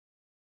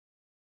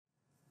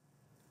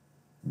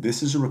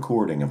This is a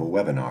recording of a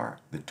webinar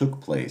that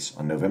took place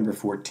on November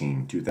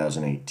 14,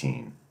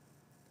 2018.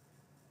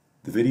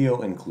 The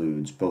video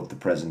includes both the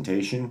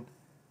presentation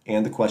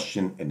and the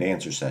question and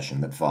answer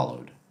session that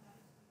followed.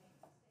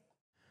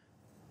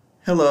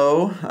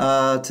 Hello,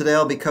 today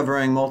I'll be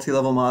covering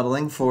multi-level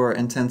modeling for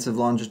intensive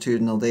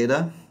longitudinal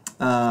data.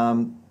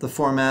 The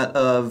format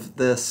of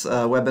this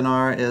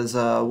webinar is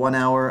 1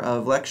 hour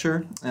of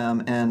lecture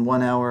and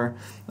 1 hour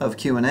of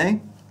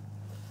Q&A.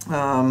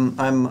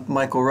 I'm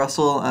Michael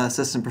Russell,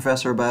 Assistant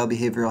Professor of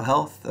Biobehavioral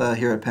Health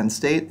here at Penn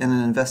State and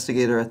an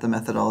investigator at the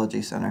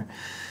Methodology Center.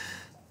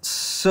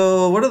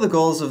 So what are the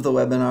goals of the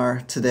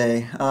webinar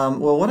today?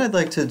 Well, what I'd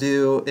like to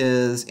do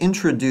is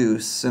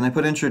introduce, and I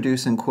put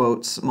introduce in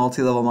quotes,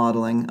 multi-level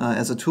modeling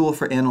as a tool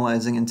for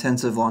analyzing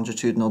intensive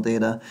longitudinal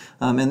data.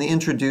 And the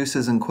introduce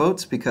is in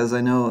quotes because I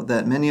know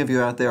that many of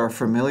you out there are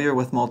familiar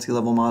with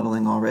multi-level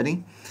modeling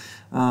already.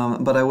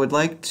 But I would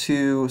like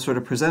to sort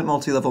of present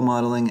multi-level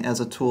modeling as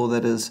a tool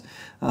that is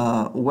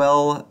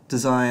well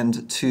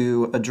designed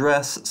to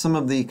address some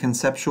of the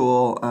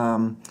conceptual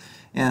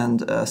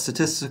and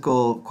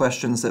statistical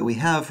questions that we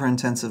have for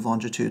intensive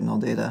longitudinal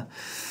data.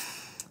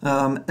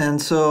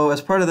 And so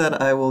as part of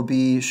that, I will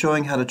be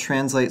showing how to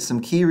translate some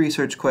key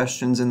research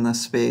questions in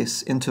this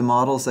space into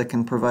models that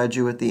can provide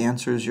you with the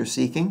answers you're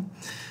seeking,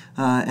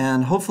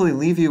 and hopefully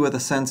leave you with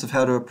a sense of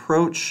how to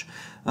approach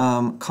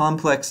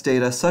complex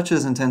data such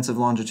as intensive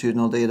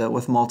longitudinal data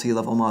with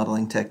multi-level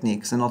modeling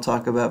techniques. And I'll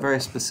talk about very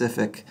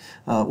specific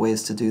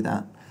ways to do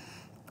that.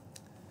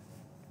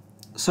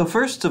 So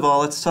first of all,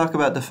 let's talk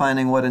about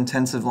defining what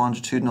intensive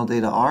longitudinal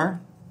data are.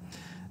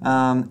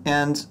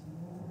 And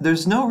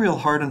there's no real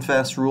hard and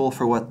fast rule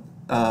for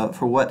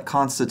what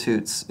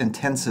constitutes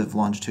intensive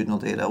longitudinal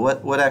data.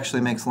 What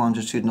actually makes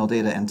longitudinal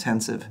data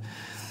intensive?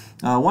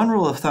 One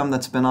rule of thumb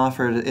that's been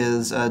offered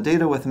is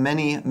data with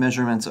many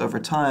measurements over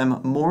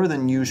time, more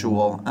than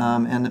usual,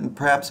 and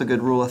perhaps a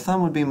good rule of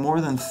thumb would be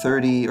more than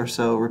 30 or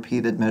so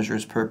repeated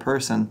measures per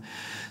person.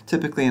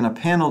 Typically in a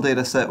panel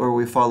data set where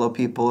we follow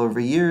people over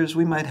years,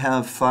 we might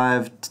have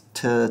 5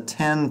 to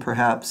 10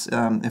 perhaps,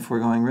 if we're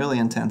going really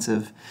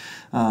intensive,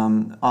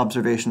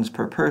 observations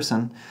per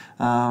person.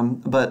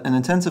 But an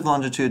intensive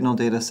longitudinal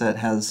data set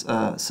has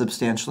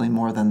substantially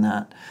more than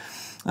that.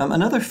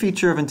 Another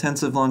feature of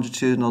intensive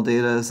longitudinal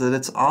data is that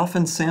it's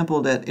often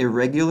sampled at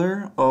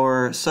irregular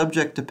or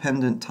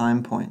subject-dependent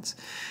time points.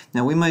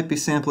 Now, we might be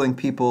sampling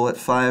people at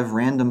 5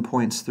 random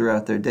points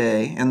throughout their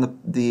day, and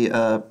the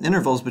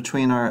intervals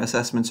between our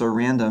assessments are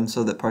random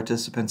so that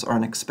participants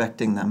aren't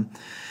expecting them.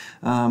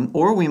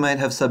 Or we might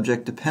have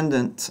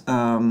subject-dependent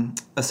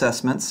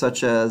assessments,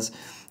 such as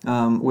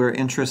we're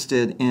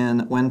interested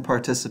in when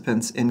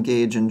participants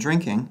engage in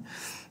drinking.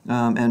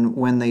 And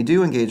when they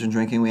do engage in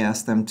drinking, we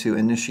ask them to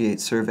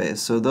initiate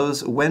surveys. So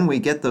when we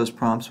get those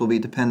prompts will be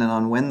dependent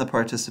on when the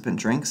participant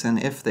drinks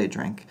and if they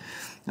drink.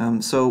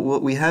 So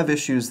we have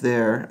issues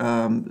there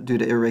due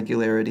to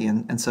irregularity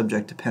and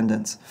subject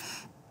dependence.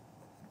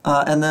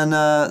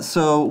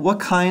 So what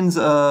kinds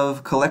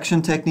of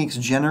collection techniques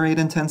generate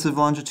intensive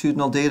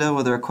longitudinal data?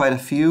 Well, there are quite a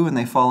few, and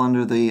they fall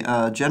under the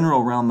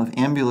general realm of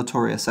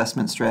ambulatory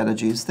assessment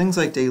strategies. Things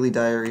like daily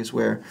diaries,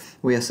 where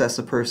we assess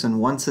a person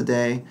once a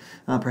day,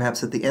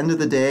 perhaps at the end of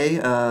the day,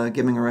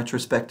 giving a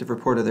retrospective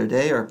report of their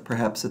day, or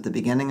perhaps at the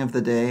beginning of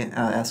the day,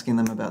 asking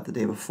them about the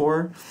day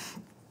before.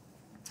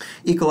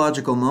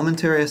 Ecological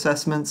momentary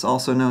assessments,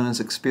 also known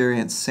as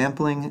experience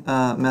sampling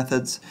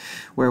methods,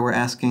 where we're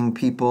asking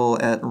people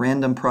at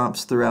random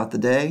prompts throughout the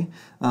day,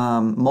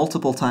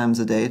 multiple times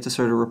a day, to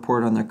sort of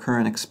report on their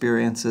current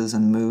experiences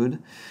and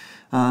mood.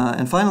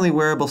 And finally,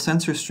 wearable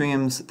sensor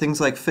streams,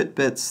 things like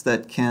Fitbits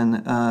that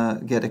can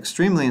get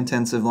extremely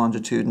intensive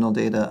longitudinal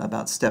data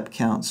about step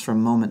counts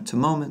from moment to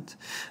moment.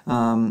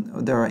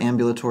 There are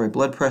ambulatory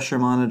blood pressure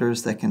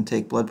monitors that can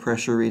take blood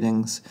pressure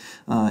readings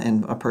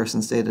in a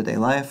person's day-to-day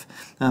life,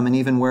 and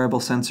even wearable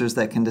sensors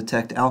that can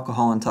detect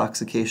alcohol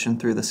intoxication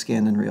through the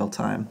skin in real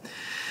time.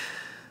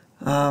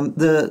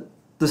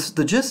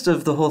 The gist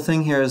of the whole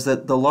thing here is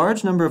that the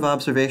large number of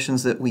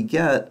observations that we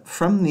get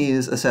from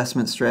these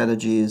assessment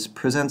strategies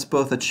presents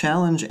both a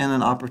challenge and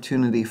an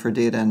opportunity for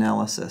data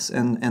analysis.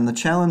 And the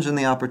challenge and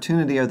the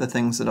opportunity are the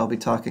things that I'll be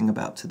talking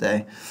about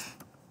today.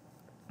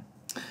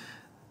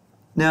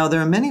 Now,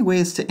 there are many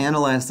ways to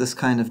analyze this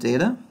kind of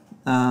data.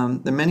 There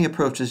are many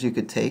approaches you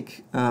could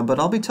take, but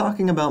I'll be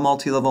talking about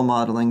multi-level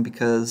modeling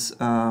because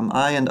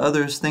I and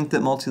others think that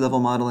multi-level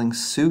modeling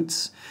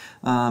suits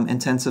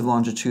intensive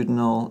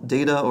longitudinal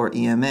data, or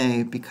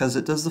EMA, because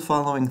it does the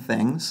following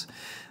things.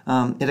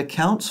 It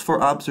accounts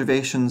for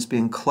observations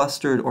being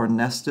clustered or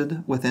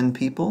nested within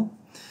people.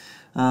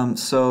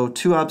 So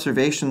 2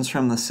 observations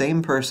from the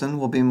same person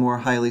will be more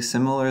highly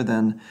similar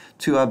than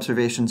 2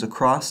 observations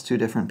across 2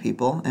 different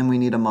people, and we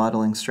need a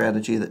modeling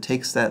strategy that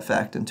takes that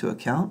fact into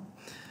account.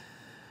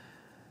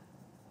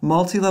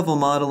 Multi-level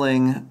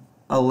modeling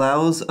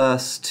allows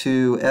us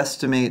to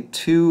estimate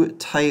 2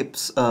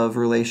 types of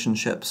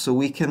relationships. So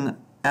we can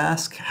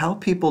ask how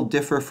people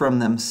differ from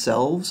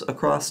themselves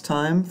across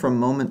time, from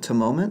moment to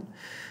moment.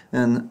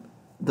 And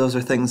Those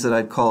are things that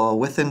I'd call a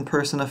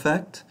within-person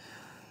effect,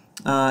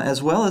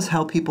 as well as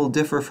how people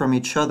differ from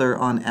each other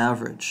on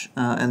average.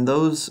 And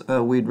those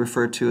we'd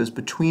refer to as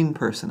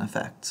between-person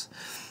effects.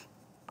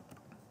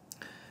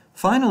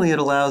 Finally, it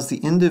allows the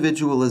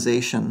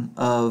individualization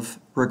of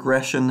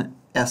regression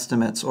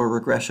estimates or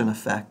regression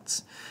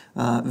effects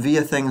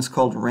via things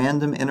called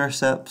random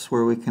intercepts,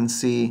 where we can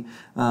see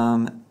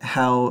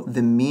how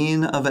the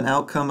mean of an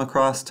outcome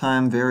across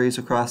time varies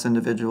across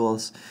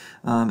individuals,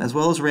 as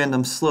well as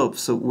random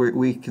slopes, so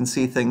we can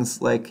see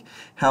things like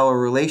how a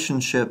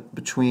relationship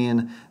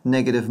between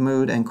negative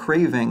mood and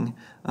craving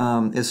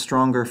is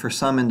stronger for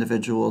some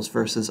individuals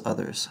versus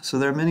others. So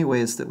there are many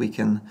ways that we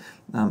can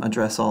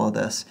address all of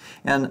this.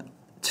 And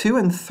 2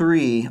 and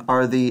 3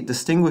 are the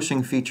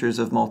distinguishing features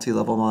of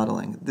multi-level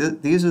modeling.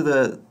 These are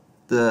the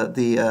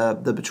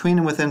between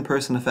and within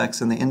person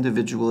effects, and the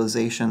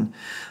individualization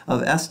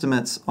of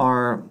estimates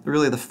are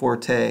really the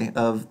forte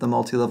of the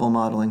multi-level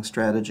modeling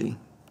strategy.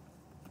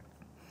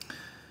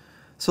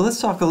 So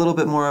let's talk a little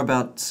bit more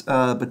about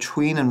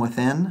between and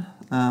within.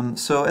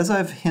 So as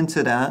I've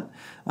hinted at,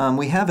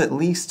 we have at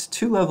least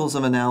 2 levels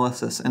of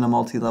analysis in a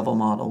multi-level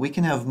model. We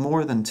can have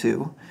more than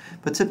 2,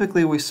 but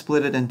typically we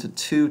split it into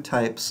 2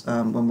 types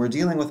when we're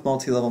dealing with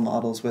multi-level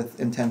models with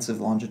intensive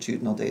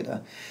longitudinal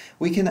data.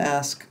 We can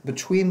ask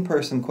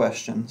between-person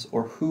questions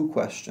or who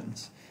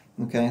questions.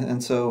 Okay,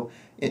 and so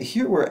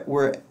here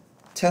we're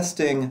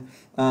testing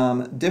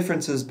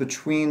differences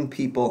between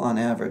people on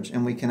average,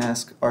 and we can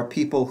ask, are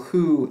people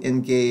who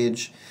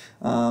engage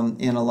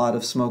in a lot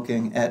of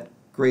smoking at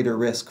greater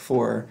risk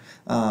for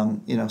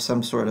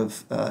some sort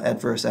of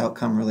adverse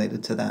outcome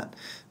related to that,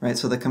 right?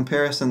 So the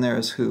comparison there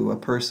is who, a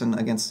person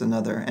against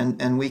another,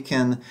 and we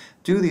can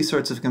do these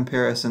sorts of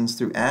comparisons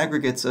through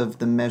aggregates of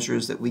the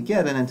measures that we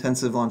get in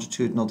intensive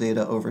longitudinal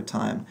data over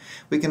time.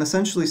 We can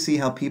essentially see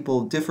how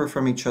people differ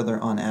from each other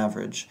on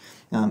average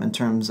in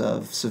terms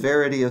of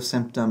severity of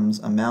symptoms,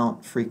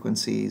 amount,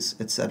 frequencies,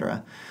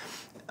 etc.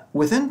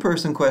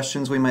 Within-person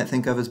questions we might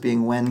think of as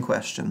being when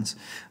questions.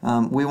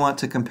 We want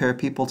to compare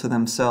people to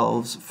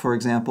themselves, for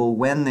example,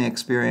 when they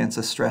experience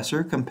a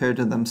stressor compared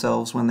to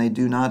themselves when they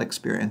do not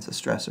experience a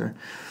stressor.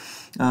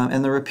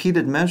 And the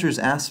repeated measures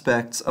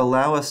aspects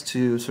allow us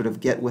to sort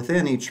of get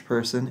within each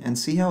person and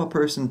see how a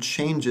person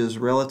changes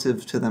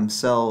relative to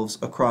themselves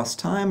across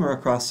time or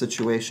across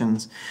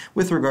situations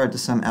with regard to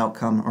some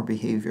outcome or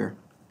behavior.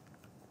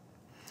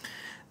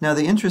 Now,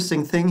 the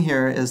interesting thing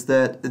here is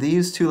that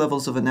these 2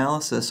 levels of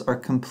analysis are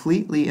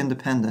completely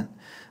independent,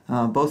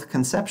 both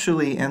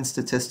conceptually and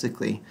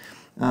statistically.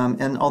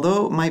 And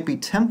although it might be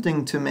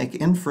tempting to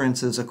make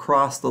inferences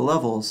across the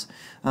levels,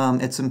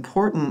 it's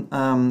important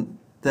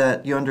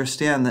that you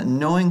understand that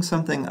knowing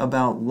something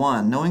about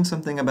one, knowing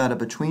something about a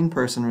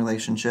between-person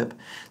relationship,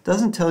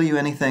 doesn't tell you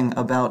anything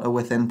about a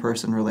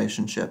within-person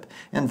relationship,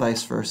 and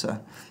vice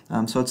versa.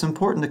 So it's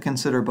important to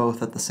consider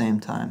both at the same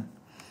time.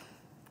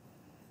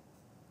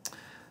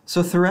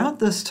 So throughout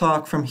this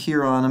talk from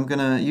here on, I'm going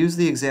to use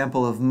the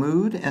example of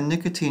mood and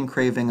nicotine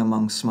craving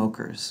among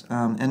smokers.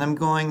 And I'm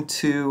going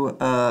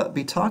to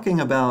be talking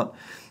about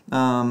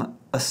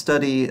a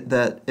study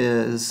that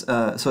is,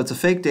 so it's a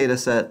fake data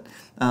set,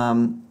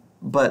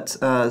 but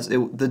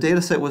the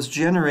data set was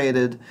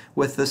generated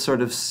with this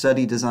sort of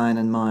study design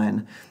in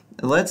mind.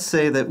 Let's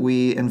say that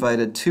we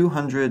invited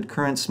 200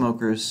 current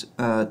smokers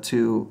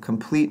to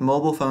complete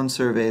mobile phone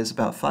surveys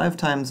about 5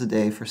 times a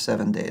day for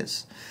 7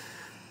 days.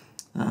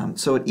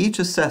 So at each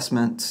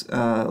assessment,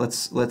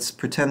 let's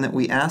pretend that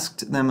we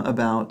asked them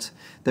about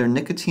their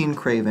nicotine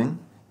craving,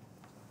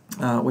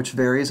 which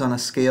varies on a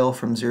scale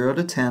from 0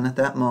 to 10 at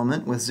that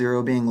moment, with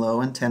 0 being low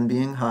and 10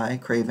 being high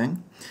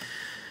craving.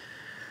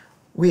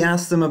 We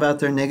asked them about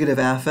their negative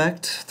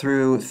affect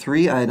through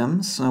 3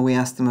 items. We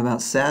asked them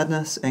about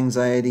sadness,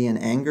 anxiety,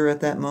 and anger at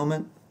that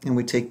moment, and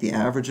we take the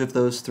average of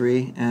those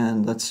 3,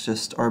 and let's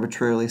just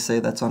arbitrarily say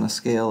that's on a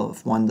scale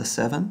of 1 to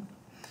 7.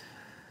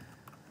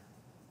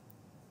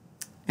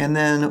 And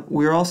then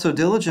we're also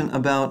diligent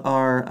about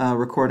our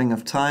recording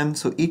of time,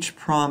 so each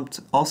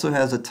prompt also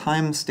has a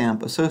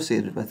timestamp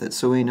associated with it,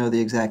 so we know the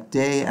exact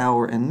day,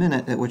 hour, and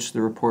minute at which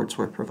the reports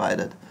were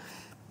provided.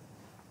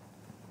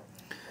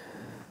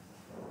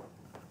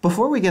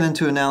 Before we get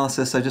into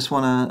analysis, I just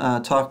want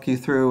to talk you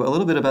through a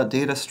little bit about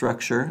data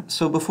structure.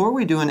 So before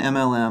we do an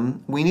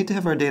MLM, we need to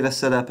have our data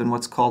set up in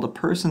what's called a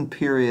person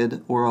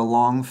period or a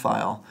long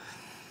file.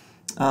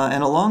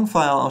 And a long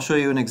file, I'll show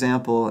you an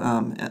example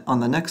on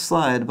the next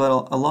slide,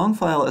 but a long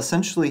file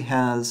essentially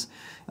has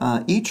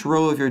each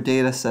row of your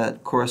data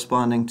set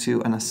corresponding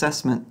to an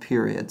assessment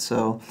period.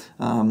 So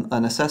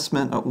an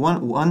assessment,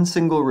 one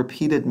single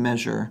repeated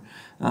measure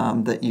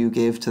that you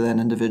gave to that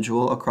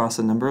individual across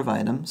a number of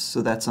items.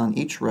 So that's on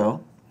each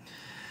row.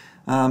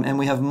 And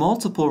we have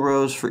multiple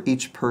rows for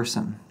each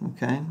person.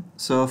 Okay?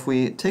 So if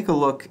we take a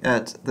look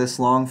at this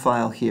long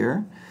file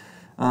here,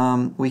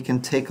 we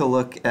can take a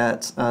look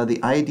at the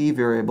ID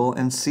variable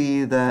and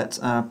see that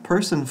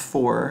person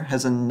 4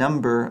 has a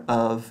number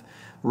of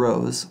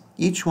rows,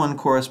 each one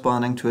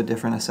corresponding to a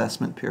different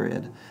assessment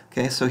period.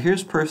 Okay, so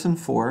here's person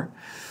 4.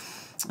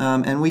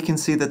 And we can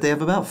see that they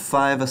have about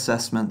 5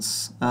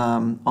 assessments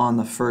on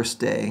the first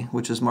day,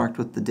 which is marked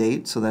with the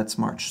date, so that's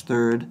March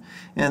 3rd.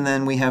 And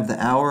then we have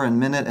the hour and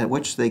minute at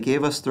which they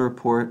gave us the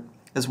report,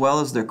 as well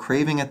as their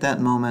craving at that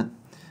moment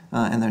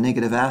and their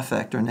negative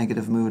affect or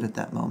negative mood at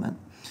that moment.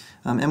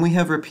 And we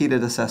have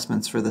repeated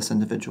assessments for this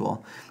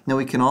individual. Now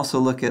we can also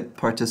look at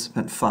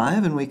participant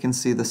 5 and we can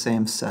see the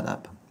same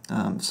setup.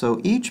 So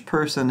each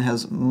person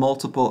has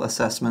multiple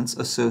assessments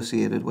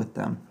associated with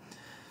them.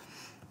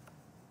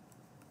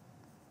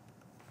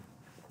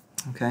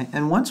 Okay,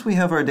 and once we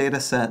have our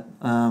data set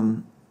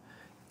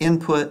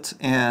input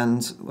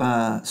and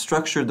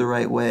structured the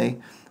right way,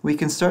 we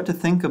can start to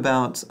think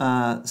about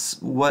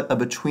what a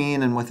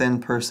between and within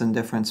person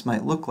difference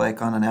might look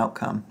like on an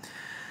outcome.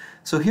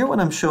 So here what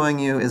I'm showing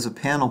you is a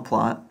panel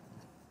plot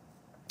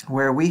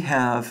where we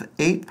have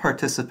 8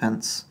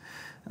 participants,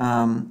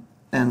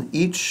 and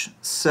each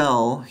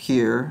cell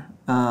here,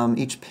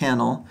 each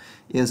panel,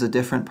 is a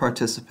different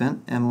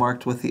participant and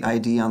marked with the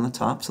ID on the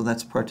top, so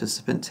that's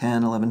participant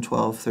 10, 11,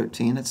 12,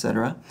 13,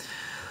 etc.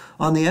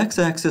 On the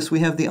x-axis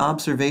we have the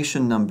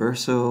observation number,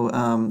 so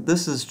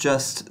this is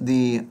just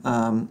the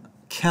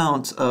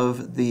count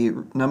of the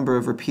number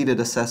of repeated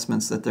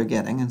assessments that they're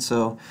getting, and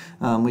so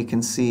we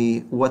can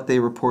see what they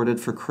reported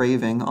for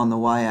craving on the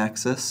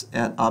y-axis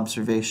at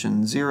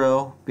observation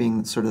 0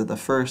 being sort of the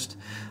first,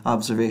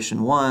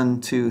 observation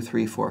 1, 2,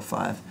 3, 4,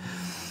 5.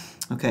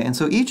 Okay, and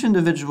so each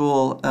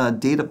individual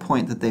data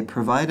point that they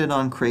provided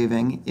on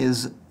craving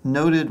is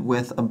noted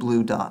with a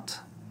blue dot.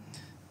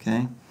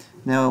 Okay,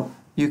 now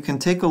you can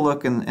take a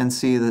look and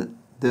see that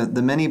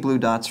the many blue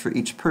dots for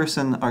each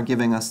person are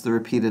giving us the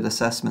repeated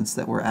assessments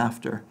that we're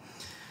after.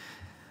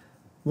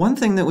 One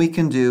thing that we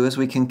can do is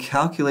we can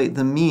calculate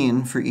the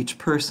mean for each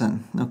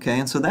person, okay?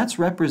 And so that's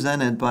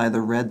represented by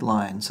the red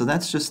line. So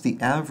that's just the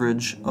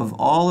average of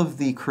all of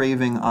the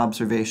craving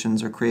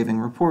observations or craving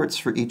reports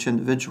for each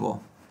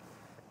individual.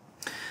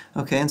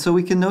 Okay, and so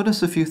we can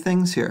notice a few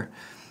things here.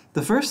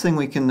 The first thing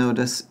we can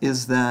notice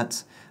is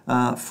that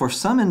for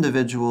some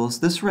individuals,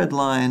 this red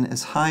line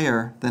is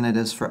higher than it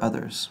is for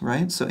others,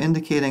 right? So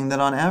indicating that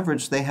on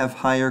average they have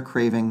higher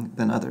craving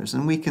than others.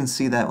 And we can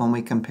see that when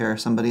we compare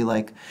somebody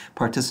like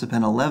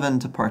participant 11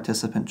 to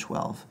participant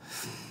 12.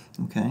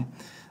 Okay.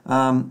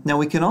 Now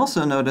we can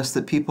also notice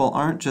that people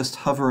aren't just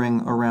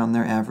hovering around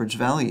their average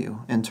value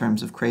in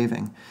terms of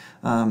craving.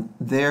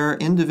 Their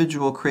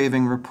individual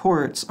craving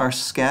reports are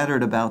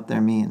scattered about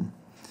their mean.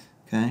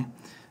 Okay.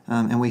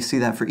 And we see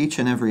that for each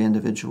and every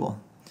individual.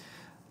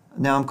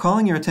 Now I'm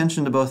calling your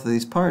attention to both of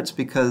these parts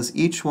because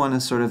each one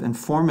is sort of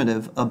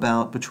informative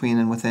about between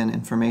and within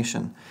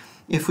information.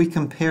 If we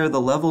compare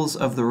the levels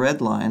of the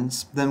red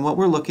lines, then what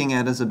we're looking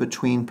at is a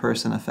between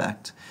person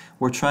effect.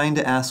 We're trying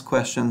to ask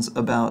questions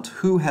about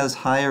who has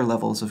higher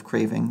levels of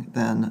craving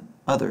than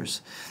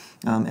others,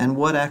 and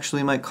what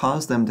actually might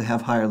cause them to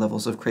have higher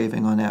levels of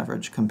craving on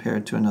average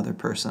compared to another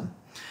person.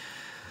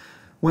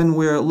 When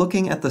we're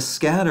looking at the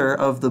scatter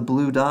of the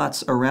blue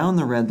dots around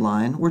the red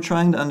line, we're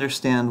trying to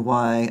understand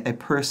why a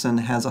person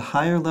has a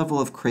higher level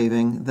of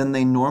craving than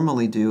they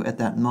normally do at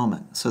that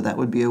moment. So that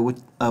would be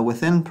a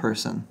within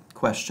person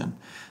question,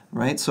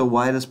 right? So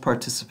why does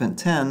participant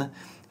 10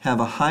 have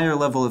a higher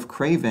level of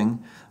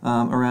craving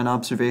around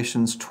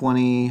observations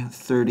 20,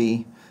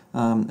 30,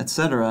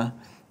 etc.,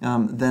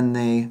 than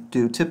they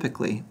do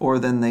typically, or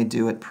than they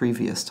do at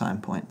previous time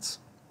points?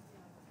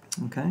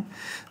 Okay,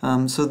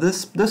 so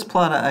this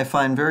plot I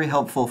find very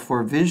helpful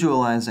for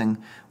visualizing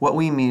what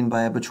we mean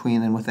by a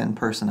between and within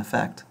person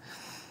effect.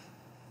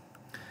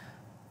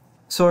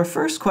 So our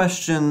first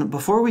question,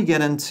 before we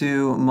get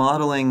into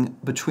modeling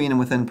between and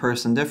within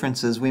person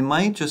differences, we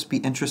might just be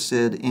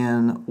interested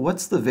in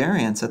what's the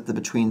variance at the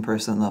between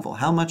person level?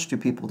 How much do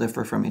people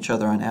differ from each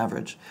other on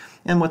average?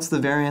 And what's the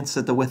variance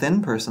at the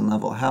within person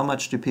level? How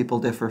much do people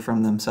differ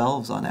from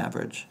themselves on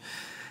average?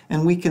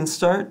 And we can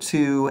start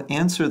to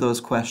answer those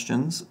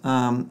questions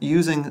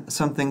using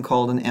something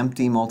called an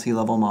empty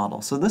multi-level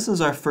model. So this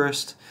is our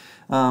first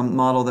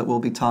model that we'll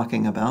be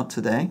talking about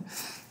today.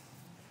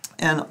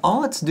 And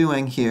all it's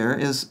doing here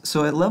is,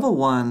 so at level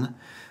 1,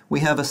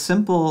 we have a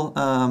simple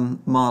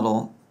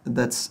model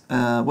that's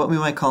what we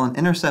might call an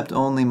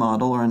intercept-only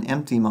model or an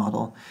empty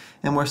model.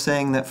 And we're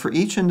saying that for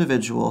each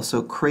individual,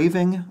 so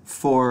craving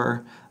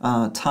for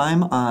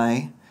time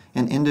I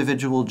and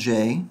individual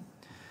j,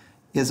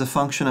 is a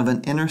function of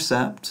an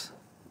intercept,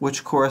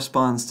 which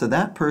corresponds to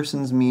that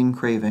person's mean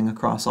craving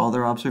across all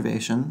their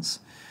observations,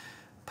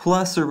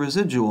 plus a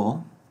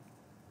residual,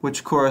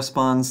 which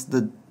corresponds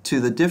to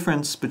the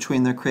difference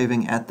between their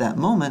craving at that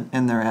moment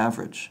and their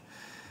average.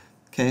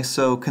 Okay,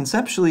 so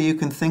conceptually you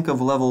can think of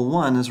level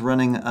 1 as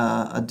running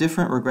a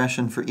different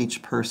regression for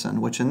each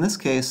person, which in this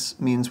case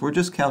means we're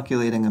just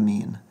calculating a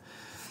mean.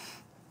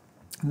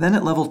 Then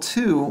at level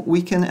 2,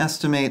 we can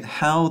estimate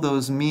how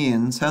those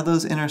means, how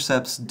those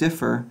intercepts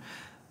differ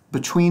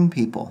between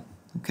people.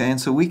 Okay,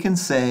 and so we can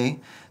say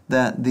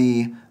that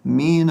the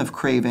mean of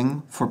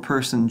craving for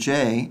person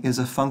J is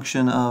a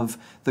function of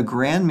the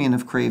grand mean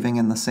of craving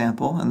in the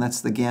sample, and that's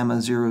the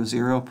gamma 00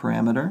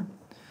 parameter,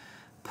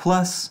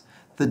 plus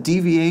the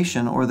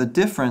deviation or the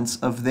difference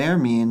of their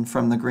mean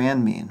from the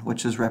grand mean,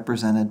 which is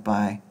represented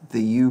by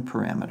the U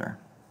parameter.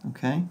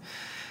 Okay?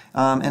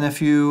 And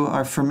if you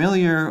are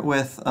familiar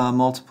with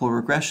multiple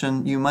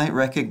regression, you might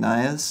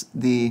recognize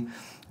the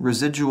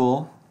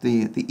residual,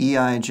 the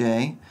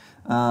EIJ,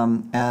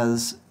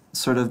 as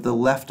sort of the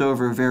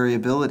leftover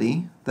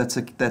variability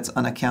that's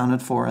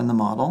unaccounted for in the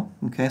model.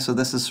 Okay, so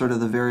this is sort of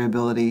the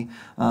variability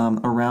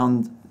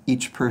around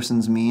each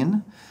person's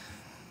mean.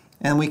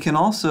 And we can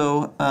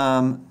also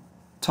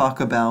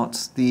talk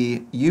about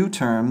the U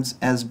terms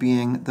as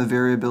being the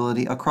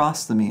variability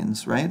across the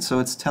means, right? So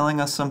it's telling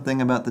us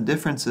something about the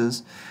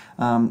differences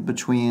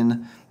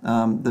between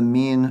the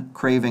mean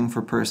craving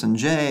for person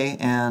J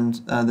and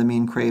the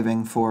mean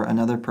craving for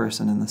another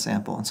person in the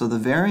sample. And so the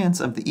variance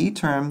of the E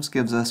terms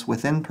gives us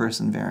within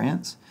person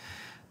variance.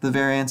 The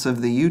variance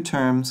of the U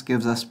terms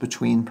gives us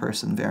between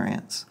person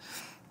variance.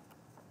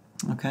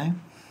 Okay?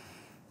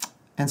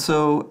 And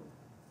so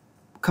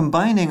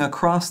combining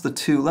across the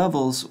two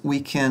levels,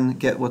 we can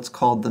get what's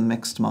called the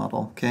mixed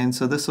model. Okay, and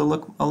so this will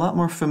look a lot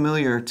more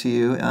familiar to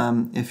you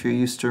if you're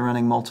used to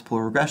running multiple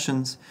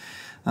regressions,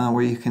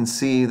 where you can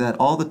see that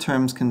all the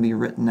terms can be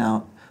written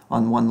out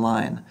on one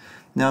line.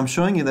 Now I'm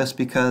showing you this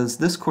because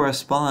this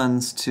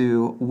corresponds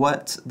to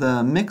what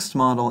the mixed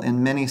model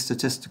in many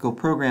statistical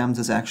programs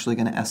is actually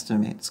going to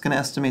estimate. It's going to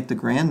estimate the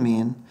grand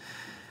mean,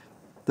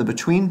 the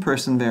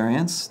between-person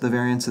variance, the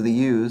variance of the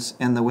U's,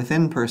 and the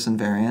within-person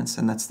variance,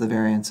 and that's the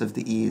variance of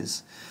the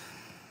E's.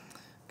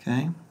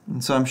 Okay,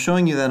 and so I'm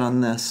showing you that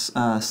on this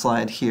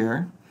slide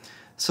here.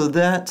 So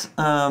that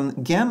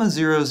gamma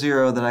 0,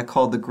 0 that I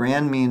called the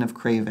grand mean of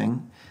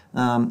craving,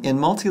 in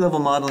multi-level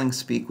modeling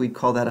speak, we'd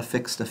call that a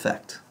fixed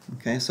effect.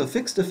 Okay, so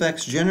fixed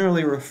effects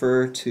generally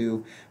refer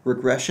to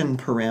regression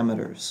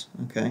parameters.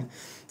 Okay.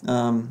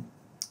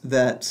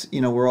 That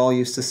we're all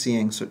used to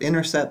seeing, so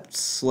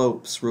intercepts,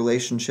 slopes,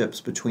 relationships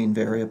between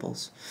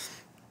variables.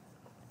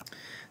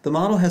 The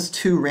model has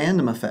two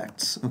random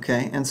effects,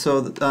 okay, and so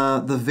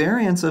the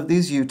variance of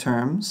these U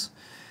terms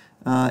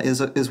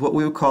is what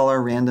we would call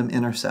our random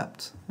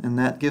intercept, and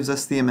that gives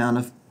us the amount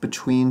of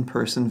between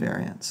person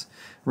variance.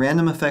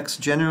 Random effects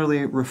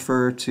generally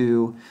refer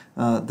to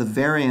the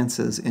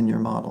variances in your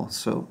model.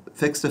 So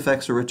fixed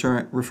effects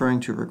are referring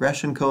to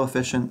regression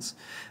coefficients,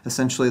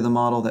 essentially the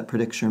model that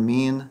predicts your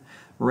mean.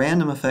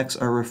 Random effects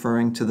are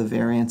referring to the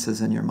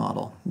variances in your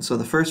model. And so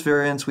the first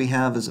variance we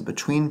have is a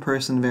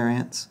between-person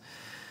variance.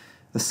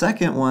 The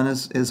second one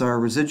is our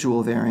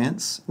residual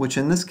variance, which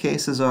in this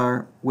case is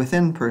our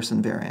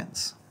within-person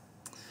variance.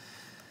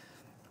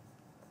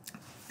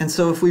 And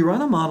so if we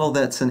run a model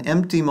that's an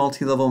empty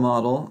multi-level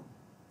model,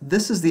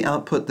 this is the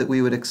output that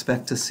we would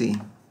expect to see.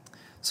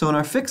 So in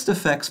our fixed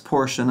effects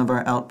portion of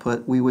our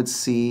output, we would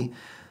see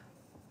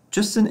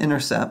just an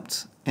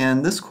intercept,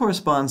 and this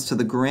corresponds to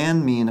the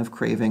grand mean of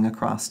craving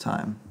across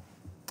time.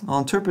 I'll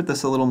interpret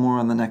this a little more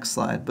on the next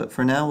slide, but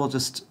for now we'll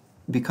just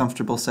be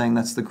comfortable saying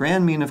that's the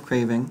grand mean of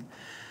craving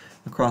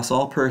across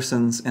all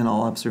persons and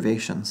all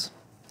observations.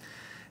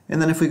 And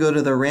then if we go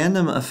to the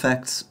random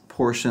effects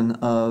portion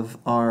of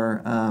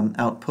our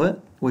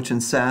output, which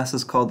in SAS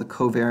is called the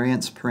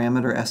covariance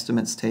parameter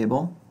estimates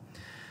table,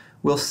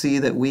 we'll see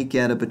that we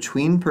get a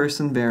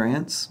between-person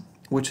variance,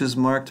 which is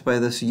marked by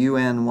this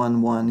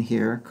UN11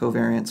 here,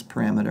 covariance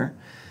parameter.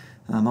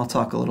 I'll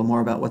talk a little more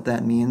about what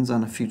that means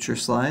on a future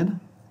slide.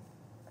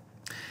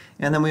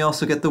 And then we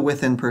also get the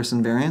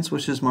within-person variance,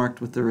 which is marked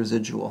with the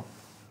residual.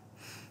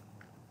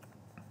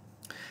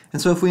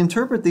 And so if we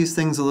interpret these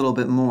things a little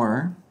bit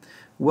more,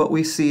 what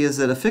we see is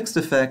that a fixed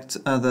effect,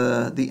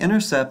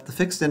 the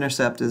fixed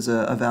intercept is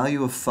a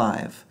value of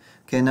 5.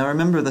 Okay, now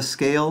remember the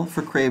scale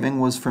for craving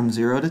was from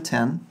 0 to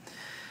 10.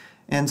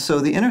 And so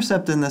the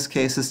intercept in this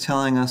case is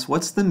telling us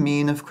what's the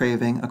mean of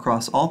craving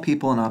across all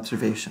people and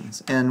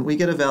observations. And we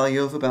get a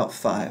value of about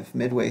 5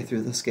 midway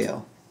through the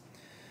scale.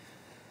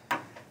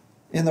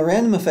 In the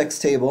random effects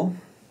table,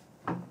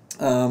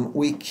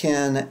 we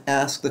can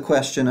ask the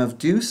question of,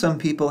 do some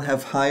people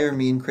have higher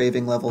mean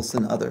craving levels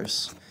than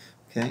others?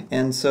 Okay,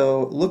 and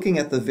so looking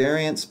at the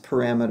variance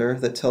parameter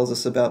that tells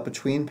us about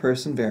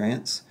between-person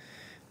variance,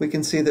 we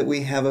can see that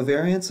we have a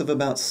variance of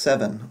about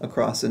 7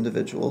 across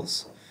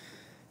individuals.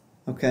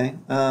 Okay,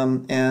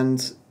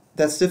 and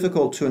that's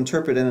difficult to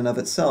interpret in and of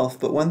itself,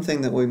 but one thing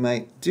that we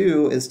might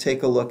do is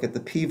take a look at the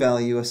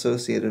p-value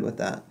associated with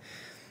that.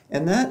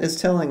 And that is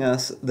telling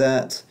us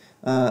that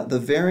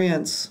the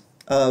variance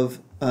of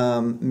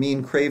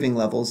mean craving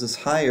levels is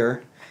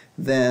higher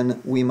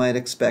than we might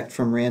expect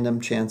from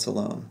random chance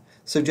alone,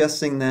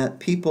 suggesting that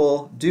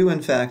people do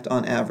in fact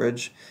on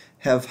average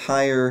have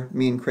higher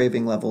mean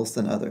craving levels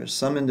than others.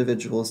 Some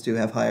individuals do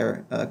have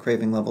higher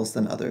craving levels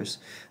than others,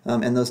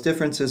 and those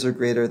differences are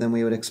greater than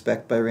we would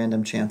expect by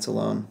random chance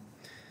alone.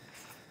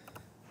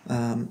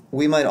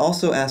 We might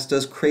also ask,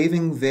 does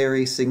craving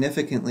vary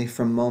significantly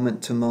from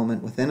moment to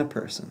moment within a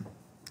person?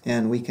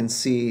 And we can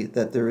see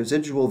that the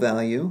residual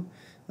value,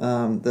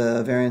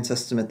 the variance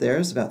estimate there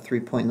is about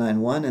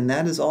 3.91, and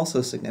that is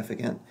also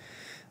significant.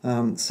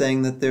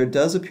 saying that there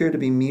does appear to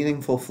be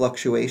meaningful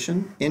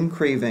fluctuation in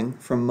craving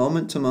from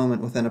moment to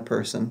moment within a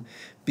person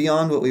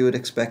beyond what we would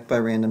expect by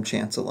random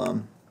chance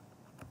alone.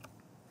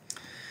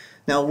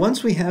 Now,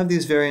 once we have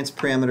these variance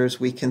parameters,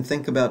 we can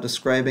think about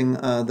describing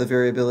the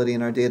variability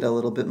in our data a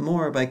little bit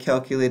more by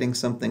calculating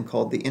something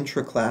called the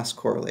intra-class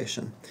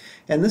correlation.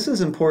 And this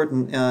is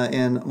important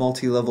in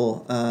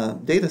multi-level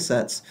data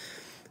sets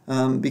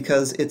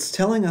because it's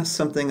telling us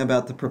something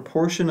about the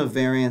proportion of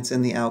variance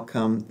in the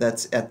outcome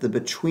that's at the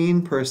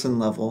between-person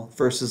level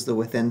versus the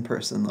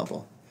within-person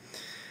level.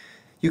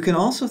 You can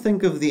also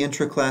think of the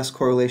intra-class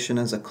correlation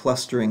as a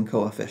clustering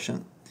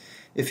coefficient.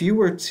 If you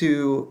were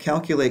to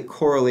calculate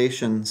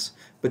correlations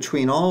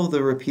between all of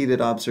the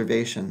repeated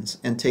observations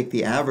and take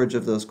the average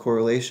of those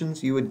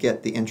correlations, you would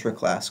get the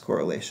intra-class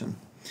correlation.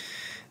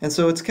 And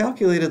so it's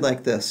calculated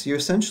like this. You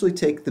essentially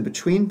take the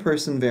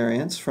between-person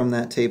variance from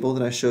that table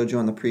that I showed you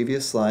on the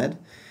previous slide,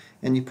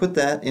 and you put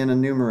that in a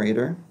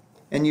numerator,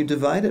 and you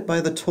divide it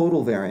by the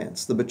total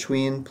variance, the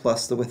between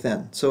plus the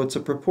within. So it's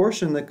a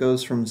proportion that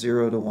goes from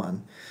 0 to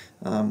 1.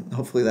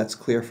 Hopefully that's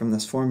clear from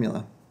this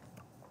formula.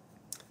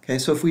 Okay,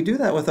 so if we do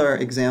that with our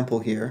example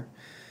here,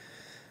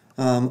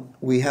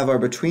 we have our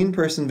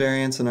between-person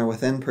variance and our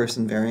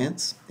within-person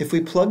variance. If we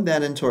plug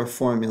that into our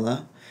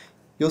formula,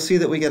 you'll see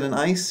that we get an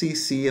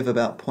ICC of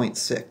about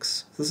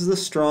 0.6. This is a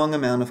strong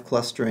amount of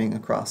clustering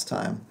across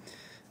time.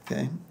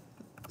 Okay,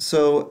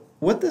 so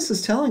what this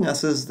is telling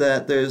us is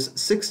that there's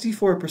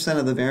 64%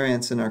 of the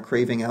variance in our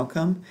craving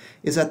outcome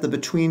is at the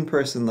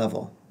between-person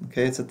level.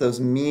 Okay, it's at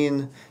those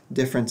mean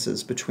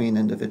differences between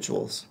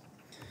individuals.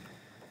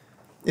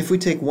 If we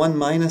take 1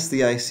 minus the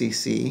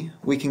ICC,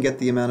 we can get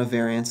the amount of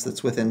variance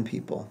that's within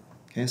people.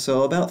 Okay,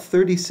 so about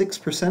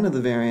 36% of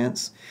the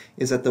variance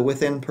is at the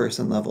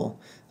within-person level,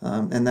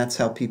 and that's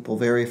how people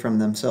vary from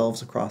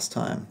themselves across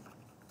time.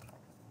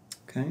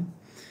 Okay.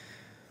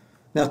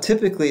 Now,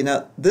 typically,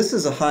 this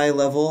is a high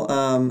level.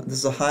 This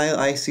is a high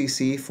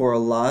ICC for a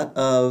lot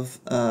of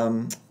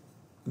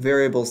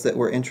variables that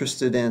we're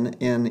interested in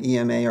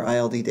EMA or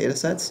ILD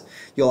datasets.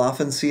 You'll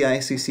often see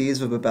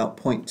ICCs of about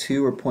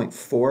 0.2 or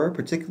 0.4,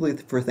 particularly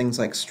for things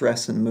like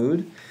stress and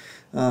mood.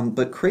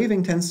 But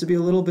craving tends to be a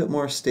little bit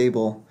more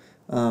stable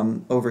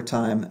over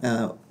time,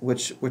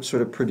 which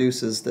sort of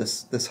produces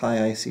this high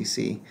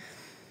ICC.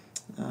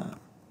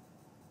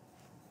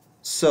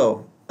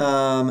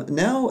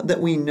 Now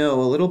that we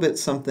know a little bit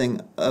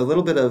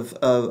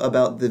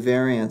about the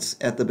variance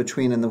at the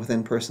between and the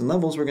within person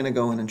levels, we're going to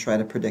go in and try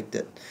to predict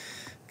it.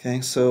 Okay,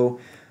 so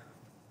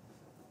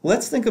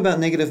let's think about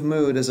negative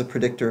mood as a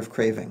predictor of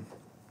craving.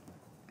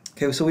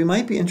 Okay, so we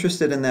might be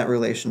interested in that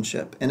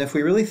relationship, and if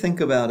we really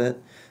think about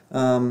it,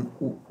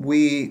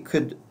 we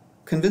could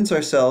convince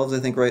ourselves,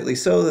 I think rightly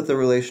so, that the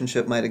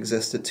relationship might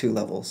exist at two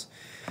levels.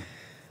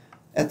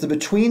 At the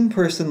between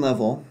person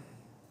level,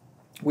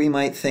 we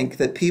might think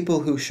that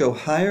people who show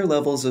higher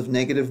levels of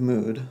negative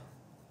mood,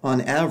 on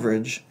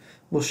average,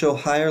 will show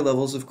higher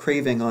levels of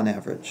craving on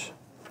average.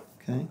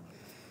 Okay?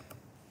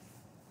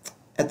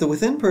 At the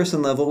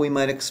within-person level, we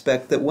might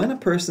expect that when a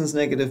person's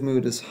negative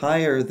mood is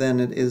higher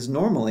than it is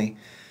normally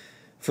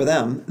for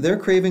them, their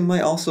craving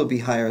might also be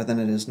higher than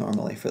it is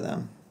normally for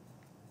them.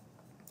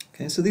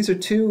 Okay, so these are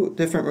two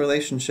different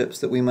relationships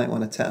that we might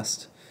want to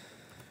test.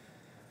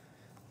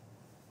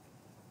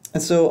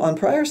 And so on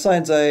prior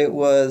slides, I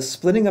was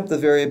splitting up the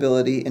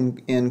variability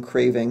in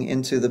craving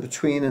into the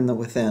between and the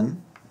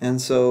within. And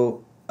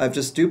so I've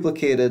just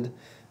duplicated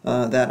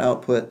that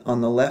output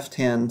on the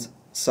left-hand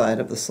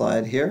side of the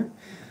slide here.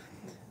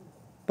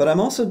 But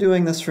I'm also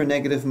doing this for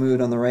negative mood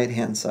on the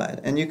right-hand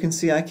side. And you can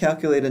see I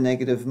calculate a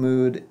negative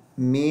mood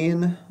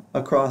mean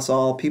across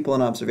all people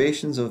and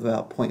observations of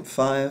about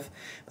 0.5.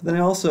 But then I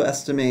also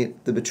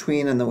estimate the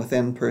between and the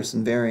within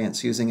person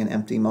variance using an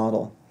empty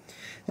model.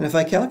 And if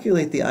I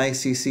calculate the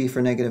ICC for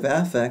negative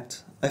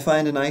affect, I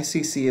find an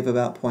ICC of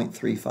about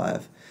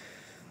 0.35.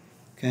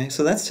 Okay,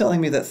 so that's telling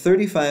me that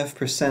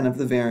 35% of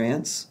the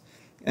variance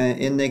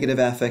in negative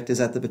affect is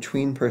at the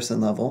between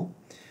person level.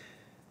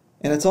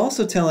 And it's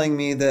also telling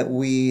me that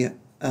we,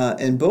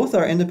 in both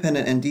our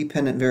independent and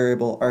dependent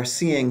variable, are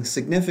seeing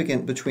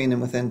significant between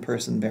and within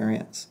person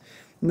variance.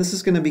 And this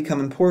is going to become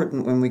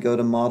important when we go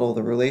to model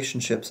the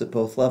relationships at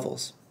both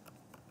levels.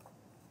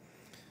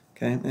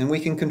 Okay, and we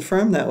can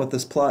confirm that with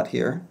this plot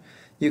here.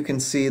 You can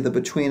see the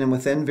between and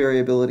within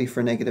variability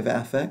for negative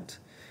affect.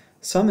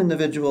 Some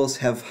individuals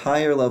have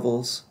higher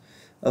levels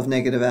of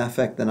negative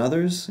affect than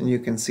others, and you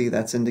can see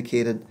that's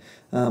indicated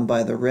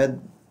by the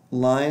red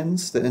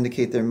lines that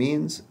indicate their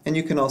means, and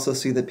you can also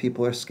see that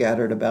people are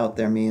scattered about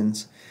their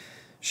means,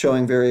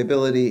 showing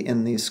variability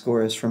in these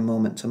scores from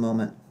moment to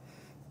moment.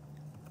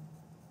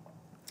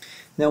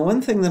 Now,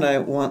 one thing that I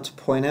want to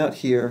point out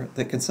here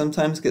that can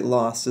sometimes get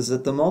lost is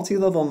that the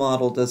multi-level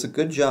model does a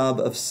good job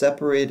of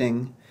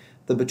separating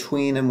the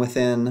between and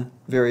within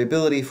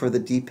variability for the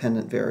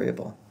dependent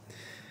variable.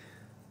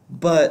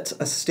 But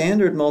a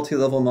standard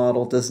multi-level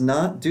model does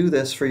not do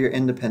this for your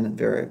independent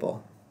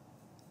variable.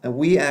 And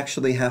we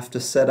actually have to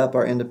set up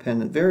our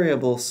independent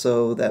variable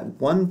so that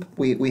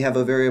we have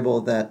a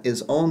variable that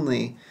is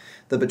only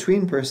the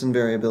between-person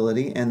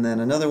variability, and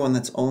then another one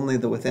that's only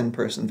the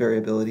within-person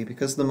variability,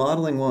 because the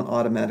modeling won't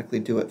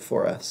automatically do it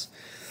for us.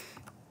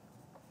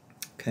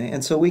 Okay,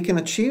 and so we can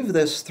achieve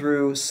this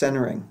through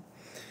centering.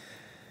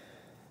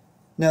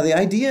 Now, the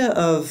idea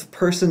of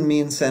person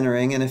mean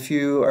centering, and if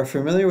you are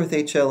familiar with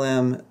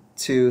HLM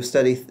to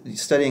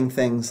studying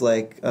things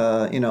like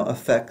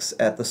effects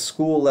at the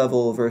school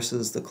level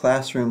versus the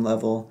classroom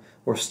level,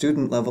 or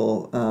student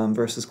level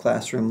versus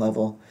classroom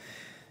level,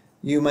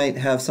 you might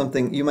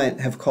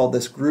have called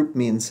this group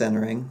mean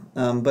centering,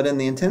 but in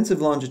the intensive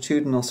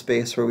longitudinal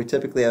space, where we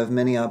typically have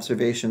many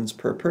observations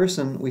per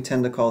person, we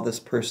tend to call this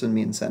person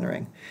mean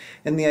centering.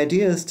 And the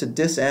idea is to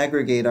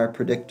disaggregate our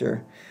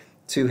predictor,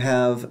 to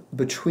have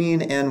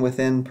between and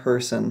within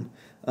person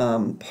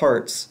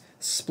parts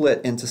split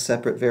into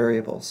separate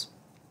variables.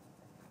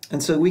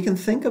 And so we can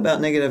think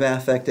about negative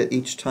affect at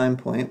each time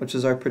point, which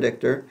is our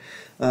predictor,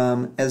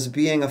 as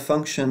being a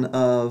function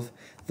of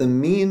the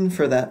mean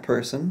for that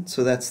person,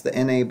 so that's the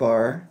NA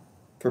bar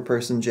for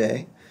person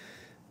J,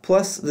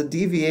 plus the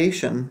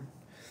deviation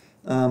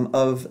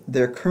of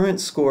their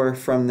current score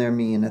from their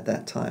mean at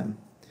that time.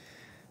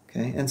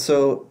 Okay, and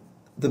so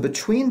the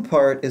between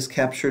part is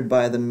captured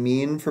by the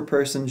mean for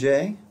person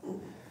J.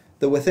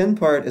 The within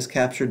part is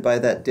captured by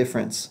that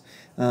difference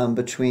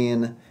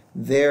between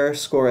their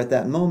score at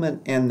that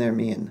moment and their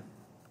mean.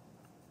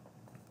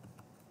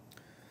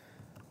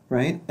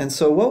 Right? And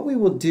so what we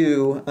will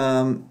do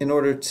in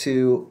order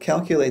to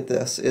calculate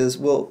this is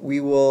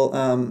we will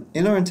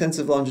in our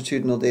intensive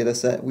longitudinal data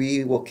set,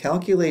 we will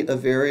calculate a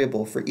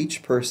variable for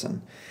each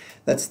person.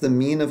 That's the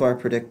mean of our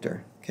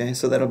predictor. Okay,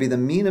 so that'll be the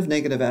mean of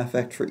negative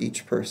affect for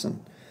each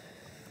person.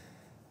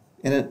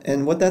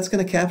 And what that's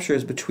going to capture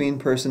is between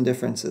person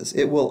differences.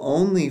 It will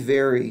only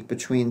vary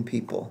between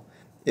people.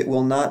 It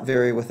will not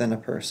vary within a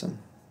person,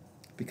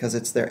 because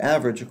it's their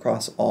average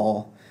across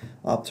all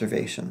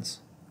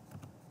observations.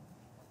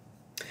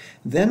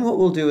 Then what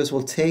we'll do is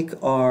we'll take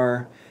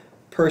our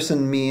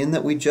person mean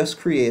that we just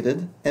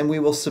created, and we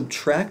will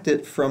subtract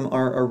it from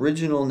our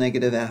original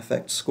negative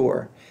affect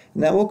score.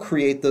 And that will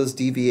create those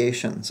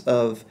deviations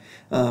of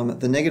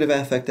the negative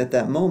affect at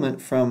that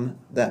moment from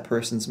that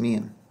person's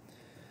mean.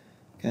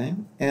 Okay?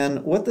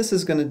 And what this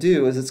is going to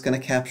do is it's going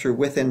to capture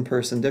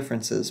within-person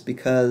differences,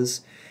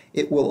 because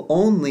it will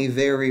only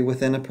vary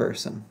within a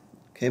person.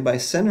 Okay? By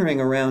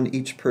centering around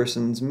each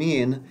person's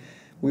mean,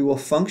 we will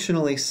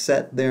functionally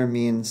set their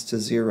means to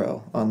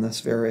 0 on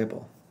this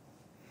variable.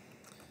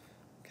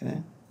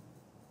 Okay?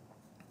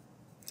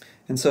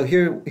 And so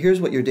here's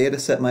what your data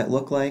set might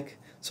look like.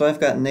 So I've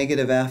got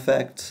negative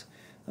affect,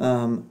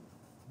 and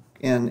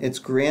it's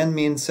grand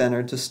mean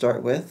centered to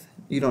start with.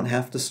 You don't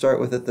have to start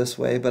with it this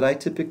way, but I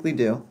typically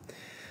do.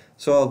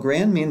 So I'll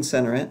grand mean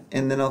center it,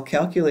 and then I'll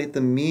calculate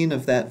the mean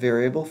of that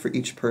variable for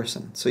each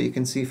person. So you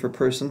can see for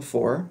person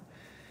 4,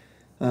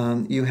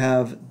 you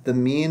have the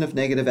mean of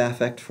negative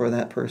affect for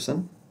that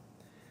person.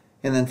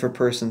 And then for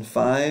person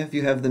 5,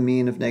 you have the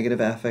mean of negative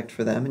affect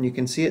for them. And you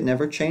can see it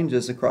never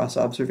changes across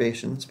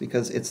observations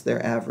because it's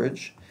their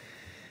average.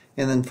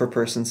 And then for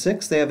person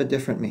 6, they have a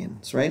different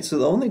means, right? So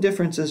the only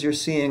differences you're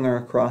seeing are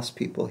across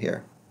people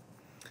here.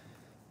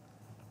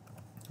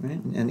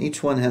 Right? And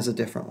each one has a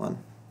different one.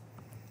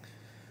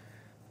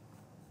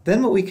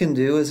 Then what we can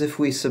do is if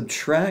we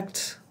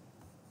subtract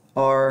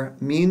our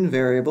mean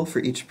variable for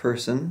each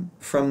person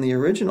from the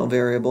original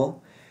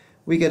variable,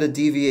 we get a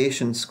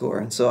deviation score.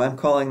 And so I'm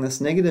calling this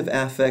negative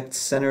affect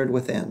centered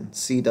within,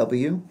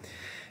 CW.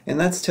 And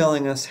that's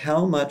telling us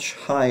how much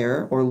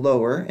higher or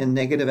lower in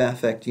negative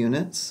affect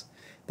units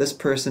this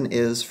person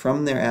is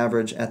from their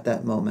average at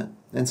that moment.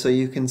 And so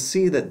you can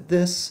see that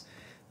this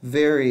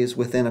varies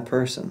within a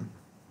person.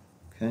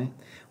 Okay?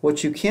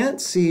 What you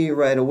can't see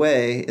right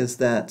away is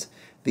that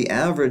the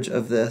average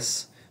of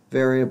this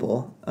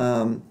variable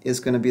is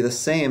going to be the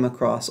same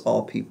across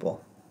all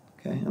people.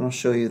 Okay, and I'll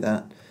show you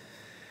that.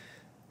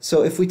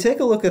 So if we take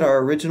a look at our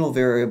original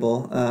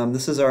variable,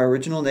 this is our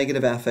original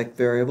negative affect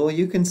variable,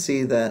 you can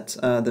see that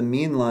the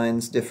mean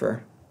lines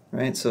differ,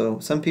 right? So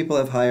some people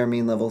have higher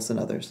mean levels than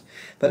others.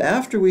 But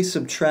after we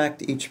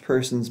subtract each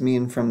person's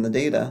mean from the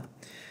data,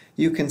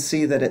 you can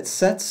see that it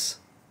sets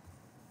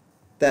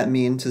that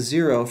mean to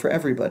 0 for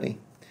everybody.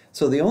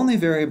 So the only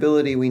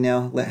variability we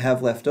now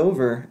have left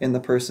over in the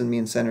person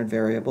mean-centered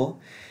variable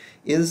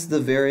is the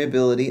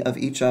variability of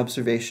each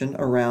observation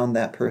around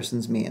that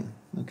person's mean.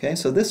 Okay,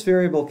 so this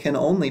variable can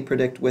only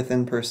predict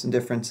within-person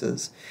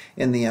differences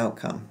in the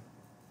outcome.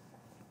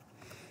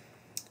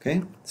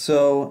 Okay,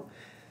 so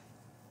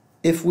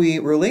if we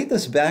relate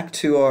this back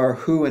to our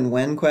who and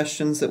when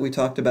questions that we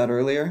talked about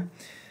earlier,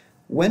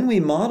 when we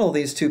model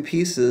these two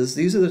pieces,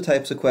 these are the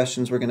types of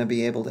questions we're going to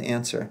be able to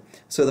answer.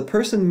 So the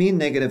person mean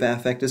negative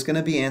affect is going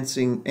to be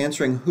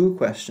answering who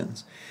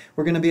questions.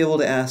 We're going to be able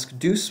to ask,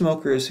 do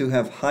smokers who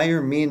have higher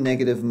mean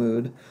negative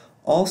mood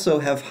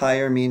also have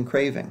higher mean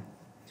craving?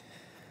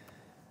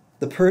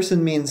 The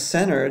person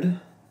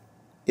mean-centered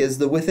is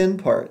the within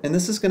part, and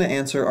this is going to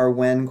answer our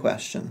when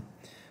question.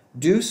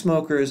 do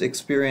smokers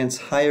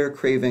experience higher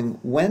craving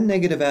when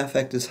negative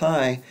affect is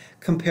high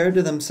compared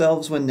to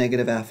themselves when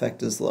negative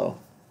affect is low?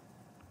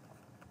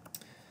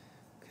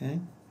 Okay.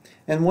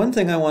 And one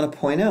thing I want to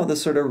point out,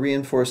 this sort of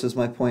reinforces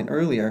my point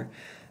earlier.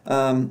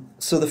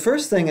 So the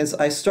first thing is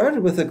I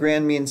started with a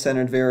grand mean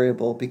centered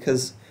variable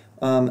because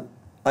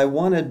I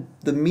wanted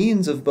the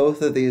means of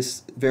both of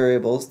these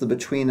variables, the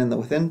between and the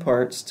within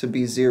parts, to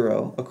be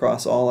 0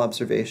 across all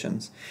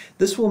observations.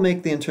 This will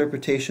make the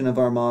interpretation of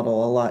our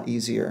model a lot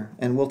easier,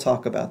 and we'll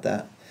talk about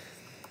that.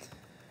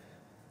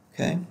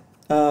 Okay.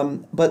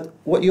 But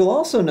what you'll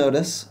also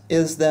notice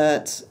is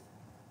that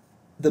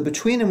the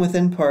between and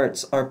within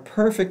parts are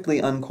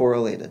perfectly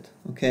uncorrelated,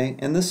 okay?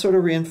 And this sort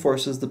of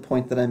reinforces the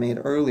point that I made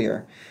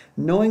earlier.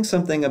 Knowing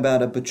something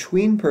about a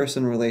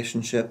between-person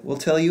relationship will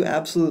tell you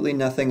absolutely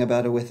nothing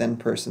about a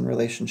within-person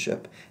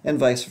relationship, and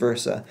vice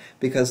versa,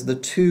 because the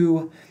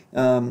two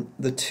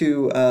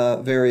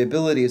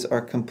variabilities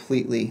are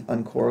completely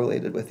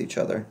uncorrelated with each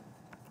other.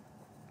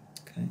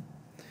 Okay?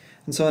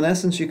 And so in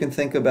essence, you can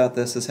think about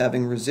this as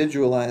having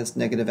residualized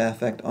negative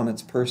affect on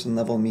its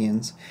person-level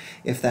means,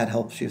 if that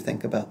helps you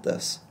think about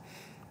this.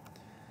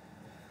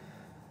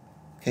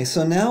 Okay,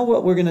 so now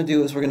what we're going to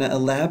do is we're going to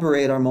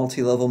elaborate our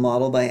multi-level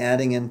model by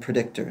adding in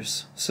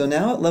predictors. So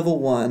now at level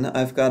 1,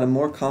 I've got a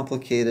more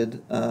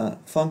complicated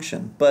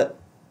function, but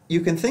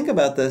you can think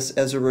about this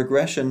as a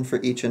regression for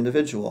each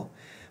individual,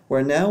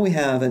 where now we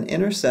have an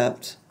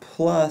intercept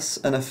plus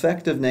an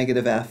effective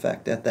negative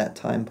affect at that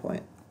time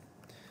point.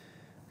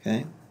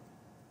 Okay?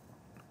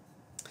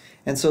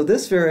 And so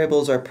this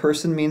variable is our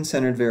person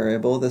mean-centered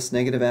variable, this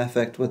negative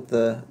affect with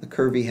the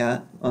curvy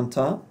hat on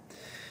top.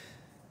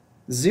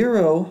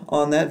 0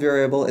 on that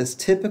variable is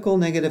typical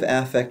negative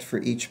affect for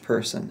each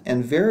person,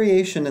 and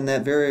variation in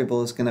that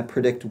variable is going to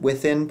predict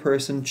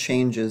within-person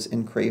changes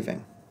in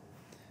craving.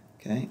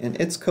 Okay?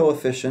 And its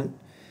coefficient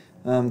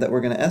that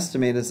we're going to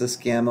estimate is this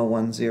gamma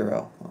 1,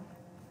 0.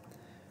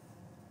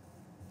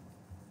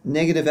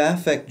 Negative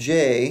affect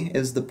J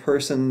is the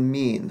person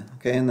mean,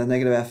 okay, and the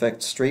negative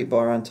affect straight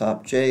bar on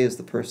top, J is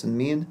the person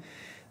mean.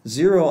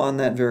 0 on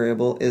that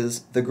variable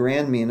is the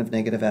grand mean of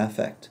negative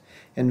affect.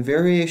 And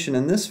variation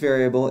in this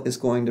variable is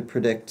going to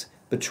predict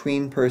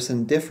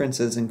between-person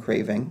differences in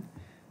craving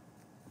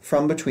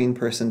from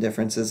between-person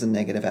differences in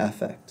negative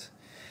affect.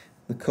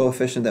 The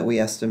coefficient that we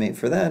estimate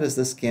for that is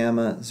this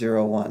gamma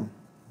 0, 1.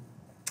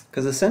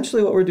 Because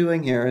essentially what we're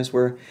doing here is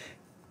we're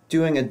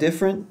doing a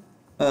different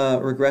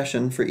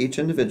regression for each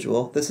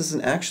individual. This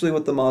isn't actually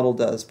what the model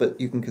does, but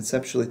you can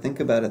conceptually think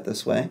about it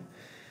this way.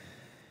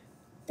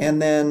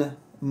 And then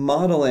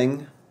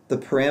modeling the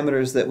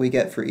parameters that we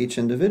get for each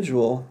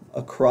individual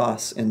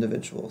across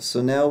individuals.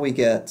 So now we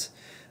get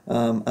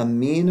a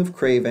mean of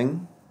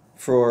craving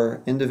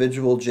for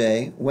individual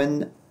J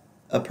when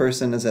a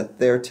person is at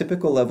their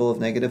typical level of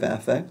negative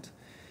affect.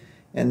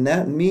 And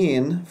that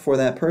mean for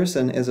that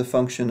person is a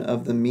function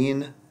of the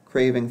mean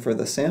craving for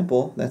the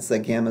sample, that's that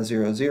gamma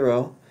 0,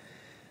 0,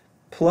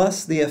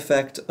 plus the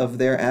effect of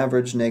their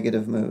average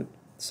negative mood.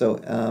 So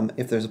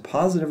if there's a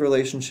positive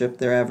relationship,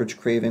 their average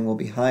craving will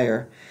be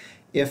higher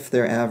if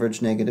their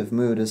average negative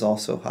mood is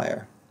also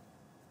higher.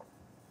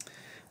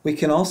 We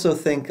can also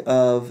think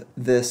of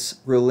this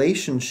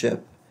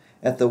relationship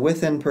at the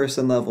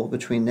within-person level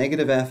between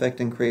negative affect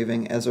and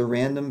craving as a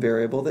random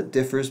variable that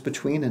differs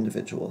between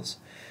individuals.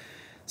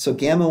 So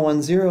gamma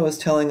 1, 0 is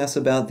telling us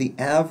about the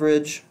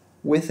average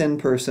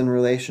within-person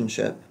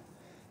relationship.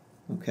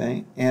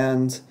 Okay,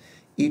 and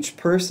each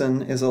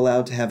person is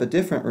allowed to have a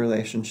different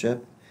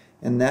relationship,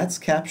 and that's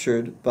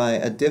captured by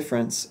a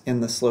difference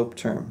in the slope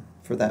term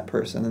for that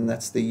person, and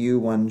that's the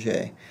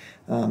U1J.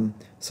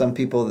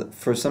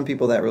 For some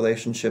people that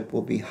relationship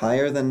will be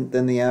higher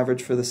than the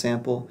average for the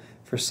sample.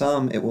 For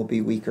some it will be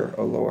weaker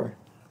or lower.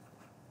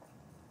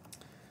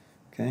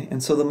 Okay,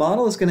 and so the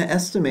model is going to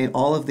estimate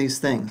all of these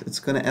things. It's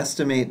going to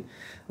estimate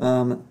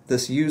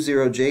this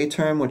U0J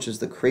term, which is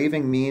the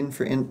craving mean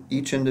for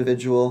each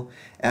individual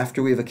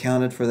after we've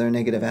accounted for their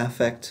negative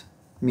affect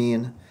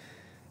mean.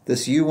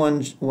 This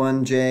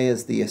U1J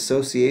is the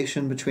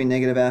association between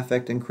negative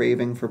affect and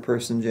craving for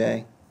person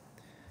J.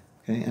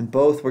 Okay, and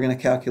both, we're going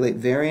to calculate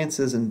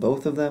variances in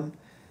both of them,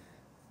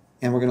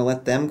 and we're going to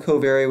let them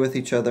covary with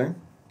each other.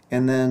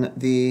 And then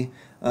the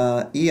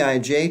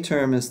EIJ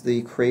term is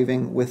the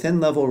craving within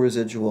level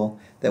residual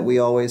that we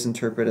always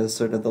interpret as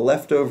sort of the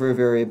leftover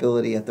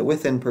variability at the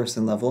within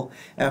person level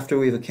after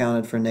we've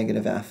accounted for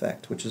negative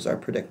affect, which is our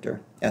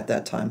predictor at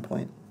that time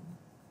point.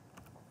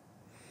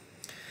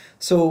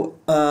 So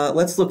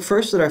let's look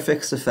first at our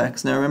fixed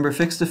effects. Now remember,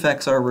 fixed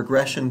effects are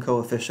regression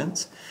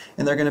coefficients,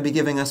 and they're going to be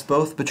giving us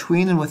both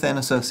between and within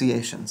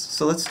associations.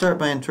 So let's start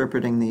by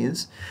interpreting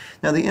these.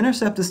 Now the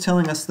intercept is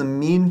telling us the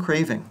mean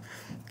craving.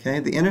 Okay,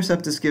 the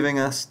intercept is giving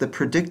us the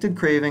predicted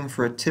craving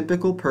for a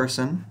typical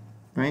person,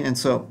 right? And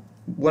so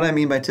what I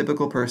mean by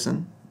typical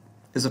person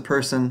is a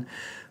person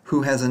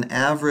who has an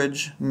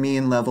average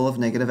mean level of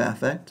negative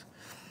affect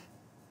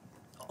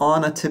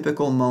on a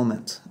typical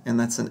moment, and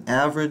that's an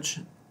average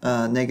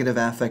negative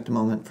affect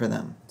moment for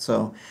them.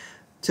 So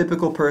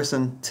typical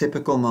person,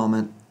 typical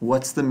moment,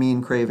 what's the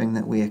mean craving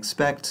that we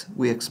expect?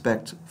 We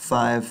expect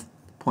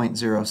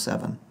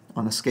 5.07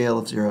 on a scale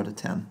of 0 to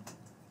 10.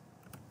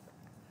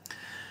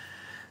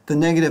 The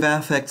negative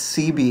affect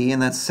CB,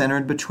 and that's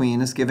centered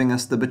between, is giving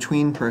us the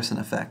between person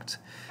effect.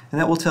 And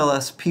that will tell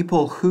us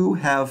people who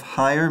have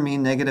higher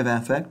mean negative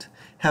affect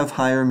have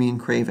higher mean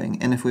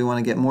craving. And if we want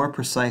to get more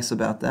precise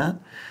about that,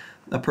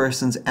 a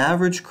person's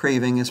average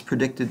craving is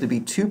predicted to be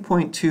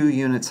 2.2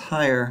 units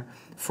higher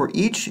for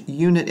each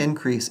unit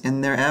increase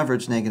in their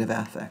average negative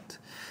affect.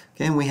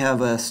 Okay, and we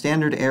have a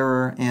standard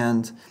error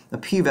and a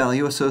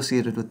p-value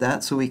associated with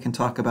that, so we can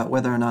talk about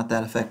whether or not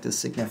that effect is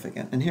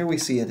significant. And here we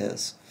see it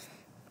is.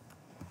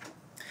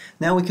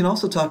 Now we can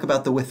also talk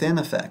about the within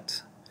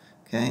effect.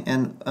 Okay,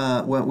 and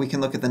we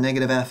can look at the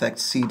negative affect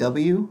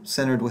CW,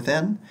 centered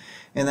within,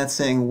 and that's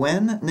saying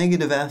when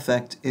negative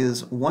affect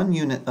is 1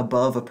 unit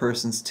above a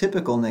person's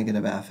typical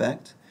negative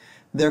affect,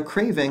 their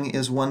craving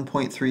is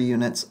 1.3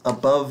 units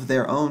above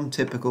their own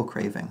typical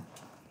craving.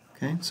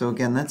 Okay, so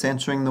again, that's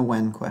answering the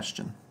when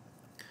question.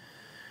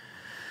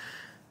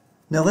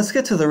 Now let's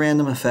get to the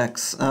random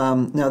effects.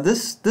 Now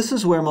this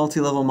is where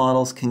multi-level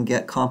models can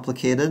get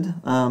complicated,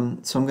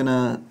 so I'm going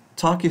to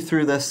talk you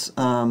through this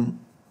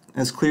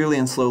as clearly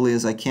and slowly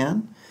as I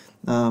can.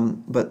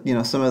 But you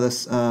know, some of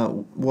this,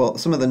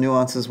 some of the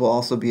nuances will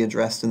also be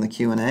addressed in the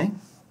Q&A.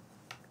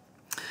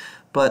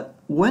 But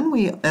when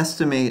we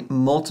estimate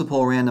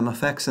multiple random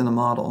effects in a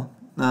model,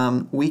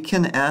 we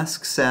can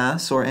ask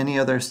SAS or any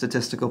other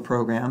statistical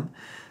program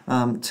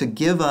to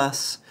give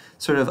us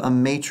sort of a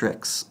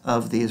matrix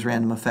of these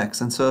random effects.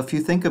 And so if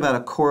you think about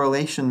a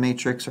correlation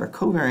matrix or a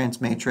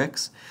covariance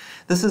matrix,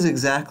 this is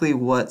exactly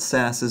what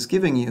SAS is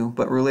giving you,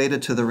 but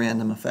related to the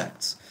random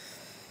effects.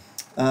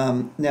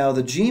 Now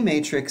the G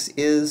matrix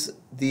is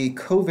the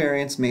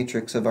covariance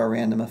matrix of our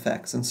random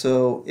effects. And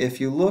so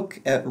if you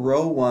look at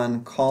row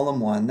 1,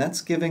 column 1,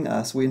 that's giving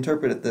us, we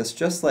interpret this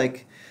just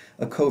like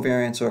a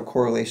covariance or a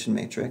correlation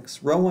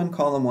matrix. Row 1,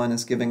 column 1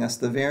 is giving us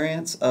the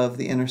variance of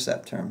the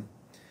intercept term.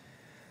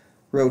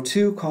 Row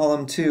 2,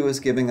 column 2 is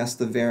giving us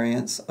the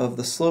variance of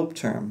the slope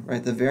term,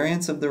 right? The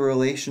variance of the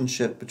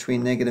relationship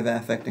between negative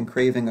affect and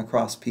craving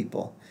across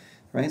people.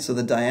 Right? So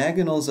the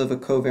diagonals of a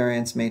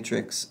covariance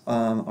matrix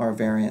are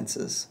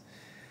variances.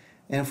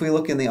 And if we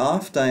look in the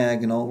off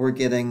diagonal, we're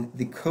getting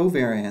the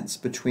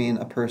covariance between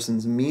a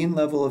person's mean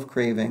level of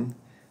craving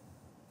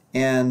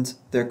and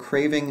their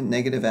craving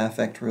negative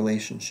affect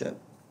relationship.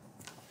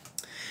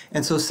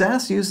 And so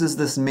SAS uses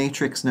this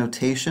matrix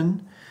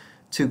notation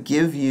to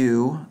give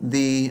you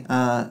the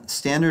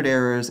standard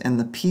errors and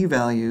the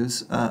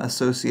p-values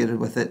associated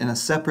with it in a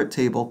separate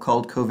table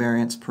called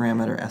covariance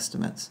parameter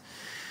estimates.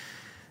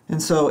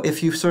 And so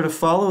if you sort of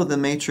follow the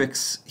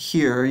matrix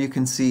here, you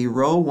can see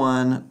row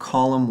 1,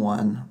 column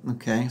 1.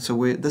 Okay,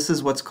 so this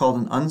is what's called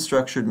an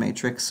unstructured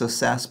matrix. So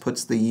SAS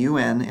puts the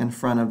UN in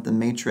front of the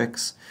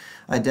matrix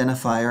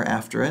identifier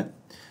after it.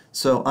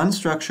 So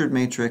unstructured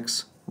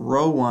matrix,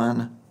 row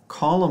 1,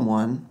 column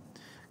 1,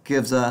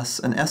 gives us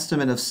an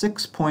estimate of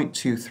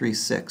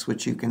 6.236,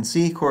 which you can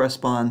see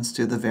corresponds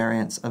to the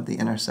variance of the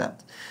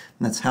intercept.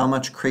 And that's how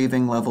much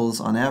craving levels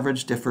on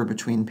average differ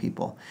between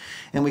people.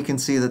 And we can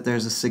see that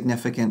there's a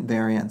significant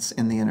variance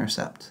in the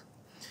intercept.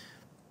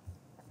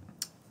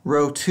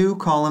 Row 2,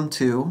 column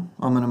 2,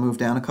 I'm going to move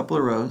down a couple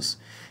of rows,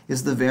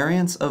 is the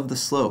variance of the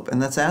slope.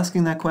 And that's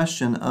asking that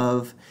question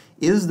of,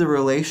 is the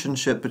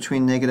relationship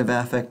between negative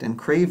affect and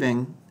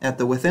craving at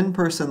the within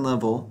person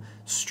level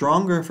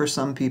stronger for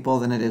some people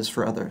than it is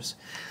for others?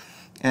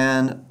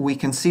 And we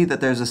can see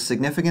that there's a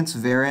significant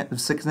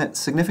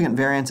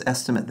variance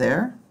estimate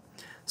there.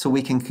 So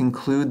we can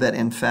conclude that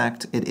in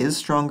fact it is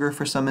stronger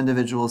for some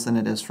individuals than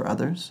it is for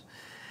others.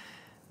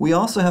 We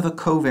also have a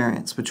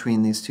covariance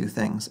between these two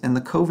things, and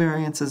the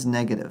covariance is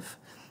negative.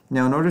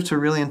 Now in order to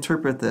really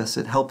interpret this,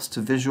 it helps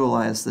to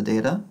visualize the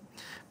data.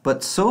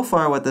 But so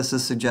far what this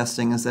is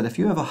suggesting is that if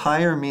you have a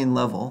higher mean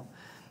level,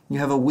 you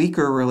have a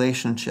weaker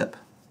relationship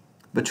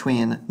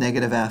between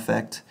negative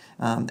affect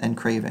and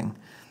craving.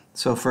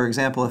 So for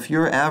example, if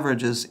your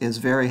average is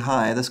very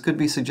high, this could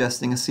be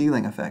suggesting a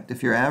ceiling effect.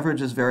 If your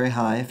average is very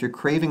high, if your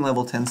craving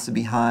level tends to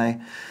be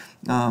high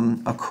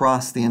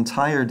across the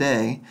entire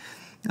day,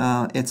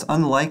 it's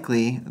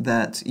unlikely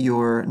that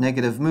your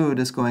negative mood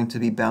is going to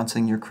be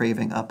bouncing your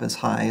craving up as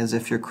high as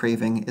if your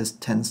craving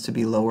tends to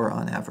be lower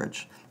on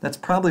average. That's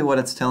probably what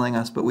it's telling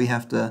us, but we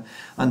have to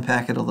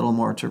unpack it a little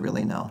more to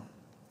really know.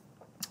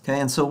 Okay,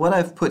 and so what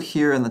I've put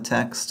here in the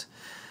text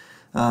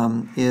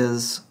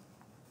is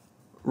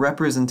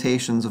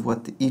representations of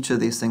what each of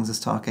these things is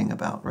talking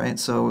about, right?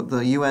 So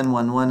the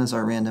UN11 is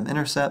our random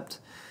intercept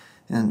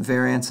and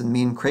variance and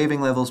mean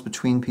craving levels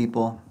between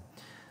people.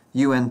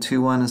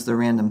 UN21 is the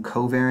random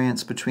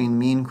covariance between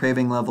mean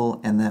craving level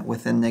and that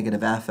within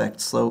negative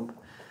affect slope.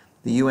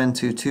 The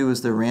UN22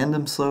 is the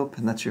random slope,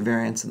 and that's your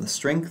variance in the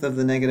strength of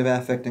the negative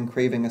affect and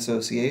craving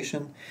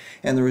association.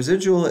 And the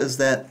residual is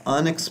that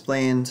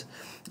unexplained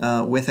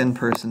within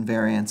person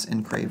variance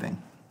in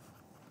craving.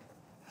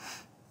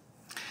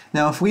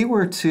 Now, if we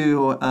were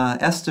to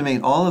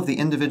estimate all of the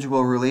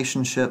individual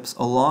relationships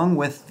along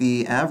with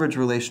the average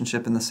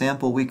relationship in the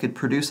sample, we could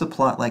produce a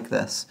plot like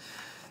this.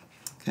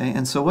 Okay,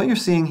 and so what you're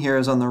seeing here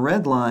is on the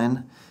red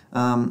line,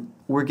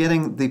 we're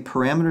getting the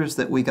parameters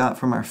that we got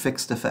from our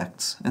fixed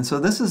effects. And so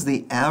this is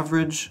the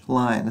average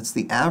line. It's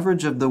the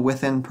average of the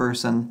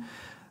within-person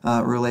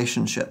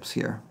relationships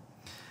here.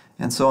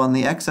 And so on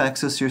the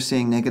x-axis, you're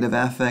seeing negative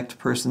affect,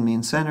 person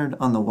mean-centered.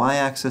 On the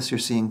y-axis, you're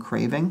seeing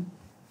craving.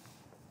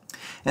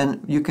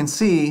 And you can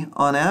see,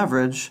 on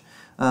average,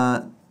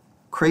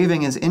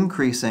 craving is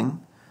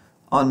increasing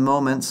on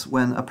moments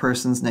when a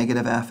person's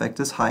negative affect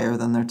is higher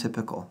than their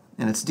typical.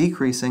 And it's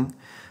decreasing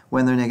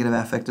when their negative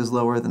affect is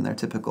lower than their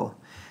typical.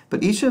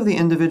 But each of the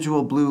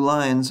individual blue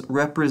lines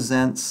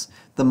represents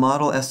the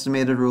model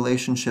estimated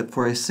relationship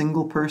for a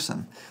single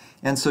person.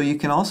 And so you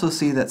can also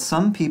see that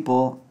some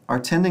people are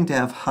tending to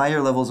have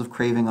higher levels of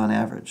craving on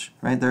average,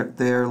 right?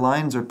 Their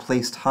lines are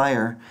placed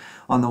higher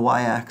on the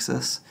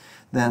y-axis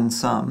than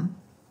some,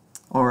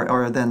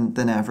 or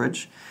than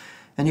average.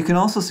 And you can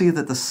also see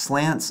that the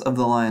slants of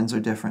the lines are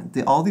different.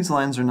 All these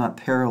lines are not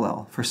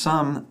parallel. For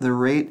some, the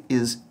rate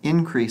is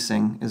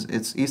increasing.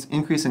 It's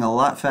increasing a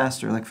lot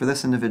faster, like for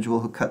this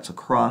individual who cuts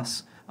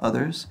across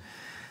others.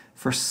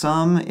 For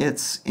some,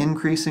 it's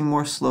increasing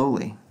more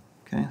slowly.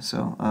 Okay,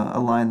 so a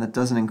line that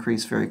doesn't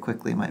increase very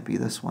quickly might be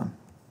this one.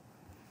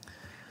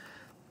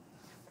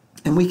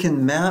 And we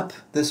can map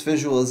this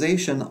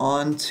visualization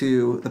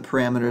onto the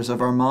parameters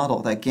of our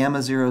model. That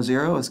gamma 0,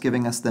 0 is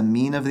giving us the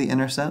mean of the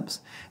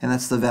intercepts, and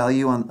that's the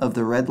value of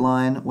the red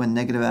line when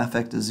negative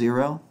affect is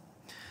 0.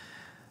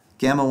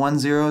 Gamma 1,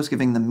 0 is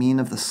giving the mean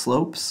of the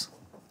slopes,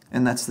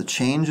 and that's the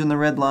change in the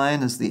red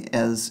line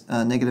as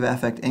negative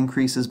affect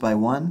increases by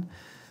 1.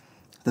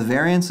 The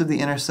variance of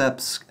the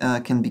intercepts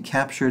can be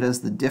captured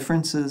as the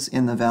differences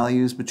in the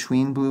values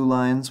between blue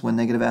lines when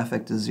negative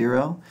affect is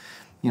 0.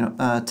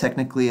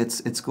 Technically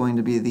it's going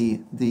to be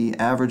the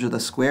average of the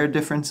squared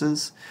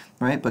differences,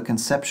 right? But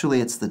conceptually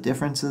it's the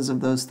differences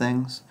of those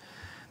things.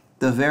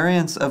 The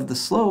variance of the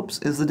slopes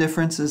is the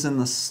differences in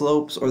the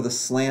slopes or the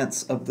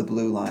slants of the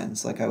blue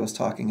lines, like I was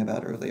talking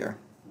about earlier.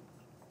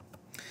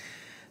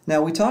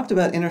 Now we talked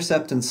about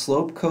intercept and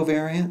slope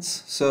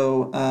covariance.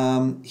 So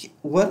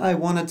what I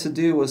wanted to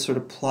do was sort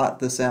of plot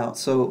this out.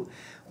 So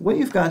what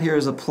you've got here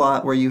is a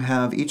plot where you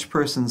have each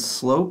person's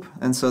slope,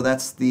 and so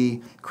that's the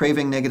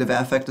craving negative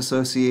affect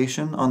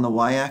association on the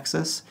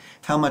y-axis.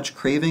 How much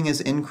craving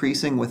is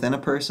increasing within a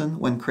person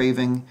when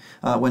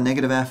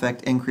negative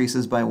affect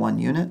increases by 1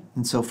 unit.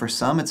 And so for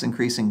some it's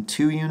increasing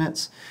 2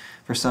 units,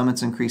 for some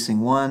it's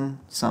increasing 1,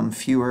 some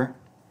fewer.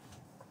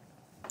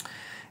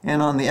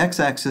 And on the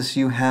x-axis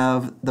you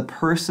have the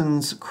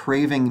person's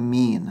craving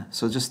mean,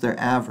 so just their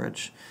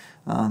average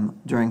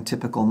during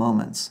typical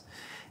moments.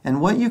 And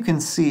what you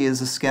can see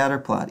is a scatter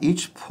plot.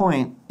 Each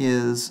point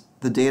is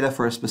the data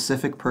for a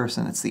specific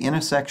person. It's the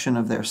intersection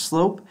of their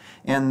slope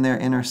and their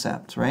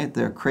intercept, right?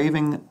 Their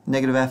craving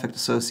negative affect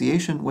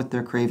association with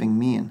their craving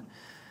mean.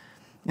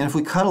 And if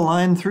we cut a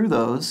line through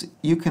those,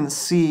 you can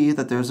see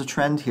that there's a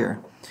trend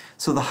here.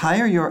 So the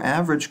higher your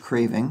average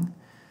craving,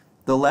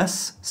 the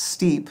less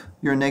steep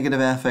your negative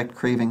affect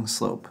craving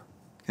slope.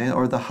 Okay?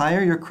 Or the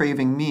higher your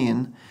craving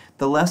mean,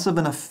 the less of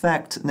an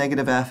effect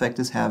negative affect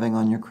is having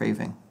on your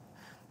craving.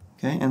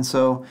 Okay, and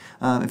so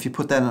if you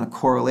put that in a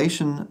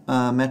correlation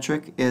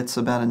metric, it's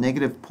about a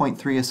negative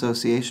 0.3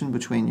 association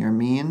between your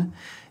mean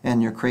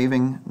and your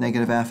craving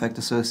negative affect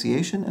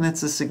association, and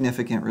it's a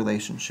significant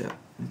relationship.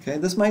 Okay,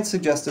 this might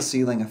suggest a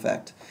ceiling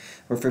effect,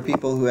 or for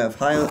people who have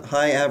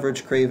high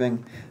average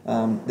craving,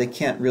 they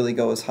can't really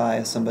go as high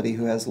as somebody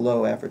who has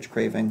low average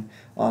craving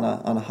on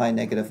a high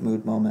negative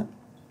mood moment.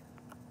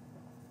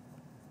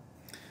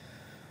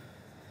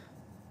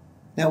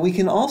 Now we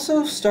can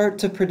also start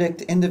to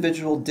predict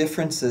individual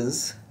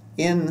differences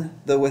in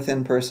the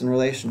within-person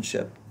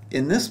relationship.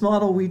 In this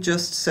model we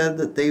just said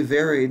that they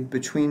varied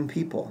between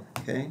people.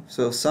 Okay?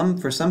 So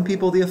for some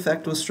people the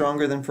effect was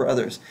stronger than for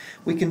others.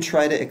 We can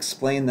try to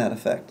explain that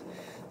effect.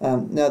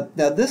 Now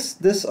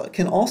this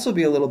can also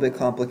be a little bit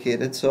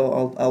complicated,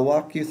 so I'll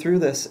walk you through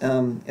this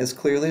as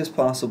clearly as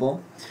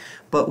possible.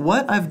 But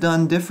what I've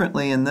done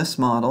differently in this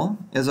model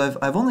is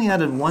I've only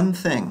added one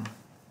thing.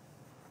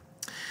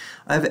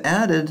 I've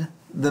added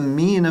the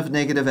mean of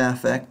negative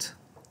affect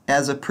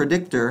as a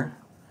predictor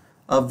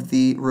of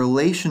the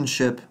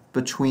relationship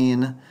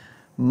between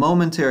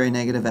momentary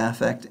negative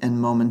affect and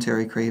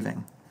momentary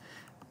craving.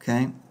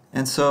 Okay?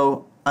 And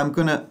so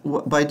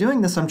by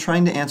doing this, I'm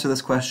trying to answer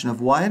this question of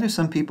why do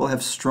some people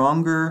have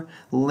stronger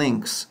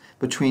links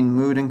between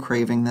mood and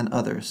craving than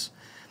others?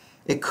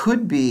 It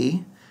could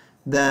be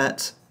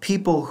that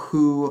people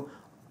who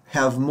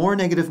have more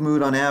negative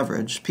mood on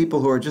average,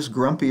 people who are just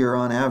grumpier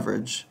on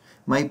average,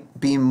 might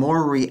be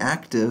more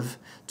reactive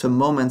to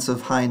moments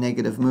of high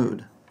negative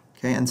mood.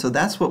 Okay, and so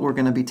that's what we're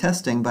going to be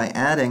testing by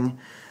adding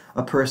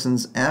a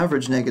person's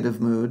average negative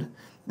mood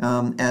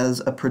as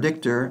a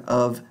predictor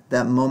of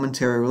that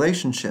momentary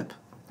relationship.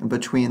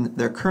 between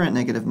their current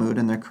negative mood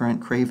and their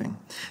current craving.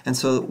 And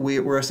so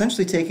we're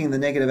essentially taking the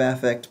negative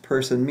affect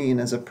person mean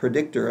as a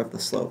predictor of the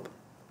slope.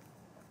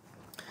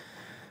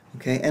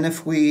 Okay, and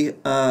if we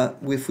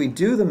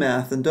do the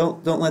math, and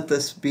don't let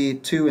this be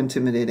too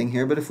intimidating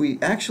here, but if we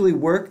actually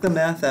work the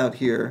math out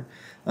here,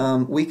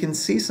 we can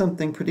see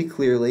something pretty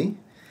clearly,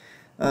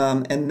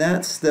 and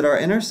that's that our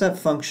intercept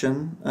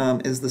function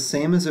is the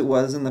same as it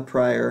was in the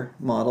prior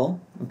model.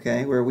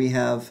 Okay, where we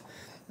have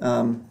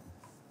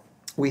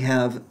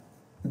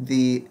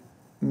the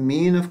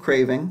mean of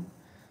craving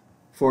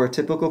for a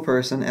typical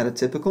person at a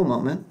typical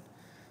moment,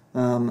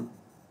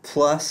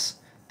 plus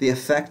the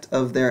effect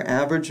of their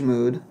average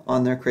mood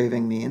on their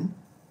craving mean,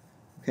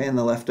 okay, and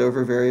the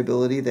leftover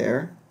variability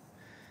there.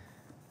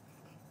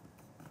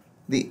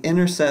 The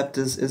intercept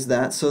is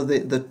that. So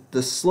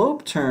the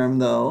slope term,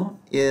 though,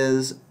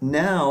 is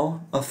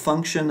now a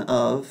function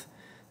of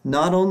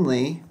not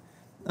only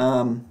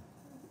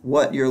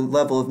what your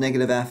level of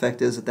negative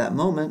affect is at that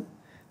moment,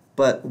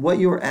 but what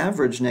your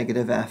average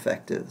negative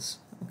affect is.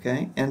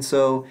 Okay, and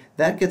so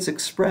that gets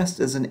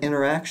expressed as an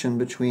interaction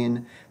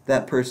between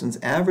that person's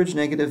average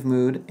negative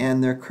mood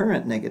and their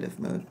current negative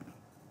mood.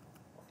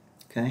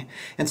 Okay,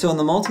 and so in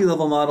the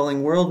multi-level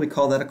modeling world, we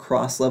call that a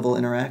cross-level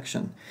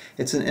interaction.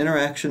 It's an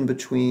interaction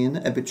between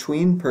a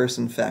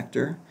between-person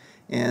factor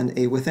and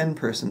a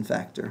within-person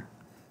factor.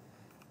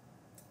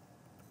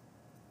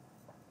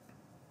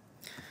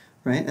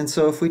 Right, and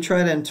so if we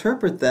try to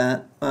interpret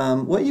that,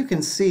 what you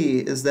can see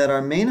is that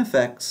our main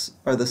effects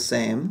are the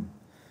same,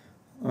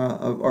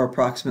 or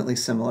approximately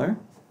similar.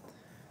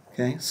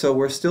 Okay, so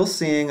we're still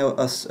seeing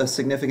a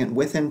significant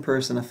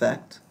within-person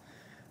effect.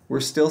 We're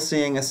still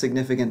seeing a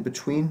significant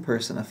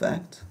between-person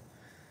effect.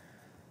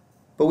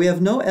 But we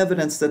have no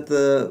evidence that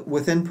the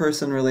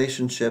within-person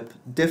relationship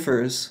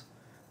differs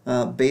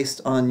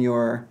based on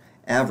your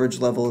average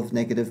level of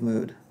negative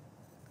mood.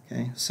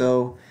 Okay,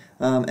 so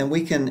and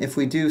we can, if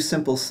we do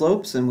simple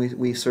slopes and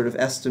we sort of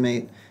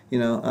estimate,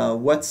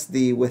 what's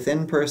the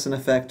within-person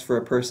effect for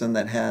a person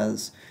that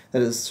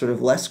is sort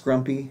of less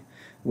grumpy,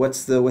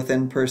 what's the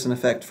within-person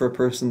effect for a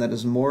person that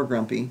is more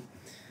grumpy,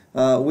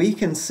 we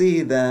can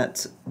see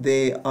that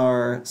they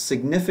are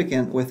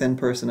significant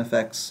within-person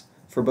effects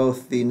for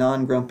both the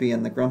non-grumpy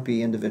and the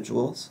grumpy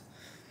individuals.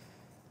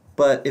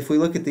 But if we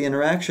look at the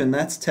interaction,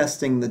 that's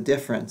testing the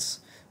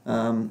difference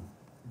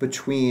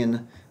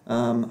between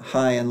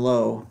high and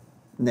low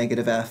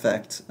negative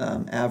affect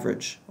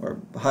average,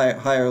 or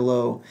high or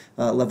low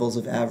levels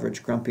of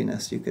average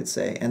grumpiness, you could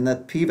say. And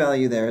that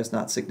p-value there is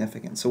not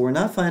significant. So we're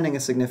not finding a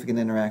significant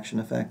interaction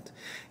effect.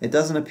 It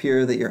doesn't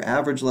appear that your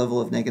average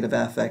level of negative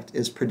affect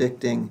is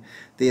predicting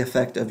the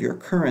effect of your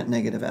current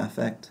negative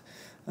affect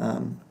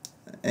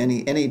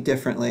any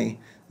differently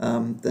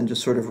than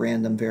just sort of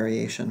random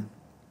variation.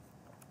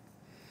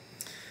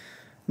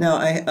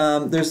 Now,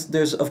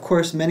 there's of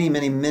course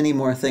many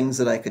more things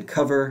that I could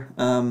cover.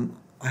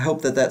 I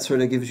hope that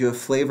sort of gives you a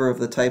flavor of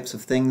the types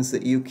of things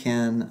that you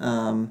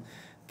can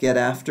get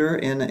after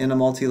in a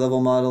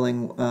multi-level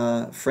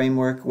modeling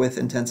framework with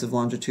intensive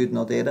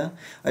longitudinal data.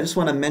 I just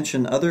want to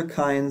mention other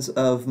kinds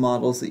of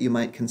models that you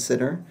might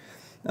consider.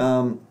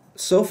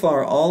 So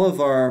far, all of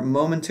our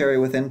momentary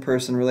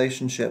within-person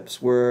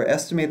relationships were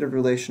estimated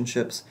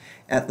relationships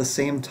at the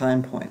same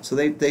time point. So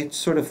they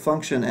sort of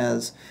function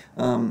as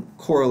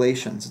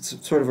correlations.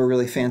 It's sort of a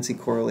really fancy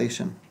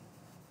correlation.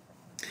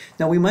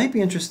 Now, we might be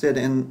interested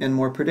in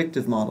more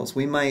predictive models.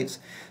 We might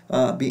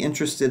be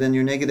interested in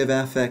your negative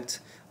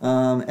affect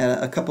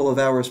at a couple of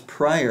hours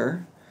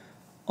prior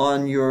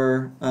on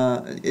your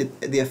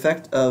the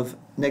effect of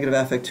negative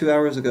affect 2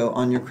 hours ago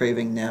on your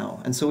craving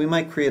now. And so we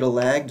might create a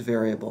lagged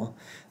variable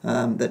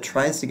that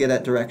tries to get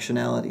at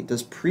directionality.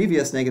 Does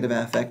previous negative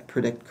affect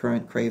predict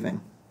current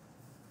craving?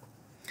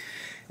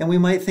 And we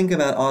might think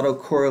about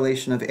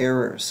autocorrelation of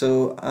error.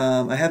 So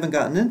I haven't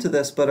gotten into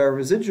this, but our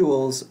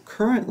residuals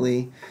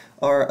currently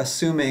are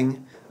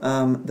assuming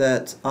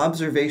that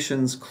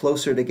observations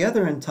closer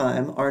together in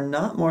time are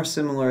not more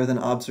similar than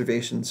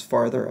observations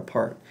farther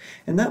apart.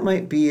 And that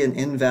might be an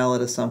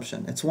invalid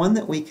assumption. It's one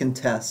that we can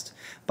test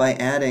by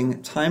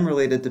adding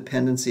time-related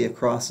dependency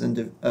across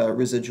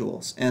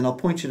residuals. And I'll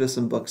point you to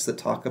some books that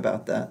talk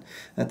about that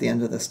at the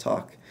end of this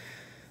talk.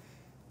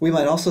 We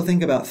might also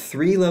think about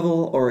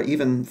 3-level or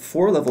even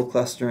 4-level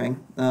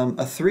clustering.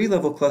 A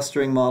 3-level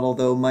clustering model,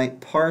 though,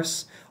 might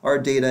parse our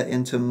data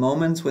into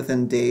moments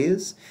within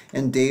days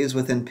and days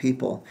within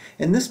people.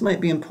 And this might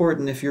be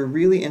important if you're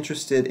really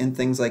interested in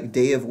things like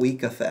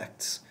day-of-week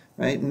effects,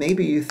 right?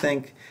 Maybe you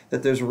think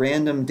that there's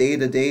random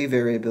day-to-day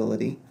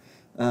variability,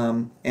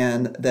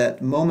 and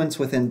that moments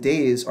within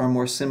days are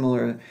more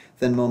similar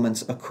than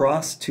moments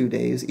across 2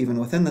 days, even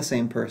within the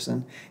same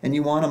person, and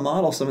you want to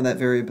model some of that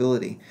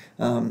variability.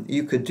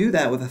 You could do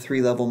that with a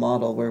 3-level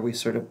model where we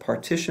sort of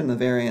partition the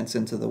variance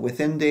into the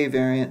within-day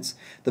variance,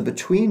 the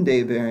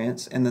between-day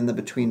variance, and then the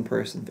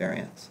between-person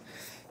variance.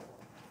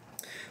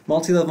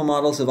 Multi-level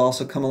models have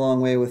also come a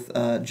long way with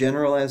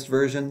generalized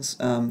versions.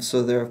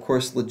 So there are, of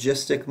course,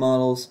 logistic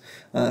models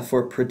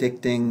for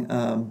predicting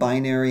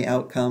binary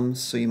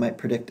outcomes. So you might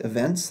predict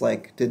events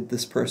like, did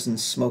this person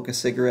smoke a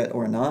cigarette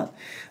or not?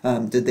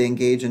 Did they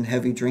engage in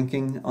heavy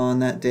drinking on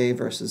that day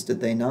versus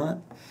did they not?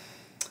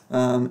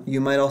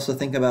 You might also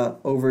think about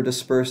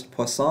over-dispersed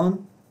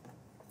Poisson,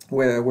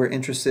 where we're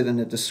interested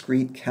in a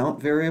discrete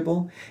count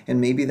variable,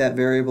 and maybe that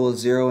variable is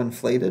zero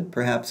inflated.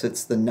 Perhaps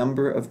it's the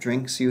number of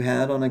drinks you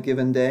had on a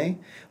given day,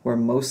 where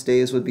most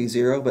days would be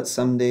zero, but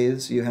some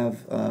days you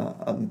have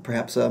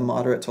perhaps a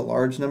moderate to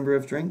large number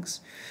of drinks.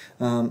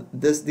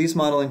 These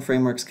modeling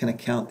frameworks can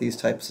account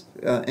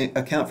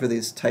for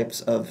these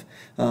types of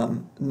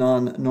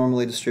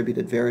non-normally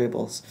distributed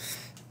variables.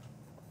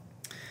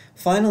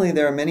 Finally,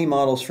 there are many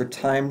models for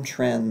time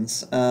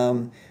trends.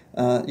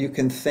 You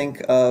can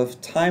think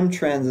of time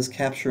trends as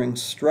capturing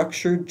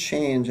structured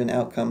change in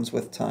outcomes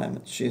with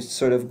time. It's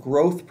sort of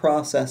growth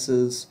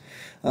processes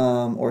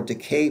or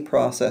decay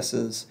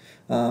processes,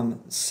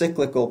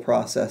 cyclical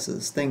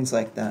processes, things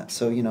like that.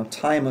 So, you know,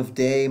 time of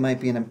day might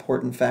be an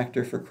important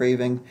factor for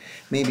craving.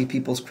 Maybe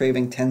people's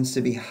craving tends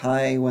to be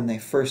high when they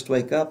first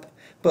wake up,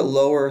 but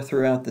lower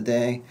throughout the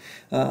day.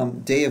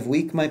 Day of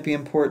week might be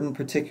important,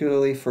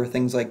 particularly for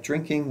things like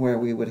drinking, where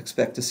we would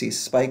expect to see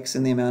spikes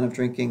in the amount of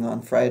drinking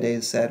on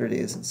Fridays,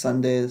 Saturdays, and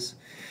Sundays.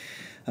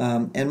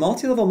 And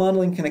multi-level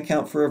modeling can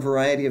account for a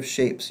variety of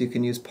shapes. You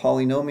can use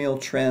polynomial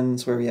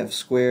trends where we have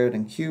squared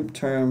and cubed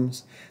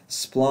terms,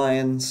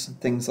 splines,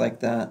 things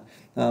like that.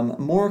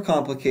 More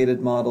complicated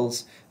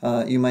models,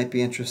 you might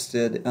be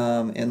interested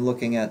in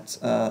looking at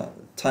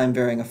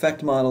time-varying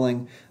effect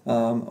modeling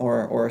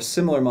or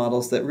similar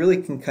models that really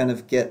can kind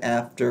of get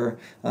after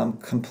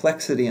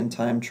complexity in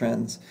time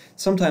trends,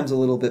 sometimes a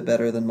little bit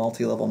better than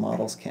multi-level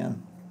models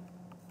can.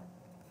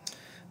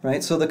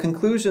 Right, so the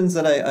conclusions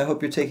that I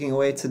hope you're taking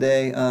away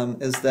today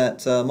is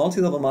that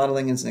multi-level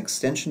modeling is an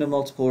extension of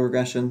multiple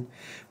regression,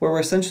 where we're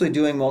essentially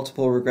doing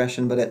multiple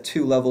regression but at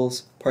two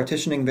levels,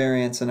 partitioning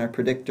variance in our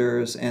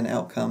predictors and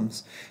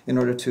outcomes in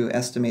order to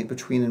estimate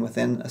between and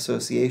within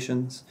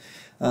associations.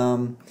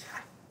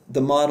 The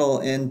model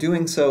in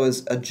doing so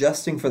is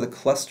adjusting for the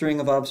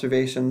clustering of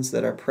observations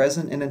that are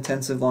present in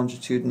intensive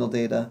longitudinal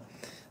data,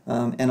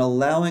 and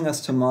allowing us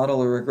to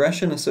model a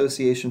regression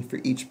association for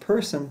each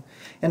person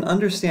and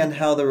understand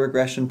how the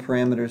regression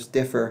parameters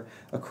differ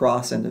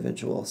across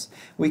individuals.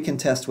 We can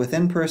test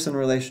within-person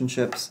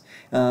relationships,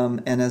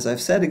 and as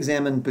I've said,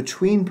 examine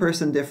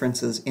between-person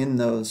differences in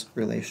those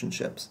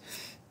relationships.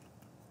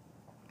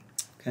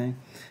 Okay.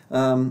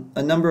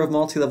 A number of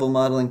multi-level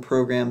modeling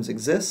programs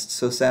exist,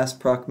 so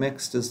SAS-Proc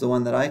Mixed is the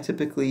one that I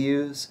typically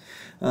use,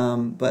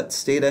 but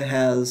Stata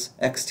has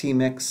XT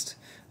Mixed,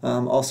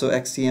 also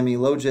XTME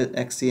Logit,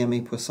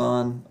 XTME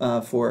Poisson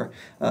for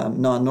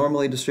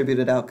non-normally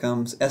distributed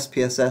outcomes.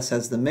 SPSS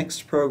has the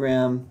mixed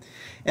program.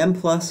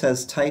 M+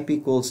 has type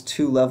equals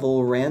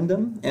 2-level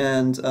random,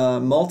 and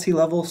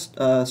multi-level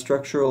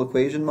structural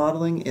equation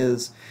modeling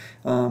is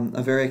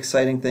a very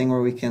exciting thing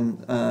where we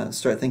can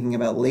start thinking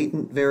about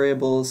latent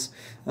variables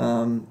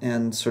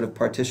and sort of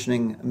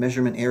partitioning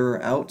measurement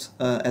error out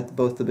at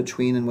both the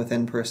between and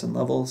within person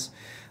levels.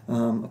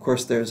 Of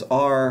course, there's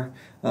R,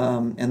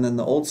 and then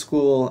the old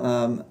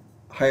school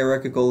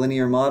hierarchical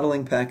linear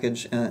modeling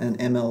package and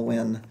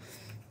MLWin.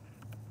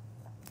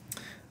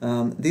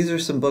 These are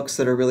some books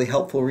that are really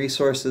helpful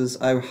resources.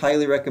 I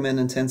highly recommend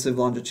Intensive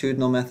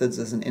Longitudinal Methods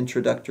as an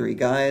introductory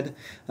guide.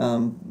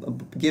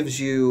 Gives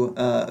you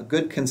a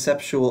good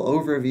conceptual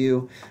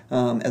overview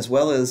as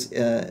well as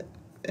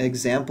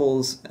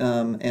examples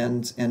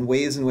and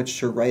ways in which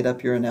to write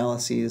up your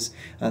analyses.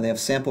 They have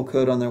sample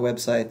code on their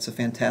website. It's a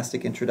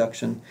fantastic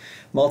introduction.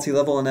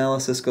 Multi-level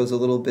analysis goes a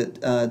little bit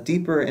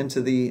deeper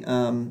into the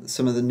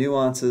some of the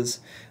nuances.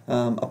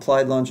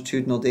 Applied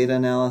longitudinal data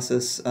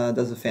analysis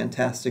does a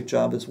fantastic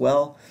job as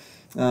well.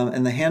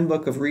 And the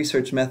Handbook of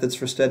Research Methods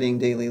for Studying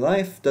Daily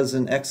Life does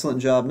an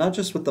excellent job, not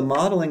just with the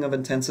modeling of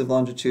intensive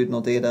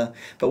longitudinal data,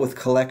 but with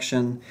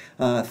collection,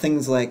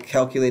 things like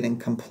calculating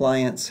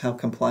compliance, how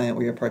compliant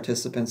were your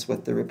participants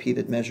with the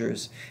repeated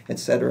measures,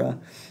 etc.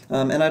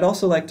 And I'd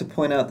also like to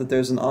point out that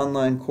there's an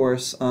online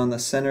course on the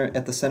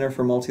Center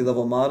for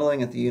Multi-Level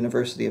Modeling at the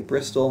University of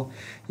Bristol.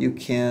 You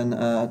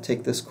can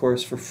take this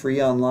course for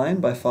free online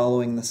by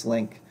following this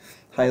link.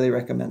 Highly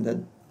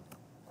recommended.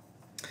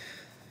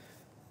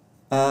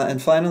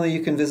 And finally, you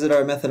can visit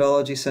our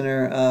Methodology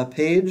Center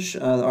page.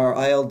 Our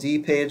ILD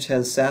page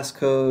has SAS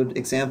code,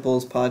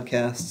 examples,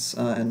 podcasts,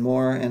 and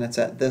more, and it's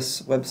at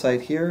this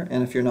website here.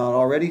 And if you're not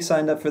already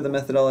signed up for the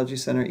Methodology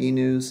Center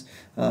e-news,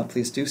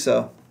 please do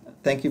so.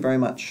 Thank you very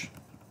much.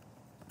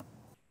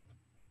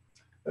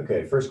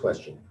 Okay, first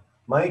question.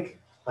 Mike,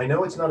 I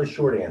know it's not a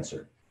short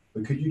answer,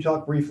 but could you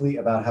talk briefly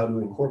about how to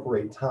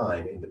incorporate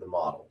time into the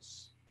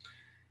models?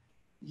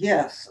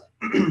 Yes,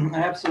 I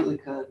absolutely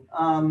could.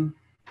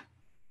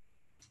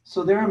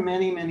 So there are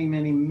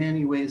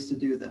many ways to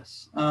do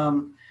this.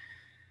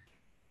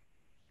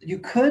 You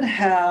could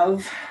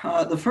have,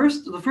 the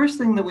first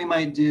thing that we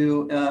might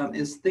do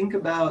is think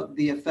about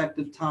the effect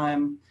of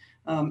time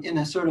in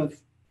a sort of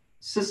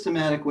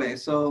systematic way.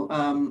 So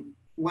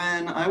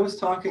when I was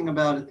talking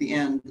about at the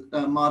end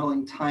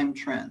modeling time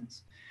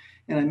trends,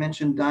 and I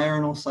mentioned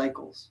diurnal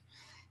cycles,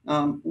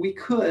 we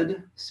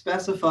could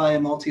specify a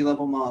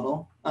multi-level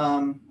model.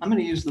 I'm going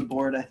to use the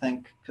board, I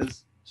think,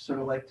 because I sort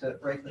of like to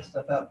write this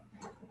stuff up.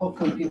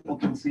 Hopefully people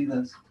can see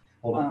this.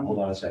 Hold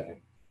on a second.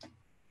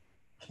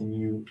 Can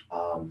you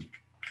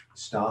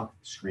stop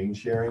screen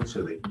sharing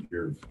so that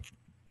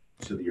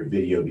your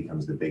video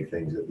becomes the big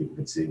thing so that people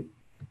can see?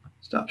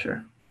 Stop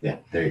share. Yeah,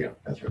 there you go.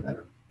 That's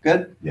better.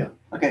 Good? Yeah.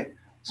 Okay.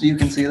 So you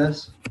can see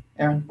this,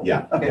 Aaron?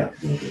 Yeah. Okay.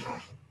 Yeah.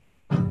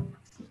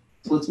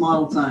 So let's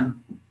model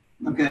time.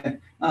 Okay.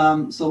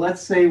 So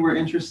let's say we're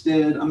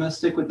interested. I'm going to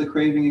stick with the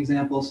craving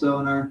example. So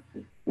in our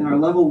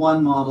level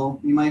 1 model,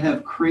 you might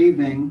have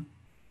craving,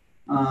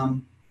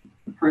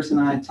 person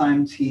I,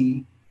 time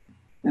t,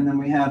 and then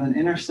we have an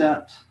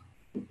intercept.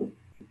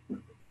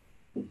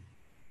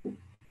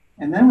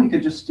 And then we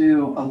could just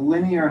do a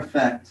linear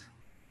effect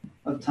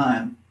of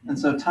time. And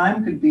so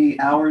time could be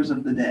hours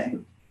of the day.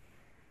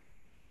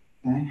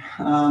 Okay.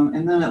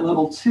 And then at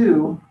level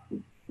 2,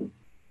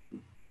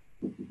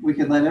 we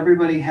could let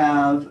everybody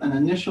have an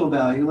initial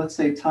value. Let's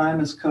say time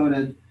is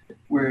coded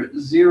where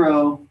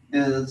 0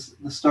 is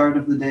the start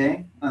of the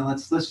day.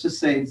 Let's just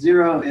say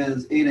 0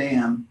 is 8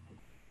 a.m.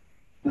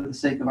 for the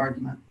sake of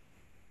argument.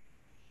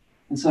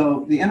 And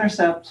so the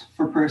intercept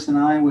for person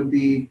I would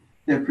be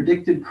their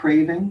predicted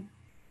craving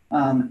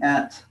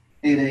at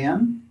 8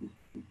 a.m.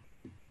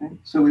 Okay.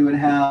 So we would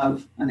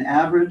have an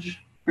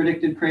average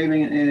predicted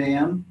craving at 8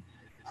 a.m.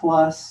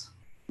 plus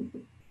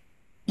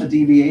a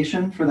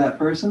deviation for that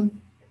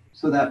person.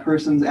 So that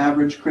person's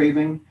average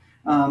craving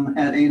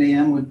at 8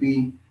 a.m. would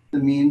be the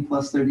mean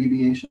plus their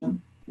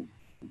deviation.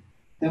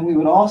 Then we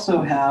would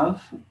also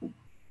have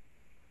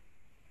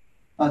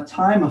a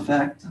time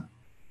effect.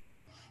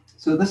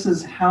 So this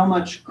is how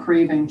much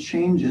craving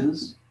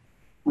changes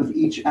with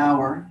each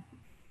hour.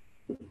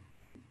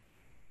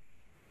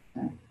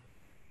 Okay.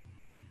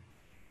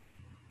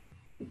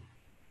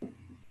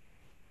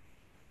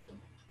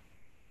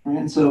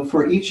 And so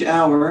for each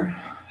hour,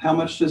 how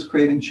much does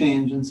craving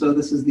change? And so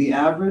this is the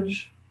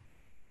average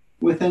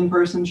within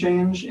person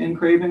change in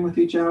craving with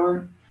each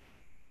hour,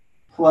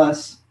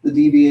 plus the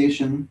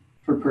deviation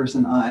for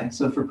person I.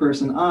 So for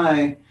person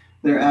I,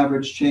 their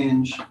average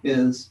change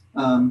is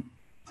gamma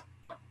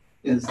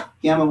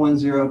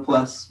 10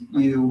 plus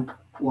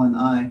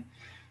u1i.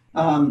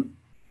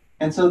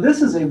 And so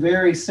this is a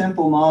very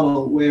simple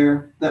model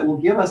that will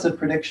give us a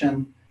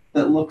prediction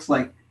that looks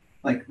like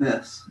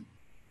this.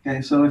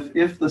 Okay, so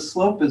if the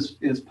slope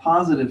is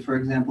positive, for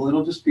example,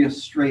 it'll just be a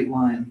straight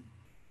line.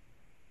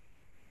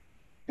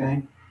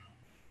 Okay.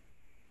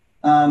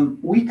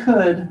 We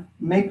could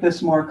make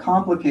this more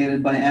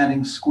complicated by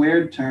adding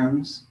squared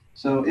terms.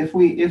 So if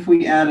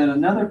we added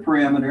another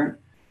parameter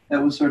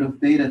that was sort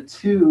of beta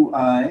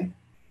 2i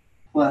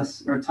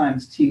plus or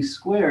times t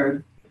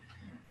squared,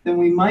 then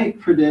we might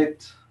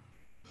predict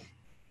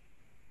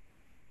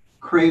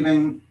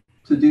craving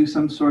to do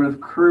some sort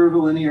of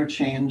curvilinear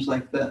change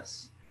like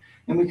this.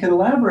 And we could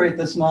elaborate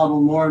this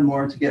model more and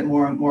more to get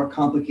more and more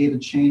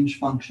complicated change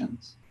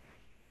functions.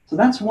 So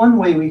that's one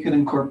way we could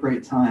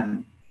incorporate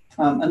time.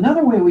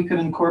 Another way we could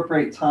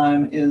incorporate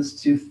time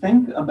is to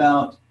think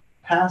about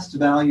past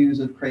values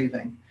of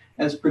craving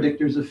as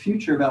predictors of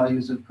future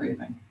values of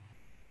craving.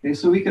 Okay,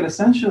 so we could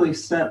essentially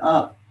set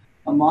up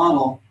a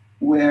model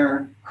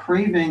where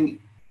craving,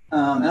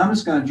 and I'm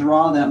just going to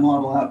draw that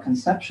model out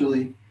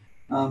conceptually,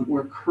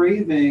 where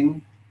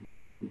craving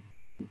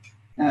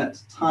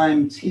at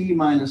time t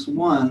minus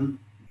 1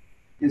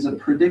 is a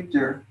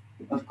predictor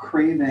of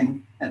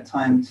craving at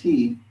time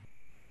t.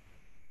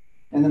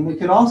 And then we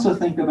could also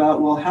think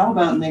about, well, how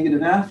about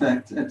negative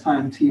affect at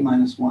time t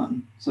minus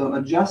 1? So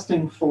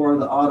adjusting for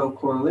the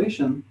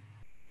autocorrelation,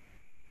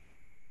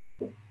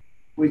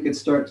 we could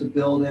start to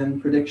build in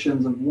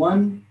predictions of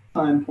one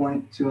time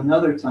point to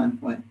another time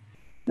point.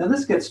 Now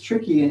this gets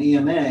tricky in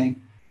EMA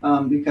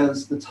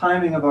because the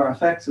timing of our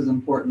effects is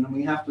important, and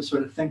we have to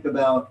sort of think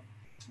about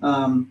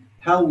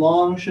how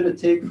long should it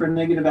take for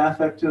negative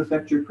affect to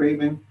affect your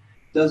craving?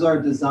 Does our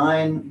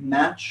design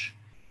match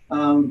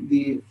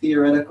the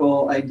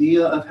theoretical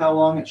idea of how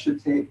long it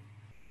should take?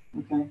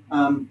 Okay,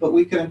 but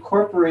we could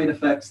incorporate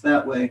effects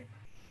that way.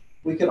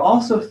 We could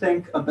also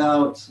think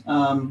about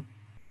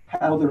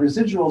how the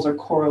residuals are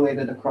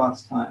correlated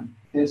across time.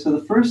 Okay, so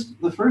the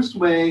first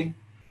way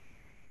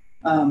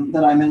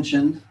that I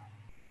mentioned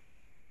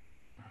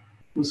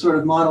was sort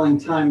of modeling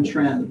time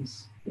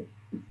trends.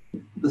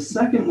 The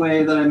second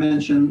way that I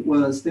mentioned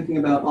was thinking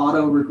about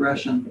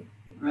auto-regression,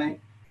 right?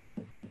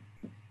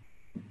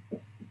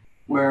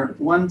 Where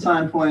one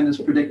time point is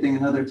predicting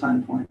another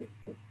time point,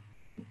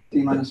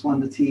 t minus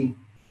 1 to t.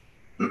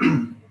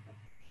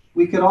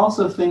 We could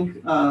also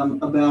think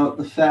about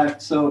the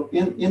fact, so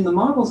in the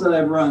models that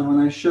I've run,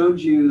 when I showed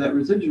you that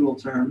residual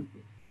term,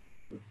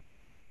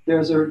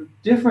 there's a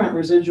different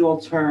residual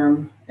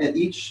term at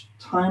each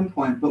time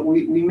point, but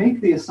we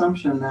make the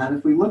assumption that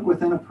if we look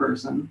within a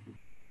person,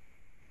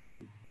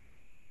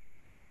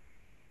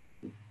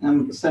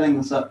 I'm setting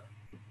this up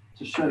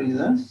to show you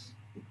this.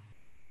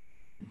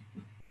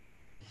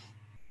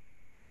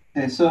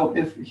 Okay, so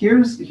if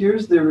here's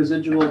the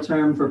residual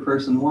term for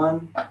person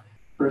one,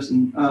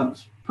 person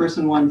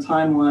one,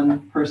 time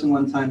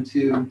 1, time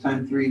 2,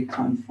 time 3,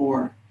 time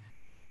 4.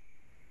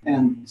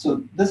 And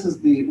so this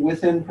is the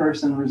within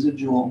person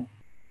residual.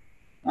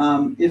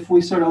 If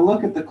we sort of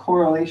look at the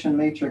correlation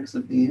matrix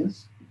of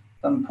these,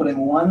 I'm putting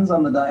ones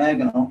on the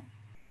diagonal.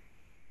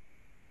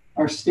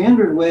 Our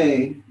standard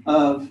way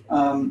of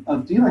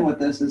dealing with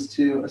this is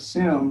to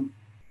assume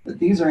that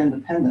these are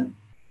independent.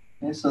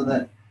 Okay, so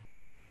that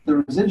the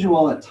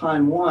residual at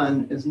time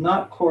 1 is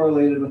not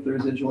correlated with the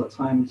residual at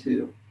time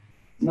 2.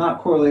 It's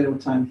not correlated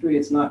with time 3.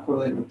 It's not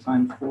correlated with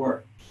time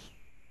 4.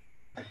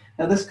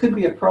 Now this could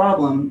be a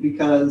problem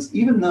because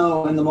even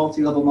though in the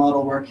multi-level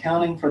model we're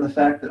accounting for the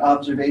fact that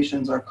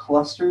observations are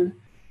clustered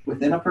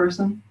within a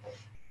person,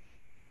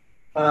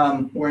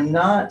 we're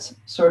not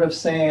sort of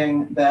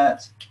saying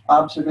that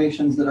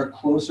observations that are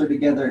closer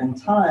together in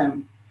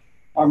time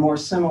are more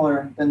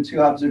similar than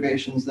two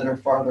observations that are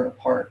farther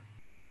apart.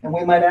 And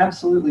we might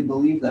absolutely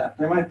believe that.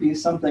 There might be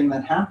something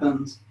that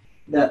happens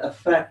that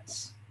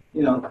affects,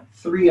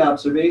 3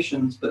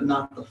 observations, but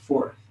not the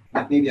 4th.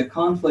 Like maybe a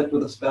conflict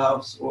with a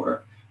spouse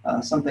or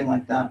something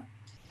like that.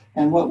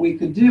 And what we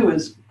could do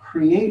is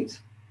create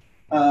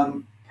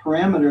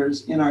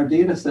parameters in our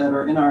data set,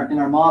 or in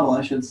our model,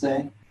 I should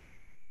say,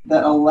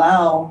 that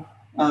allow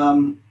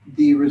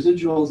the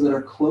residuals that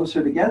are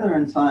closer together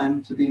in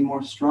time to be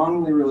more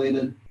strongly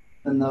related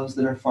than those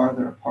that are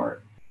farther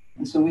apart.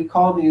 And so we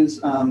call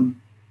these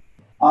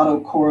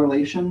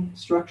autocorrelation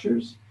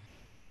structures.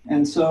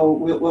 And so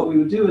what we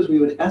would do is we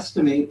would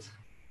estimate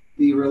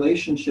the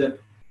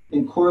relationship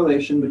in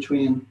correlation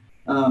between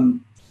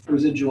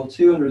residual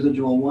 2 and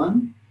residual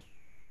 1.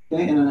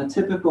 Okay, and in a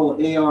typical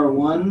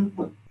AR1,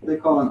 what they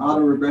call an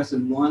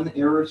autoregressive 1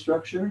 error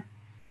structure,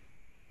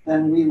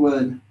 then we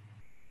would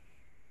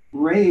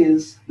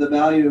raise the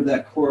value of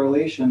that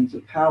correlation to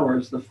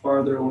powers the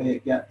farther away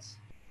it gets.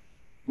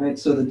 Right,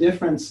 so the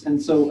difference,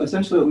 and so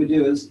essentially what we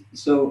do is,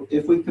 so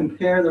if we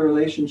compare the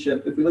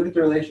relationship, if we look at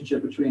the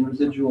relationship between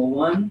residual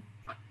 1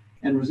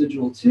 and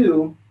residual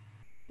 2,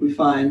 we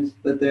find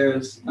that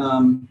there's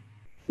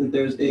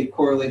a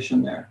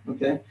correlation there,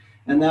 okay?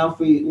 And now if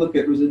we look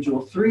at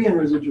residual 3 and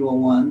residual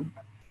 1,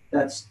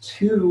 that's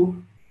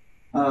 2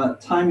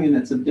 time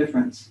units of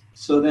difference.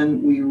 So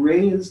then we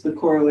raise the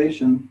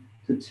correlation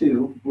to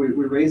 2, we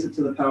raise it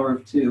to the power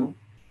of 2,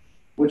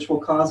 which will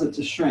cause it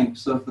to shrink.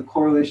 So if the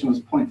correlation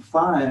was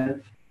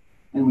 0.5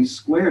 and we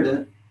squared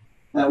it,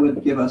 that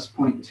would give us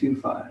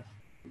 0.25.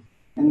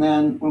 And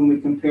then when we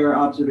compare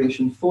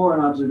observation 4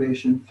 and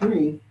observation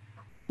 3,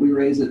 we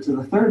raise it to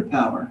the 3rd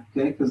power,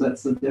 okay, because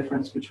that's the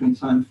difference between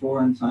time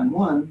 4 and time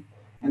 1.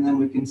 And then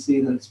we can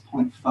see that it's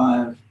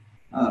 0.5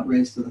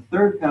 raised to the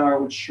 3rd power,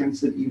 which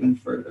shrinks it even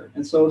further.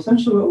 And so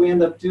essentially what we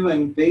end up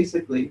doing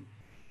basically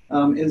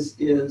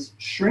is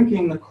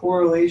shrinking the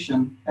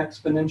correlation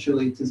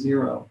exponentially to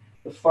 0.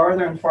 The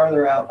farther and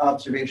farther out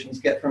observations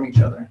get from each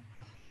other.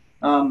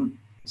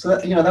 So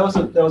that,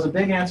 that was a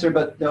big answer,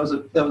 but that was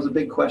a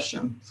big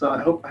question. So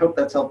I hope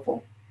that's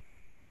helpful.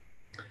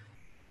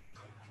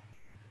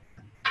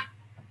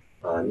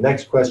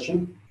 Next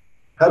question.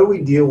 How do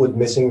we deal with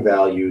missing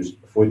values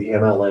for the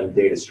MLM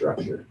data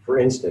structure? For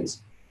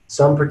instance,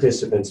 some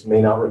participants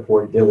may not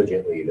report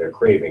diligently their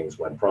cravings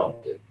when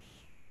prompted.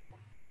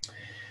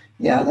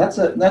 Yeah, that's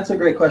a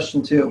great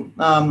question too.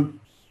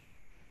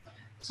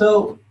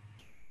 So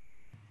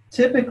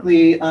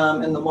typically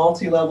in the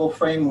multi-level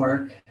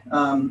framework,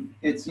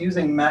 it's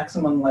using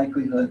maximum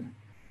likelihood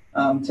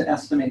to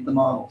estimate the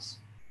models.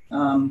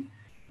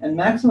 And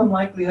maximum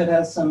likelihood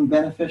has some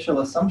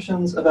beneficial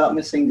assumptions about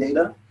missing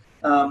data.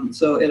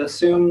 So it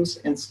assumes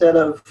instead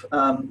of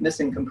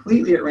missing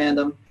completely at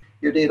random,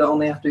 your data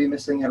only have to be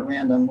missing at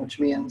random, which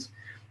means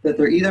that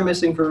they're either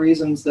missing for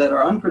reasons that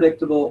are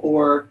unpredictable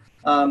or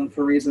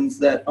for reasons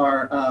that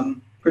are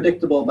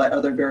predictable by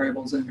other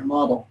variables in your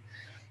model.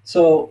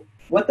 So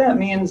what that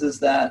means is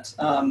that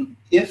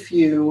if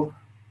you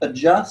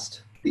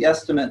adjust the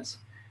estimates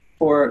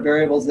for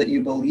variables that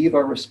you believe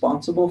are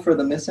responsible for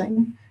the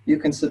missing, you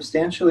can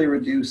substantially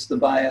reduce the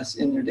bias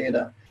in your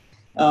data.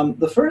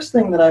 The first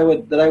thing that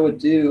I would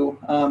do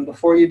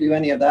before you do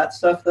any of that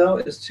stuff, though,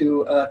 is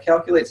to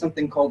calculate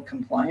something called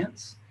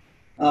compliance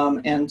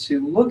and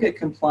to look at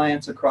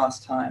compliance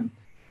across time.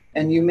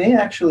 And you may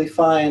actually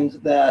find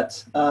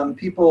that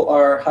people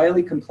are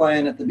highly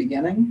compliant at the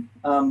beginning,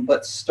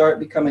 but start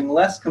becoming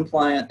less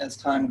compliant as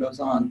time goes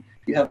on.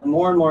 You have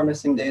more and more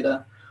missing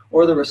data,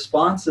 or the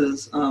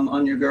responses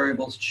on your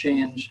variables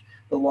change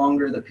the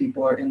longer that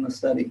people are in the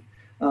study.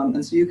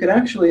 And so you could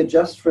actually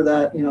adjust for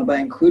that, by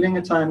including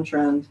a time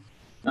trend,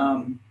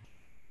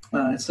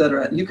 et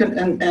cetera. You can,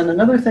 and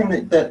another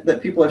thing that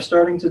people are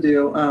starting to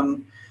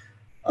do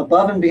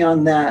above and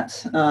beyond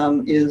that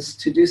is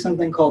to do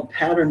something called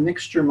pattern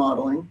mixture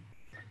modeling,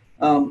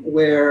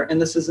 where,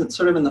 and this isn't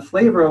sort of in the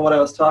flavor of what I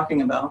was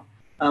talking about,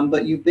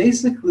 but you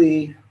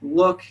basically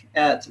look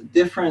at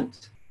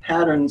different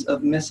patterns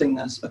of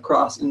missingness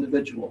across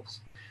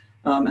individuals.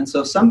 And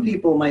so some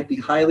people might be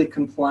highly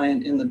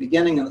compliant in the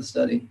beginning of the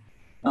study,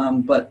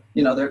 but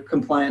their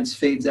compliance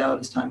fades out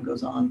as time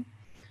goes on.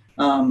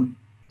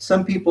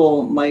 Some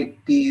people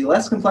might be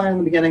less compliant in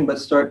the beginning, but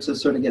start to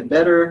sort of get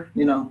better,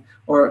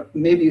 or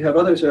maybe you have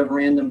others who have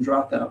random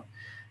dropout.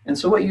 And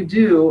so what you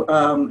do,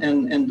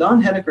 and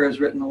Don Hedeker has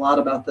written a lot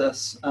about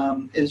this,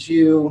 is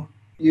you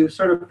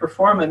sort of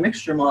perform a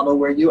mixture model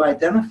where you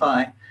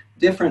identify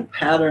different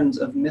patterns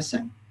of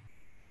missing.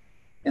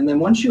 And then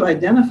once you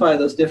identify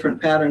those different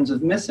patterns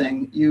of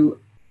missing, you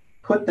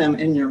put them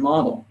in your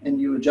model and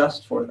you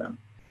adjust for them.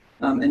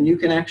 And you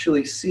can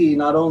actually see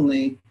not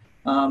only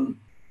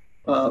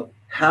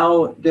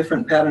how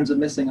different patterns of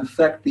missing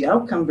affect the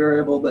outcome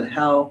variable, but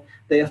how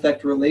they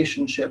affect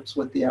relationships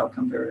with the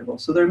outcome variable.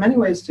 So there are many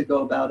ways to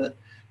go about it.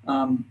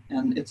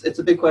 And it's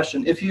a big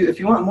question. If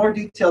you want more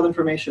detailed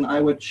information,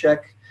 I would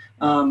check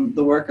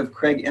the work of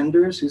Craig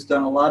Enders, who's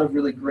done a lot of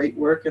really great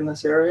work in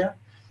this area.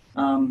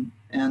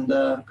 And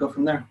go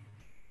from there.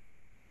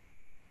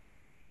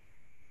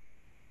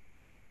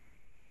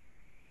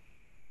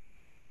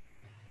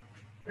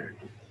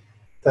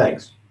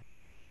 Thanks.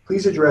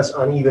 Please address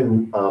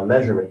uneven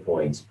measurement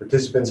points.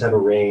 Participants have a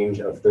range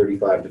of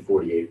 35 to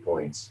 48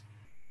 points.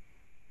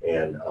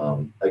 And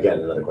again,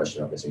 another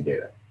question about missing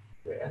data.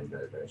 And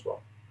there as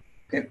well.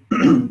 Okay,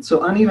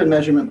 so uneven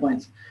measurement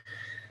points.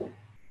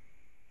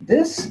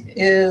 This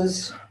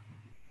is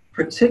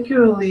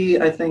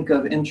particularly, I think,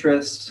 of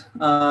interest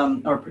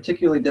or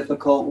particularly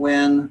difficult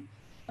when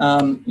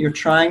you're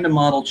trying to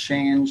model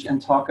change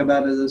and talk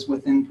about it as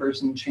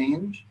within-person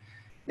change.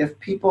 If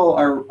people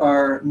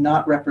are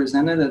not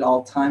represented at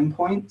all time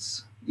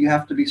points, you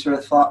have to be sort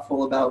of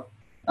thoughtful about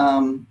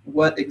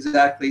what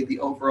exactly the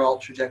overall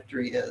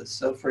trajectory is.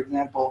 So for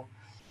example,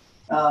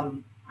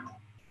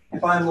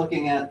 if I'm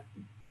looking at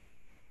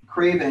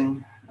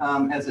craving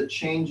as it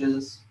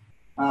changes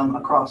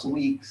across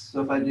weeks.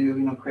 So if I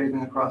do,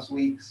 craving across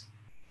weeks,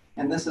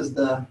 and this is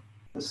the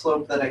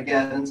slope that I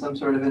get in some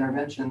sort of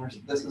intervention, or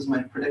this is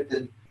my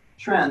predicted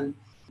trend,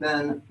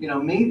 then,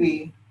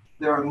 maybe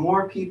there are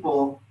more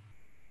people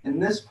in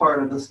this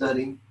part of the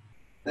study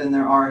than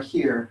there are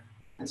here.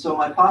 And so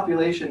my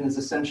population is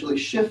essentially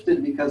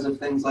shifted because of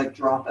things like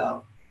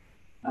dropout.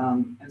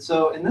 And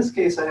so in this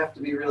case, I have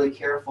to be really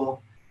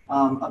careful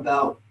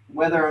about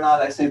whether or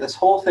not I say this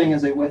whole thing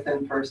is a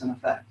within-person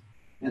effect.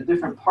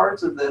 Different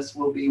parts of this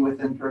will be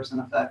within-person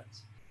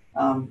effects.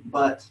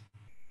 But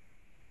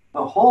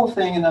the whole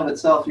thing in of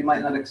itself, you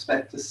might not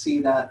expect to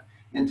see that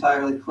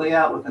entirely play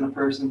out within a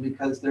person,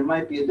 because there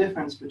might be a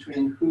difference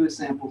between who is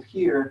sampled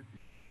here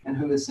and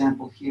who is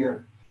sampled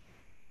here.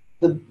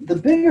 The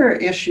bigger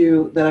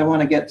issue that I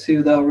want to get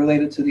to, though,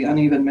 related to the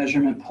uneven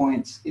measurement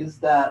points, is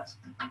that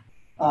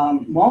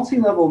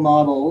multi-level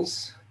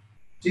models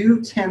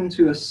do tend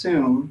to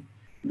assume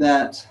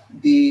that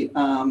the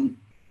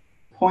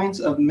points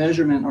of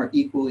measurement are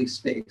equally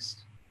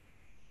spaced,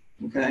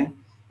 okay?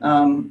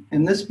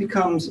 And this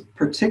becomes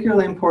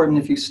particularly important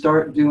if you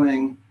start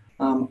doing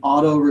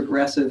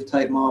auto-regressive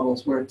type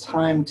models where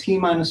time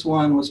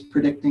t-1 was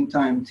predicting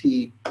time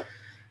t.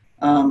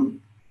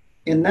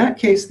 In that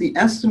case, the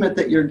estimate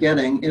that you're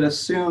getting, it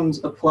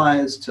assumes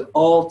applies to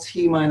all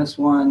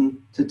t-1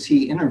 to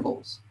t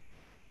intervals,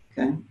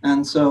 okay?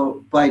 And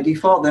so by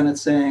default, then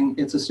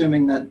it's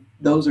assuming that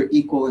those are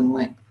equal in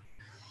length.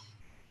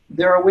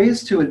 There are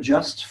ways to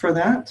adjust for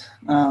that.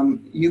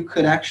 You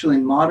could actually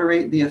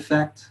moderate the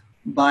effect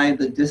by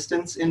the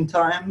distance in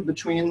time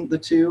between the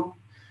two,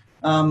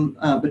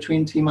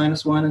 between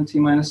t-1 and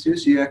t-2.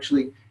 So you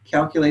actually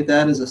calculate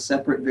that as a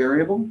separate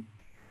variable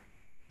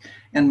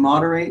and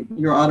moderate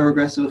your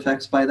autoregressive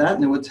effects by that.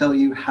 And it would tell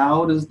you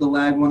how does the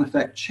lag one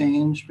effect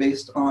change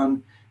based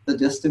on the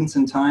distance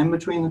and time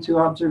between the two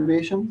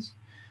observations.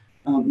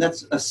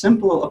 That's a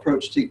simple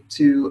approach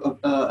to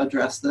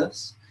address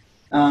this.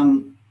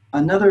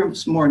 Another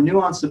more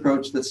nuanced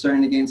approach that's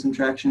starting to gain some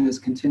traction is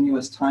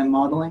continuous time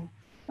modeling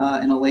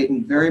in a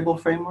latent variable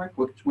framework,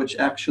 which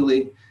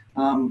actually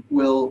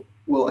will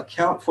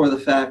account for the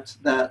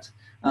fact that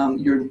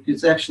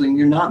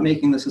you're not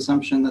making this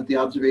assumption that the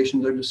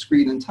observations are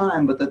discrete in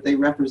time, but that they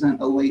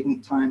represent a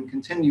latent time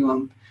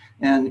continuum,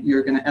 and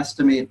you're going to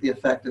estimate the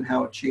effect and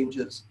how it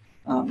changes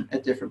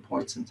at different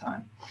points in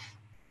time.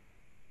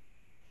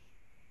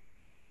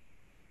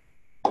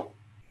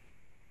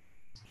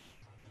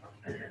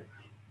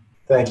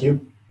 Thank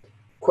you.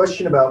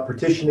 Question about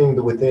partitioning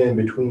the within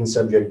between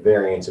subject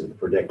variance of the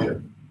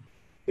predictor.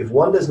 If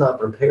one does not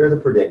prepare the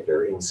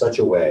predictor in such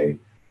a way,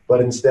 but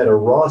instead a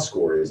raw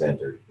score is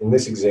entered, in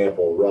this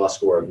example, raw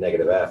score of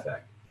negative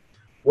affect,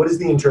 what is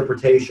the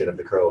interpretation of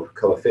the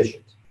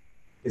coefficient?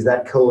 Is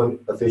that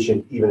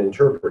coefficient even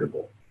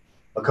interpretable?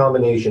 A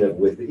combination of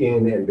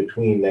within and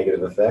between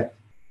negative effect?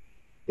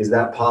 Is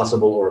that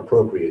possible or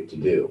appropriate to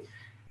do?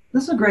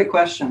 This is a great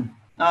question.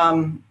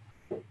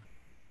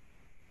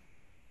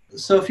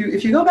 So if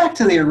you go back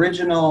to the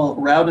original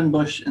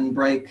Raudenbush and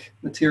Break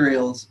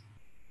materials,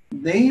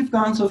 they've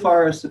gone so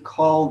far as to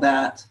call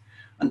that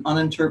an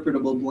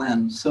uninterpretable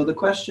blend. So the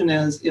question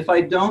is, if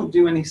I don't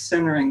do any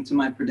centering to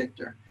my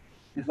predictor,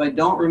 if I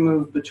don't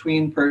remove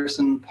between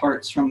person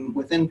parts from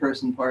within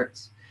person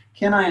parts,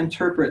 can I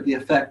interpret the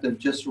effect of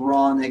just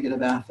raw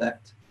negative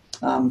affect,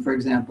 for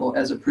example,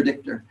 as a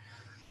predictor?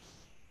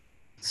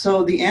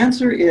 So the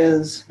answer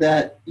is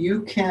that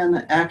you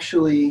can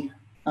actually,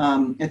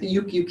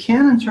 you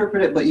can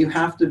interpret it, but you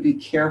have to be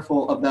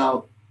careful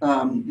about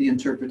the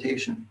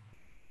interpretation.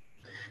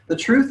 The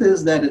truth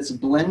is that it's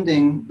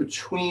blending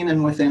between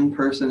and within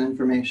person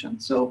information.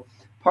 So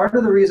part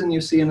of the reason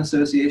you see an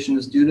association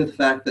is due to the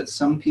fact that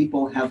some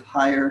people have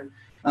higher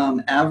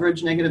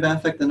average negative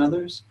affect than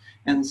others,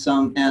 and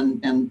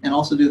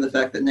also due to the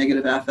fact that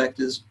negative affect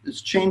is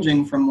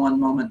changing from one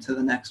moment to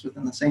the next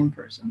within the same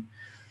person.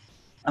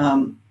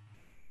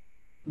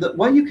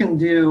 What you can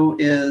do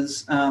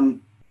is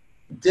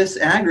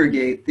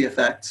disaggregate the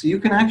effects. You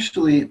can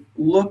actually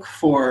look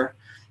for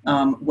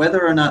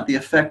whether or not the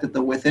effect at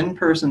the within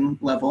person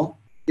level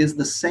is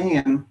the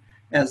same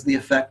as the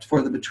effect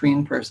for the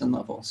between person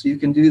level. So you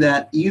can do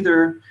that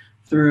either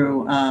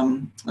through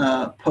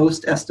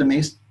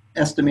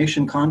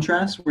post-estimation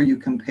contrast, where you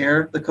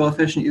compare the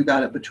coefficient you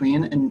got it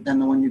between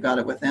and the one you got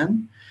it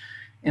within.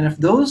 And if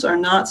those are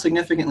not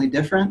significantly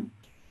different,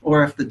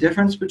 or if the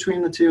difference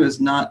between the two is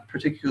not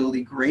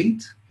particularly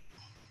great,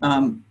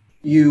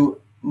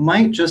 you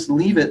might just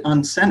leave it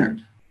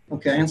uncentered.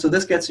 Okay, and so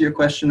this gets to your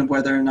question of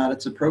whether or not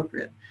it's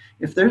appropriate.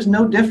 If there's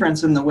no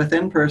difference in the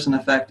within person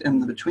effect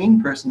and the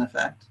between person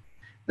effect,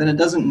 then it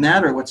doesn't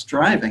matter what's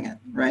driving it,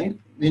 right?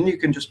 Then you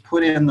can just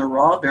put in the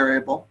raw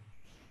variable,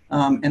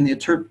 and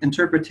the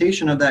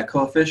interpretation of that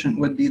coefficient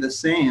would be the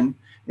same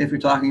if you're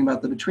talking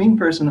about the between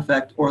person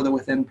effect or the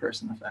within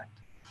person effect.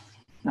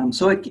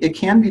 So it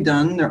can be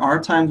done. There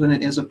are times when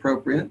it is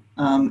appropriate.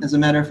 As a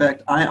matter of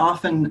fact, I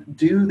often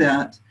do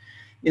that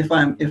if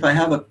I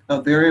have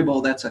a variable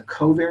that's a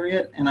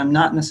covariate and I'm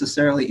not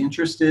necessarily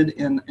interested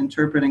in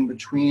interpreting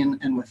between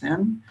and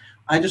within.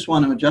 I just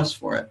want to adjust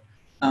for it.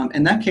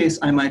 In that case,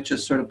 I might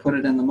just sort of put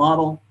it in the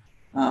model,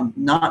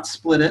 not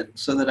split it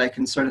so that I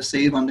can sort of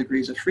save on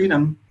degrees of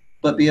freedom,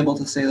 but be able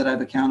to say that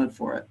I've accounted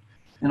for it.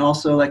 And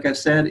also, like I've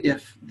said,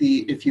 if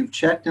you've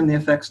checked and the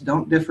effects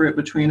don't differ at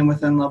between and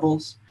within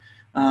levels,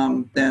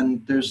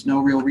 then there's no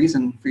real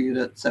reason for you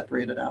to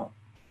separate it out.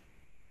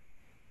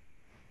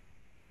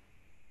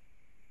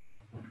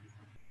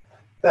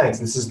 Thanks.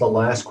 This is the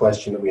last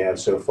question that we have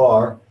so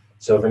far.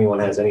 So if anyone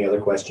has any other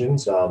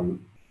questions,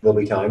 there'll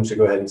be time, so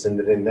go ahead and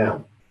send it in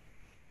now.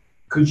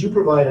 Could you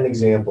provide an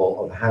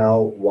example of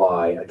how,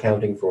 why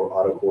accounting for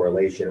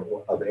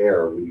autocorrelation of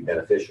error would be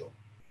beneficial?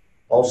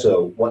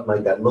 Also, what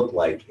might that look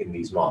like in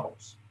these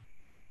models?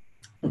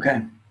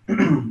 Okay.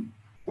 Can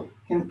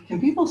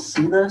people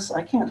see this?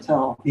 I can't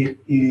tell. It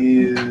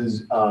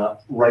is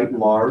write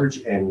large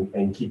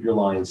and keep your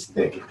lines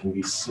thick. It can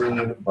be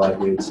seen, but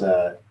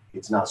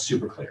it's not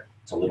super clear.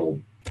 It's a little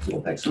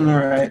pixel.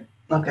 All right.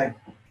 Okay.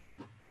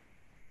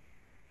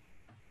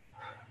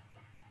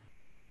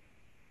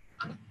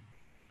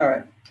 All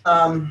right.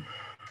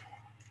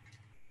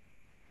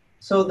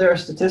 So there are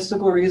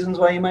statistical reasons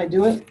why you might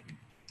do it,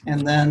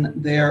 and then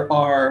there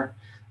are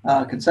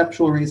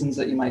conceptual reasons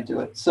that you might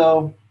do it.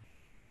 So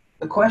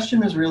the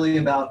question is really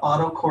about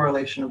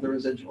autocorrelation of the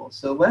residuals.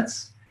 So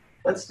let's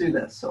do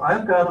this. So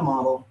I've got a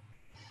model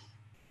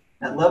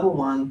at level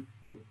 1.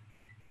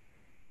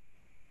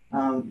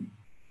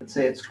 Let's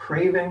say it's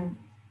craving.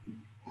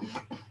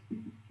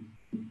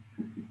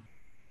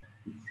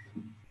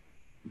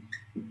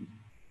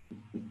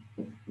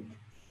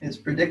 Is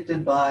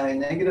predicted by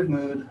negative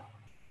mood.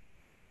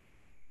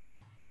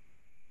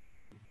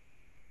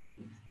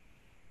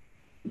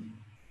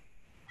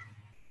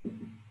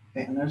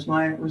 Okay, and there's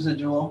my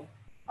residual,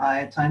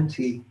 I times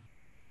t.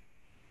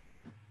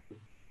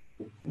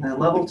 And then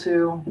level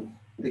 2,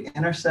 the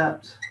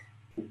intercept,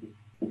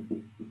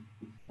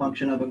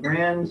 function of a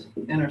grand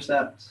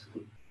intercept,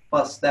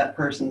 plus that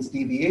person's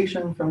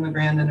deviation from the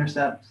grand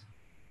intercept,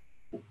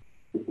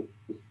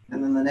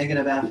 and then the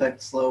negative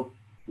affect slope.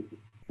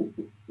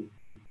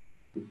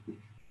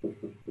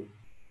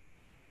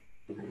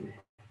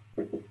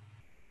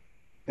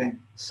 Okay,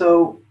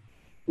 so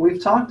we've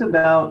talked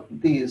about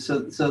these. So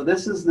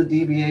this is the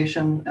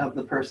deviation of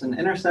the person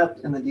intercept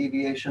and the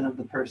deviation of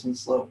the person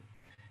slope.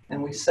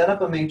 And we set up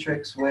a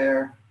matrix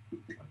where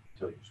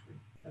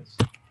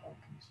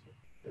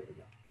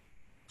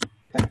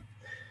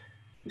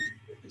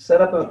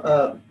set up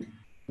a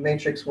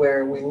matrix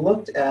where we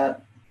looked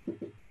at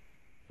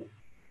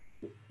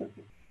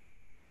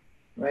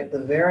the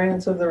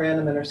variance of the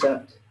random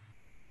intercept,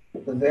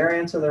 the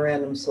variance of the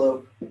random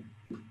slope, and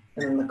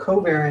then the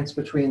covariance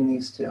between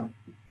these two.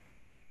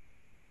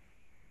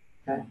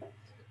 Okay.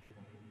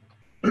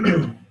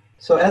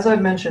 So as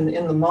I've mentioned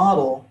in the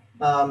model,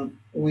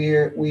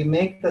 we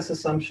make this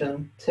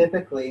assumption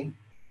typically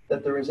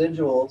that the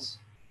residuals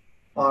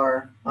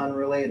are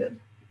unrelated.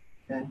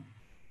 Okay.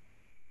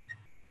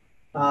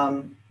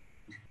 But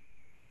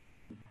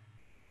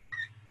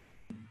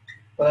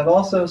I've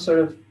also sort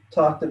of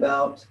talked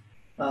about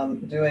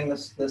doing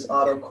this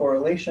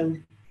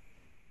autocorrelation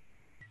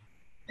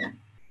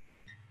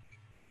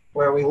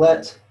where we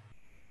let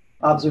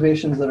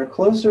observations that are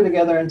closer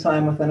together in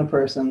time within a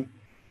person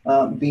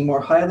be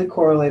more highly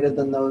correlated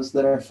than those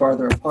that are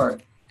farther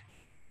apart.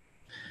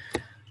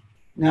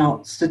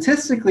 Now,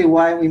 statistically,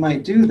 why we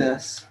might do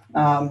this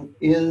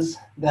is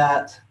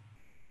that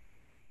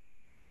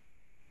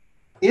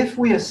if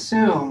we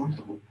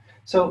assume,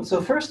 so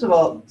first of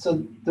all,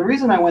 so the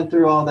reason I went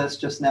through all this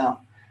just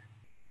now,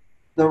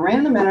 the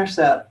random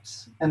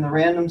intercepts and the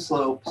random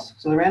slopes,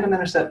 so the random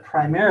intercept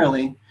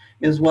primarily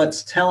is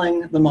what's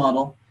telling the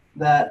model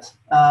that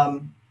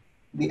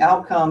the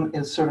outcome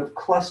is sort of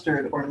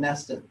clustered or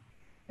nested,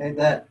 okay?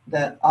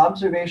 That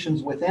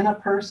observations within a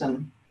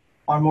person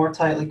are more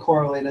tightly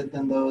correlated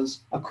than those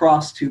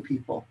across two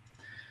people.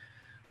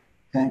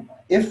 Okay.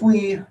 If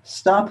we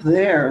stop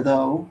there,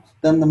 though,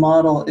 then the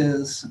model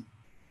is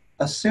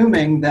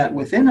assuming that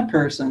within a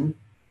person,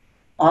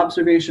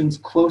 observations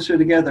closer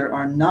together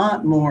are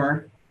not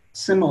more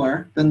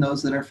similar than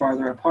those that are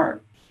farther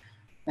apart.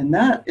 And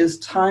that is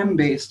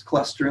time-based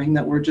clustering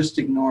that we're just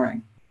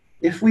ignoring.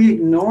 If we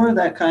ignore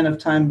that kind of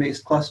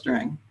time-based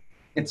clustering,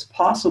 it's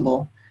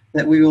possible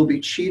that we will be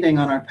cheating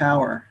on our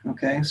power,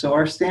 okay? So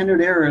our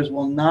standard errors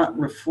will not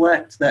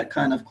reflect that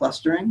kind of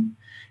clustering,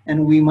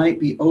 and we might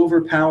be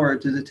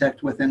overpowered to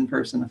detect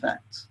within-person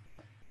effects,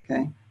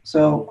 okay?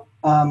 So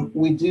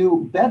we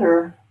do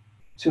better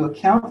to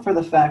account for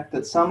the fact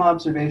that some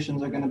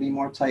observations are going to be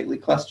more tightly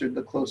clustered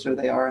the closer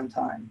they are in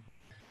time.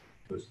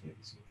 Those can't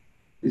be seen.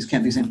 These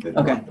can't be seen,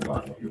 okay.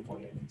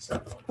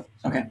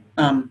 Okay,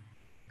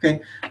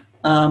 okay.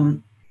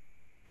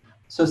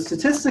 So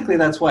statistically,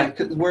 that's why,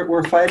 because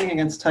we're fighting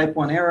against type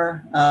 1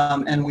 error,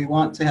 and we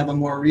want to have a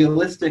more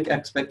realistic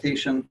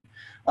expectation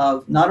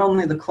of not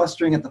only the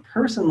clustering at the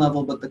person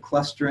level, but the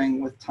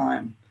clustering with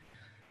time.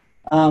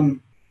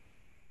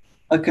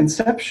 A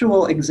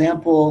conceptual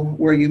example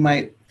where you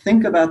might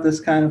think about this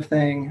kind of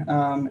thing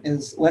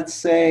is, let's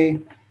say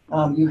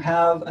you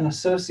have an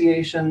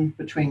association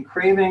between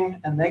craving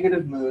and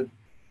negative mood,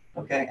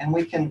 okay, and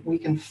we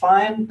can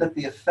find that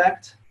the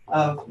effect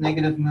of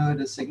negative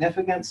mood is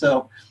significant.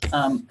 So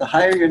the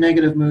higher your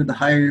negative mood, the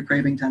higher your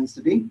craving tends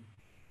to be.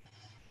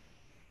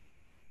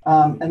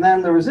 And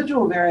then the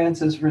residual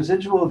variance is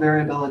residual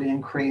variability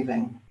in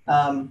craving.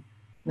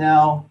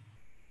 Now,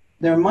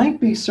 there might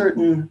be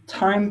certain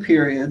time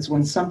periods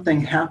when something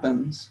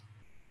happens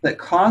that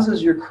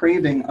causes your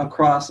craving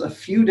across a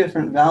few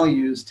different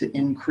values to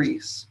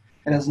increase.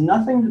 It has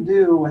nothing to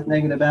do with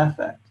negative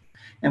affect.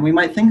 And we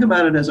might think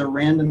about it as a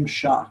random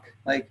shock.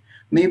 Like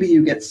maybe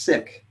you get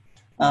sick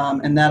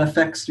and that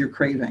affects your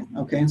craving,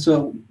 okay? And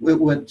so it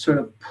would sort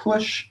of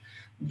push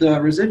the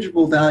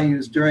residual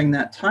values during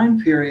that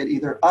time period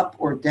either up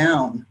or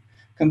down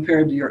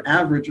compared to your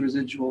average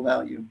residual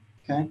value,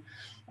 okay?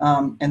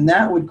 And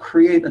that would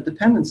create a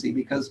dependency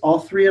because all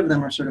three of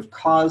them are sort of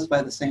caused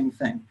by the same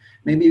thing.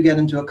 Maybe you get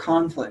into a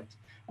conflict.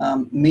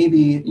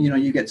 Maybe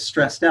you get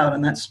stressed out,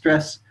 and that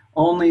stress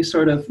only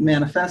sort of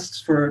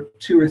manifests for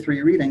 2 or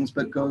 3 readings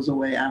but goes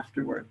away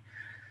afterward.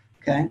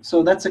 Okay,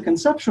 so that's a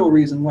conceptual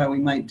reason why we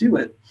might do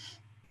it,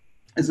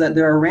 is that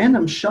there are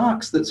random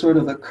shocks that sort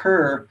of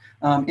occur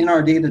in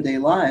our day-to-day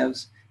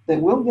lives that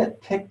will get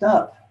picked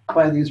up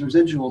by these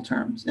residual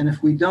terms. And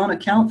if we don't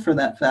account for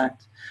that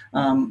fact,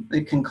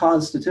 it can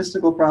cause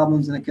statistical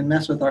problems and it can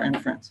mess with our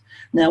inference.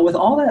 Now, with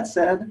all that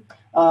said,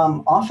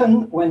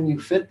 often when you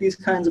fit these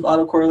kinds of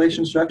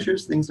autocorrelation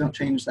structures, things don't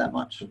change that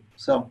much.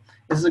 So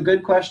this is a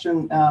good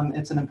question.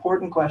 It's an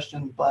important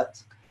question,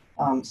 but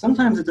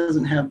sometimes it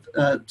doesn't have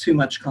too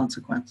much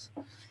consequence.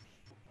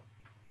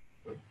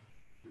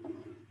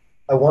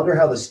 I wonder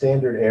how the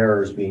standard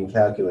error is being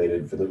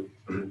calculated for the,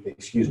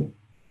 excuse me.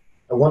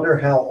 I wonder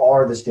how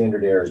are the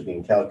standard errors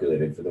being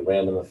calculated for the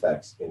random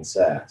effects in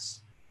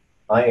SAS?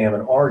 I am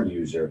an R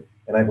user,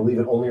 and I believe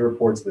it only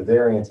reports the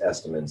variance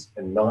estimates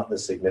and not the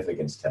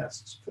significance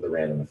tests for the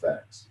random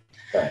effects.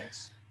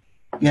 Thanks.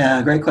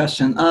 Yeah, great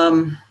question.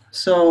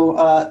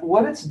 So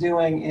what it's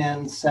doing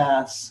in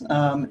SAS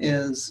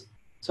is,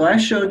 so I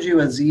showed you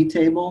a Z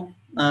table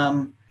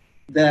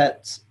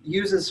that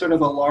uses sort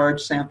of a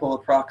large sample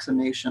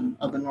approximation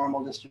of the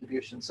normal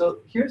distribution. So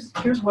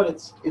here's what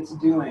it's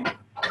doing.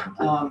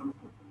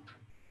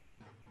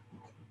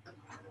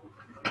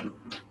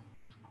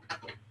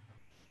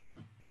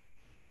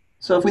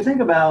 So if we think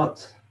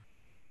about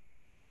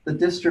the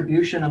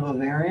distribution of a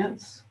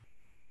variance,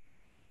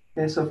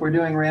 okay, so if we're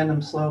doing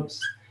random slopes,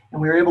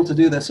 and we were able to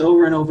do this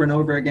over and over and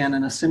over again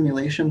in a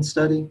simulation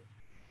study,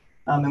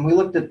 and we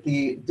looked at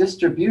the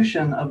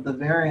distribution of the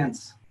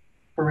variance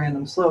for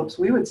random slopes,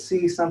 we would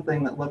see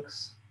something that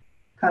looks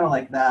kind of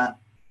like that,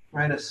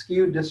 right? A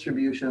skewed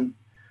distribution.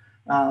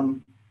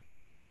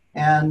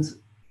 And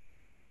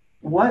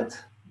what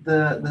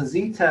the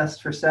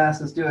Z-test for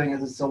SAS is doing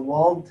is it's a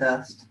walled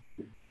test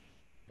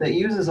that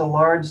uses a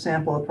large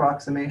sample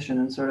approximation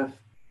and sort of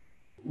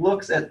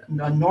looks at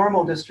a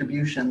normal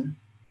distribution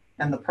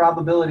and the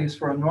probabilities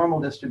for a normal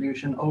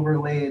distribution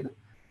overlaid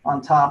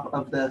on top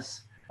of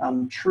this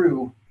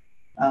true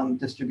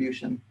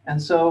distribution.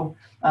 And so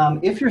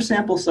if your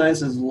sample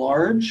size is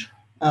large,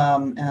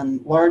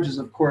 and large is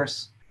of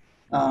course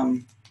a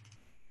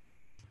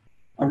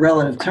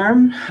relative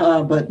term,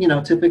 but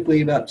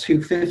typically about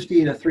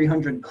 250 to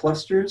 300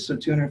 clusters, so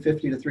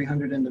 250 to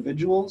 300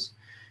 individuals.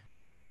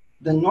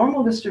 The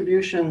normal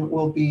distribution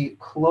will be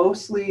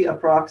closely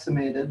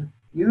approximated,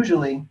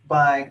 usually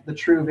by the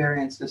true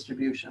variance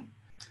distribution.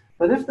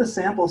 But if the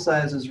sample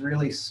size is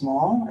really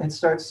small, it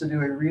starts to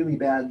do a really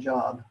bad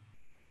job,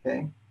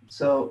 okay?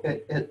 So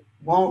it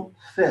won't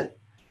fit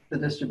the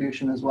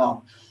distribution as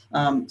well.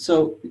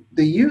 So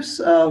the use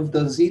of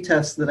the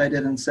z-tests that I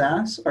did in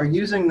SAS are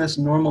using this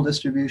normal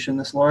distribution,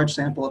 this large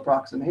sample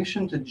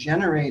approximation, to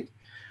generate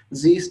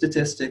z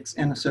statistics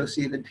and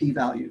associated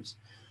p-values.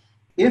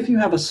 If you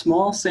have a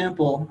small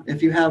sample,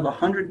 if you have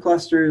 100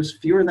 clusters,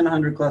 fewer than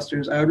 100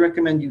 clusters, I would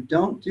recommend you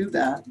don't do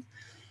that.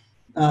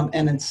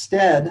 And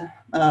instead,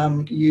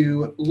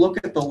 you look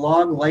at the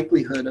log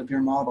likelihood of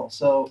your model.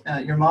 So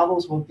your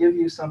models will give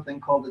you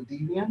something called a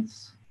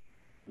deviance.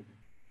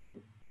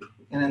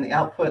 And in the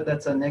output,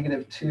 that's a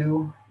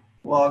 -2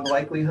 log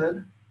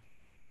likelihood.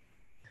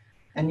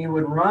 And you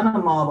would run a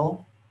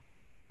model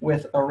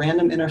with a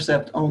random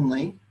intercept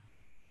only,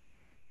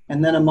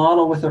 and then a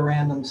model with a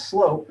random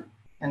slope,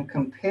 and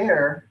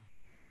compare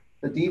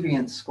the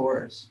deviance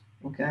scores,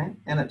 okay?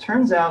 And it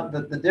turns out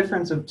that the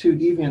difference of two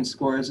deviance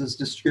scores is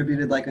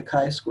distributed like a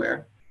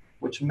chi-square,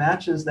 which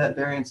matches that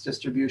variance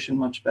distribution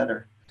much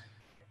better.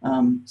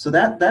 So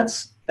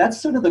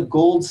that's sort of the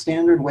gold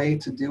standard way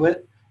to do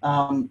it.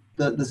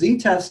 The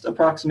z-test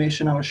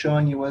approximation I was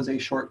showing you was a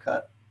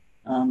shortcut,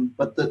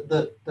 but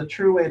the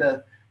true way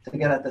to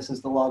get at this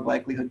is the log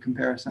likelihood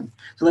comparison.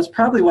 So that's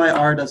probably why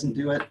R doesn't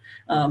do it.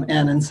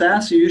 And in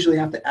SAS, you usually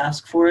have to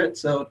ask for it.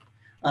 So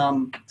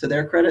to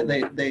their credit,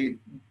 they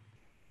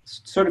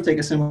sort of take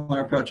a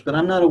similar approach, but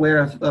I'm not aware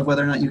of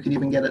whether or not you can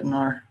even get it in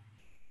R.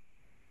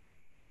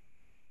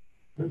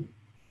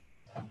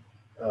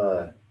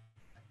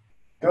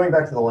 Going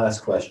back to the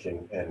last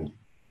question, and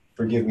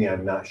forgive me,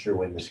 I'm not sure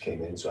when this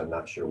came in, so I'm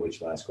not sure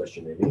which last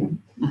question they mean.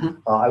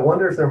 Mm-hmm. I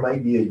wonder if there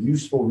might be a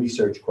useful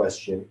research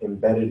question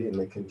embedded in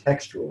the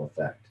contextual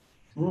effect,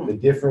 the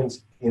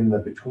difference in the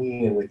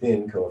between and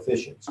within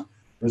coefficients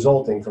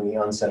resulting from the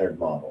uncentered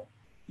model.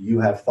 Do you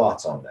have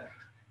thoughts on that?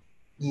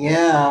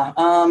 Yeah.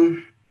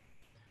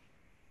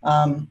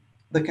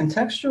 The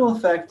contextual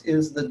effect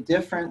is the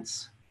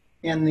difference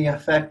in the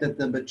effect at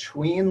the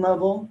between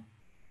level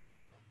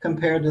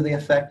compared to the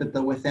effect at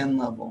the within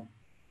level.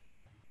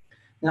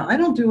 Now, I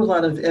don't do a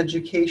lot of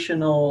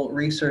educational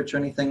research or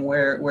anything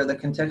where the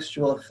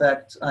contextual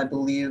effect, I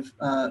believe,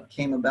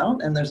 came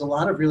about, and there's a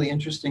lot of really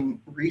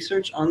interesting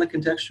research on the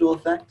contextual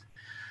effect.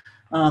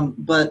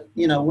 But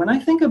when I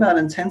think about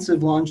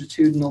intensive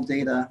longitudinal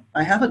data,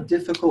 I have a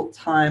difficult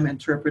time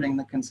interpreting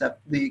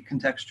the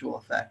contextual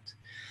effect.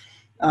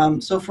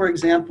 So for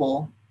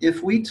example,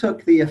 if we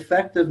took the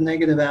effect of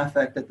negative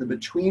affect at the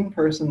between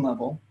person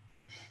level,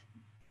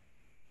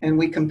 and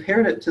we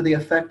compared it to the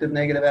effect of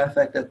negative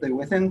affect at the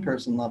within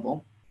person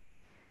level,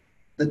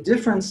 the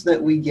difference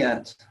that we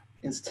get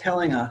is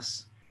telling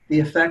us the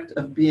effect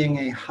of being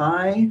a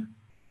high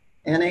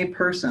NA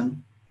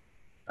person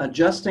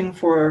adjusting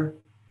for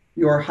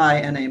your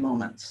high NA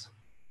moments,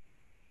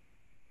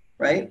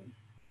 right?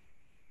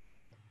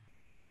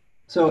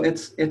 So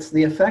it's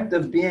the effect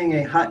of being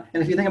a high,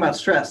 and if you think about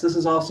stress,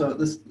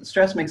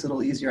 stress makes it a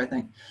little easier, I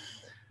think.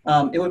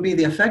 It would be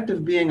the effect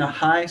of being a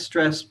high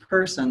stress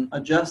person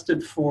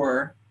adjusted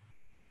for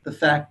the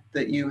fact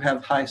that you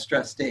have high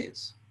stress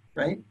days,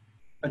 right?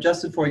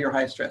 Adjusted for your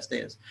high stress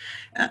days.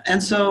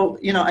 And so,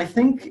 I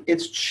think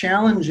it's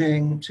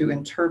challenging to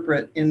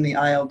interpret in the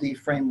ILD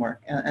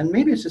framework. And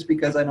maybe it's just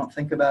because I don't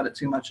think about it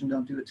too much and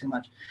don't do it too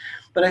much.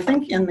 But I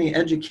think in the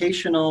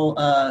educational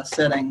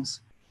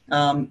settings,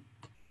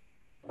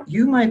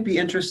 you might be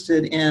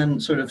interested in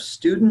sort of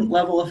student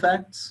level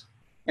effects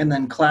and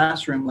then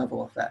classroom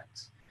level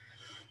effects.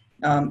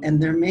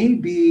 And there may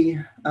be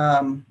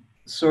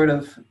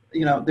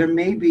there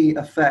may be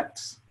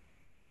effects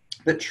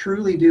that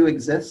truly do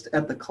exist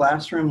at the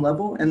classroom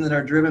level and that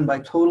are driven by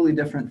totally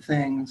different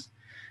things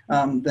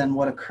than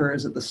what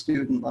occurs at the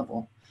student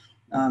level.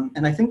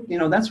 And I think,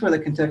 that's where the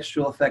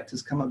contextual effect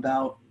has come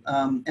about.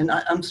 And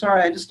I'm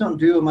sorry, I just don't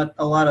do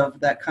a lot of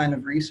that kind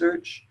of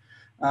research.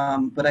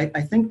 But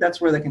I think that's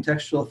where the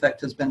contextual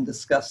effect has been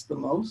discussed the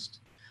most.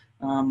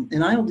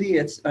 In ILD,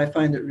 I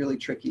find it really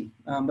tricky,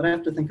 but I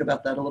have to think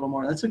about that a little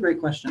more. That's a great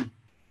question.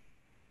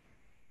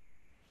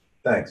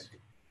 Thanks.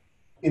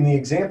 In the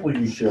example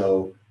you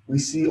show, we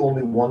see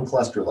only one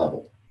cluster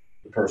level,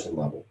 the person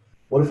level.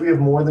 What if we have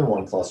more than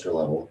one cluster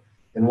level?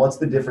 And what's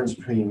the difference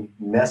between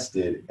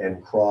nested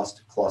and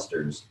crossed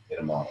clusters in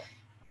a model?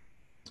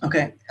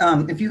 Okay,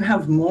 if you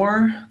have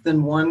more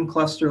than one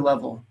cluster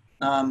level,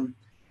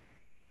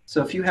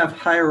 so if you have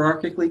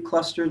hierarchically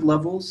clustered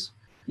levels,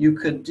 you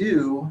could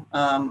do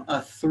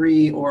a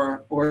 3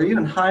 or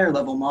even higher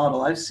level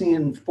model. I've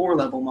seen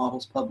 4-level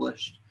models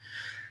published.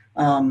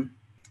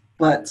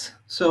 But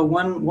so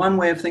one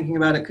way of thinking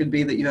about it could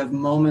be that you have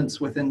moments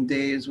within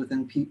days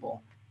within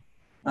people.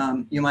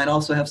 You might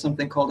also have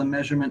something called a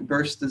measurement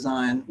burst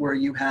design where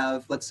you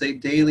have, let's say,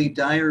 daily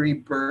diary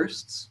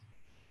bursts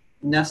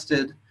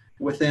nested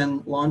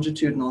within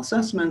longitudinal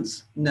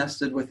assessments,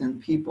 nested within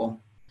people.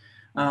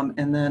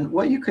 And then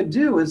what you could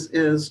do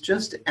is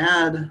just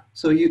add,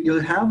 so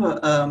you'll have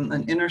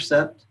an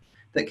intercept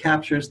that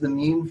captures the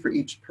mean for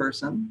each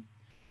person.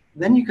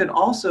 Then you could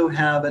also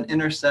have an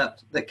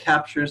intercept that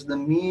captures the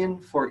mean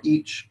for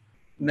each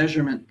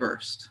measurement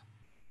burst,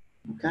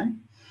 okay?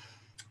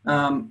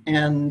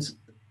 And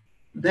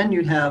then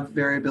you'd have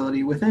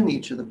variability within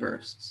each of the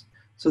bursts.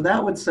 So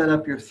that would set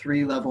up your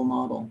 3-level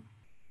model.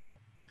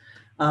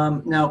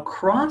 Now,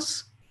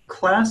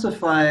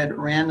 cross-classified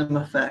random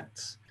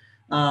effects,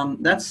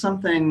 that's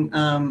something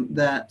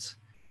that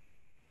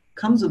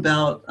comes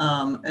about.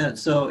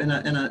 So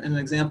an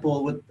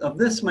example of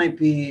this might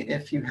be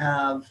if you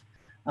have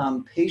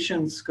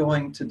patients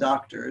going to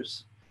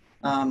doctors.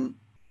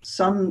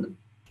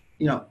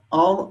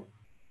 All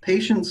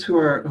patients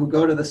who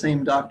go to the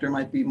same doctor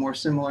might be more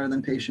similar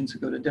than patients who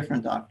go to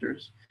different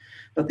doctors,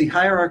 but the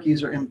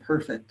hierarchies are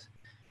imperfect.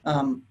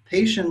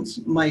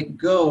 Patients might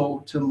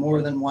go to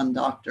more than one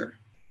doctor,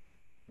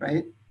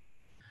 right?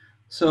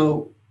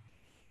 So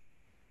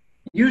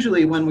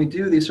usually when we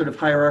do these sort of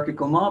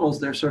hierarchical models,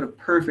 they're sort of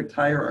perfect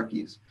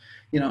hierarchies.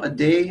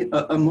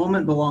 A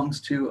moment belongs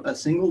to a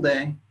single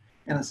day,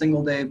 and a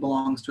single day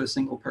belongs to a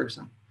single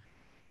person.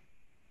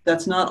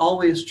 That's not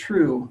always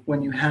true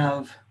when you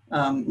have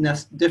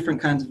different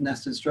kinds of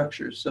nested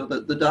structures. So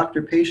the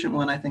doctor-patient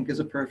one, I think, is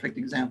a perfect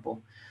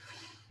example.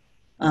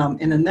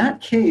 And in that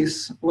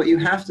case, what you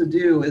have to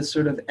do is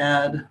sort of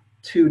add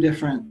 2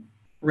 different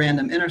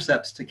random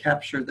intercepts to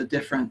capture the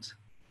different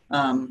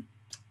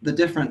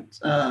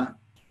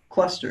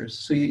clusters.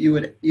 So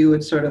you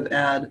would sort of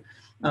add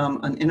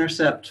an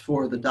intercept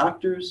for the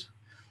doctors,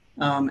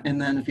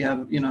 and then if you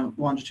have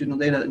longitudinal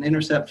data, an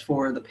intercept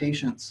for the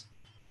patients.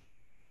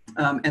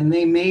 And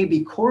they may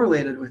be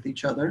correlated with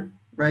each other,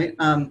 right?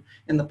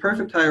 In the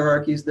perfect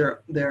hierarchies,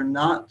 they're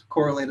not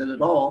correlated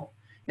at all.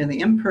 In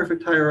the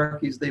imperfect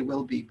hierarchies, they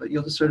will be, but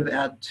you'll just sort of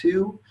add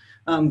 2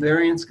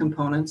 variance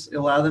components,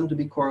 allow them to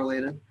be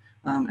correlated,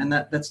 and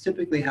that's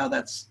typically how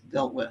that's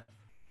dealt with.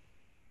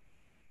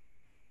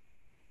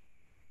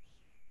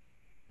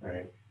 All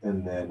right,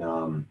 and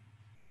then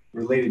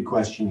related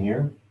question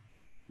here.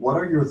 What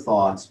are your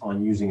thoughts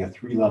on using a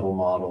 3-level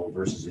model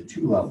versus a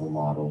 2-level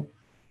model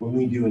when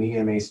we do an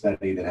EMA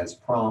study that has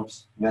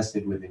prompts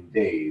nested within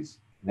days,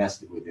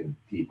 nested within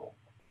people?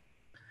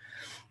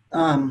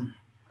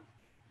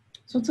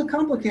 So it's a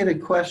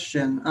complicated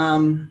question.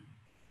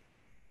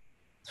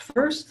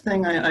 First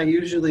thing I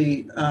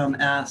usually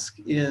ask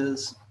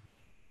is,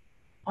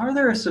 are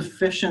there a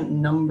sufficient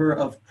number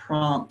of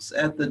prompts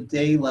at the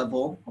day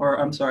level, or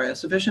I'm sorry, a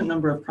sufficient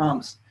number of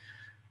prompts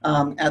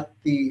at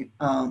the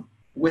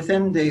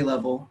within day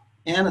level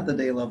and at the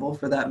day level,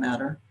 for that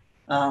matter,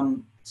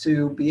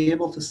 to be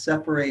able to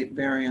separate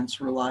variance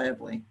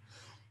reliably?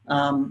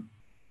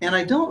 And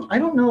I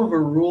don't know of a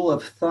rule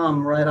of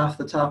thumb right off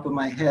the top of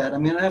my head. I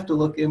mean, I have to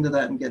look into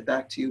that and get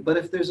back to you. But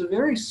if there's a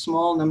very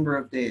small number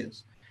of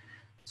days,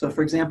 so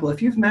for example,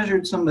 if you've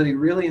measured somebody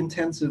really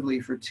intensively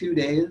for 2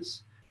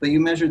 days, but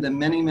you measured them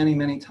many, many,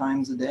 many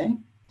times a day,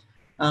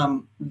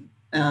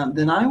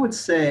 then I would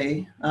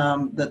say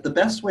that the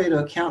best way to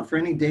account for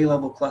any day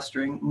level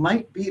clustering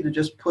might be to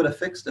just put a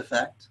fixed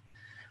effect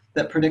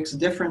that predicts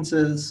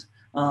differences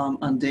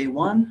on day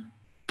 1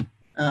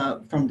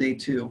 from day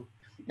 2.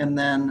 And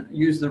then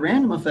use the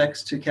random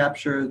effects to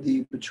capture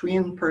the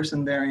between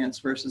person variance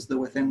versus the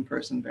within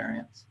person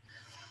variance.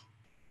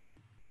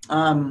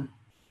 Can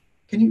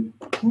you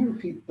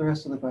repeat the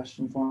rest of the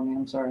question for me?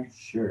 I'm sorry.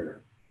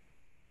 Sure.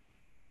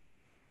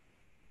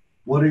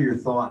 What are your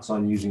thoughts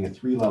on using a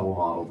 3-level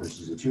model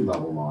versus a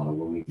 2-level model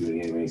when we do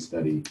an EMA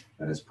study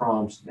that has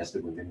prompts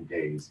nested within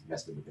days,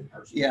 nested within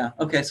person? Yeah.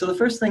 Okay. So the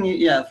first thing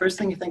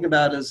you think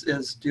about is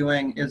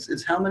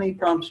how many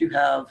prompts you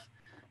have,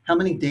 how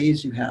many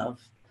days you have.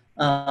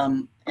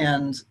 And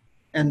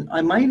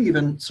I might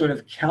even sort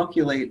of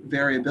calculate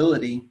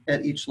variability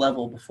at each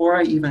level before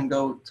I even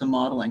go to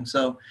modeling.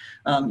 So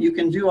you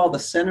can do all the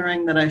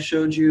centering that I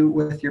showed you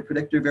with your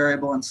predictor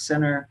variable and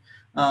center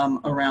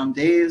around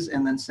days,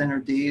 and then center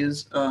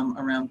days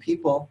around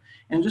people,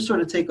 and just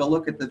sort of take a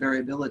look at the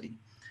variability.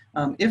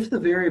 If the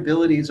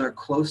variabilities are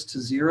close to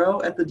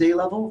 0 at the day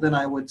level, then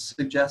I would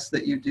suggest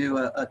that you do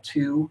a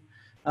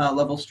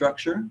 2-level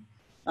structure.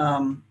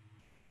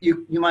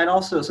 You might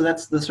also, so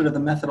that's the sort of the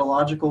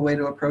methodological way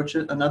to approach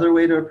it. Another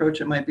way to approach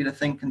it might be to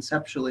think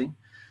conceptually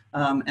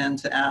and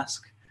to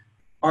ask,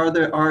 are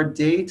there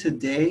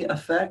day-to-day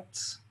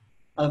effects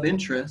of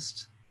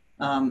interest,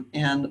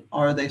 and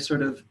are they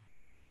sort of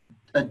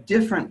a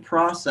different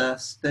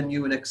process than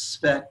you would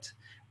expect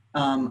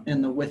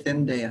in the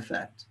within-day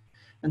effect?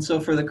 And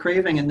so for the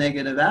craving and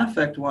negative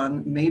affect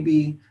one,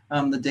 maybe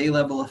the day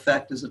level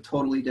effect is a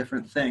totally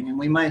different thing, and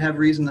we might have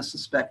reason to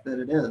suspect that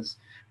it is.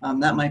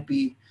 That might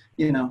be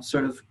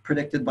sort of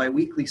predicted by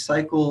weekly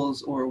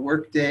cycles or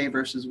workday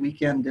versus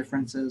weekend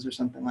differences or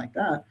something like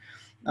that.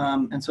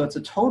 And so it's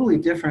a totally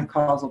different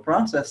causal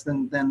process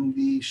than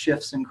the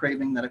shifts in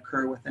craving that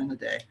occur within a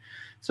day.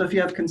 So if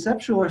you have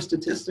conceptual or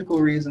statistical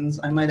reasons,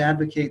 I might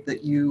advocate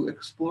that you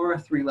explore a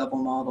 3-level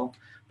model,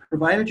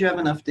 provided you have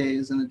enough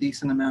days and a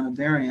decent amount of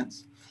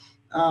variance.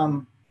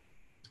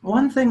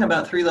 One thing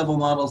about 3-level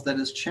models that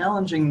is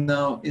challenging,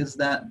 though, is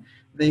that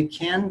they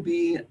can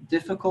be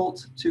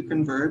difficult to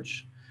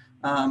converge,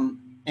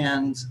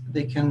 and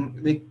they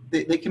can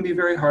be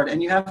very hard.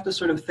 And you have to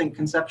sort of think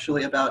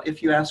conceptually about,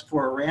 if you ask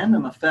for a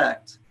random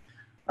effect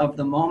of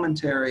the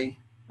momentary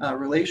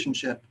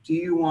relationship, do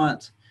you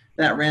want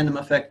that random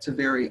effect to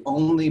vary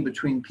only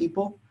between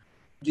people?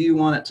 Do you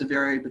want it to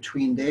vary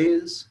between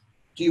days?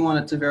 Do you want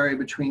it to vary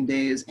between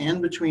days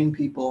and between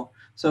people?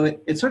 So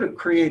it sort of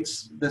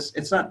creates this,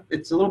 it's a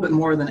little bit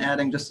more than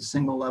adding just a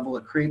single level.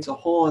 It creates a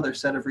whole other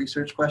set of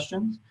research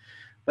questions.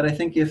 But I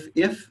think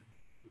if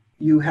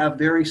you have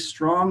very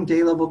strong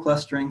day level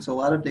clustering, so a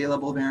lot of day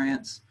level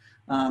variance,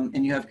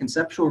 and you have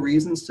conceptual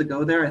reasons to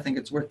go there, I think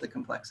it's worth the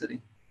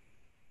complexity.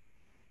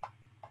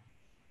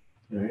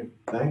 All right,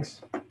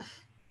 thanks.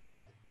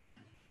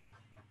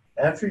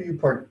 After you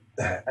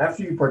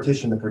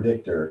partition the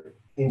predictor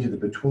into the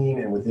between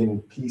and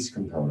within piece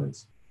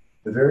components,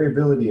 the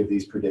variability of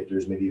these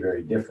predictors may be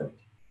very different.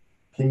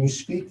 Can you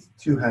speak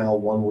to how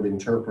one would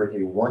interpret a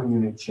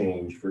 1-unit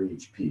change for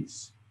each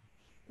piece?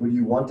 Would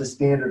you want to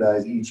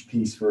standardize each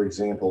piece, for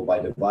example, by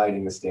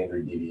dividing the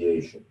standard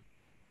deviation?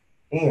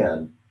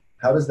 And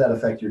how does that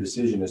affect your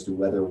decision as to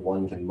whether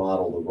one can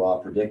model the raw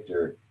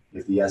predictor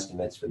if the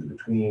estimates for the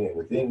between and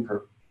within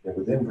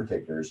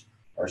predictors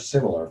are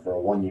similar for a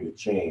 1-unit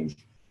change,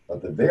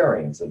 but the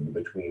variance of the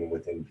between and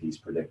within piece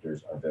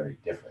predictors are very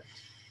different?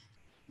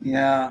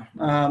 Yeah,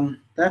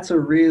 that's a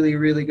really,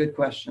 really good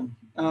question.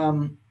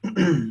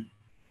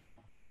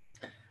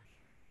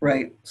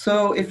 Right.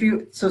 So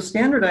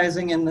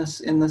standardizing in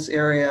this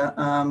area,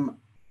 I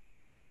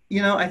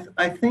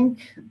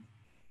think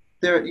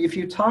if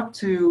you talk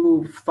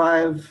to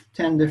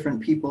 5-10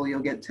 different people, you'll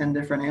get 10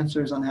 different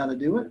answers on how to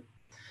do it.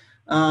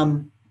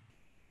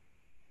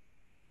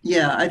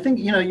 Yeah, I think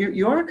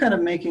you are kind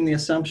of making the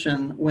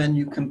assumption when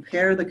you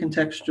compare the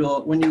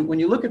contextual, when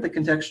you look at the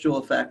contextual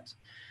effect,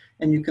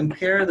 and you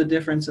compare the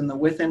difference in the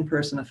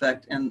within-person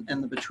effect and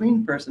the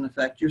between-person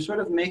effect, you're sort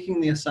of making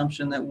the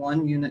assumption that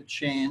 1-unit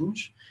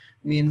change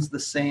means the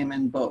same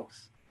in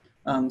both.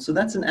 So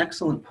that's an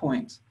excellent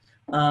point.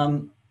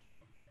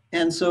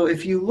 And so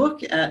if you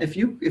look at, if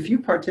you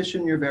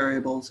partition your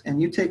variables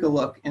and you take a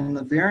look and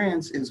the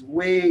variance is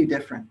way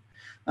different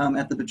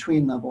at the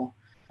between level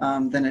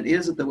than it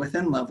is at the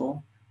within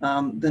level,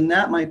 then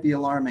that might be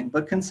alarming.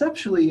 But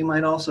conceptually, you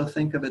might also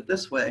think of it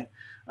this way.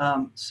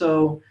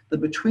 So the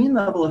between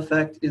level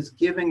effect is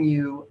giving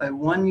you a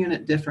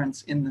 1-unit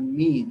difference in the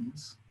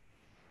means,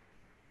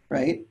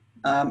 right?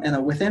 And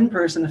a within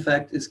person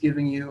effect is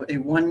giving you a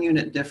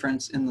 1-unit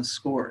difference in the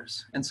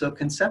scores. And so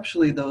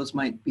conceptually, those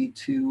might be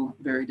two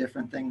very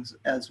different things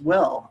as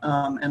well,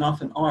 and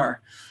often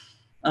are.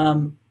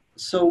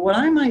 So what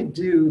I might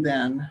do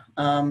then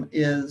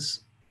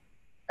is,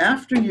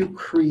 after you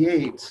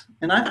create,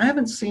 and I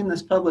haven't seen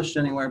this published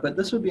anywhere, but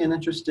this would be an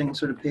interesting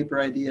sort of paper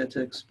idea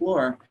to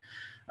explore.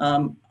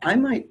 I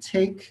might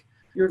take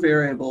your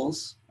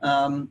variables,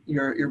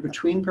 your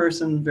between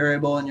person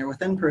variable and your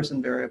within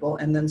person variable,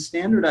 and then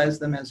standardize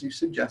them as you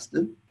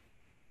suggested.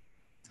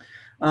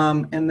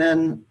 And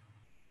then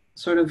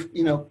sort of,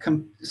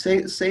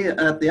 say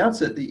at the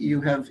outset that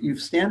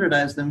you've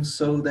standardized them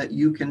so that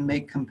you can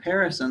make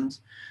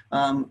comparisons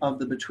of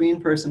the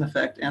between person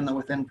effect and the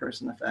within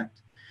person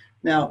effect.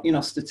 Now,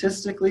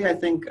 statistically, I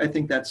think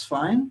that's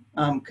fine.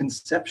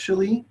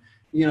 Conceptually,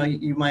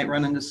 you might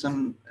run into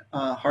some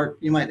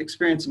you might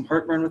experience some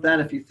heartburn with that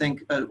if you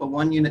think a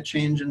 1-unit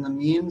change in the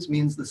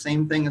means the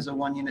same thing as a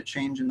 1-unit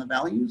change in the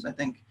values. I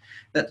think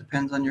that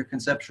depends on your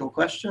conceptual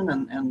question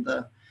and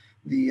the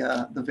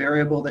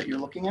variable that you're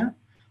looking at.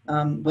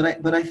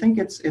 But I think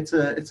it's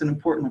an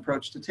important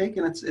approach to take,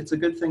 and it's a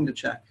good thing to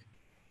check.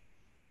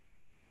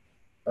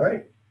 All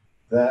right,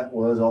 that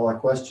was all our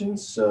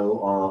questions. So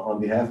on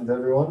behalf of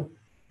everyone,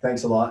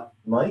 thanks a lot,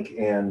 Mike,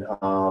 and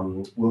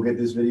we'll get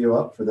this video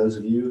up for those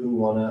of you who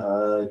want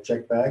to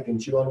check back and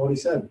chew on what he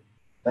said.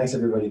 Thanks,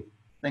 everybody.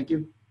 Thank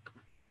you.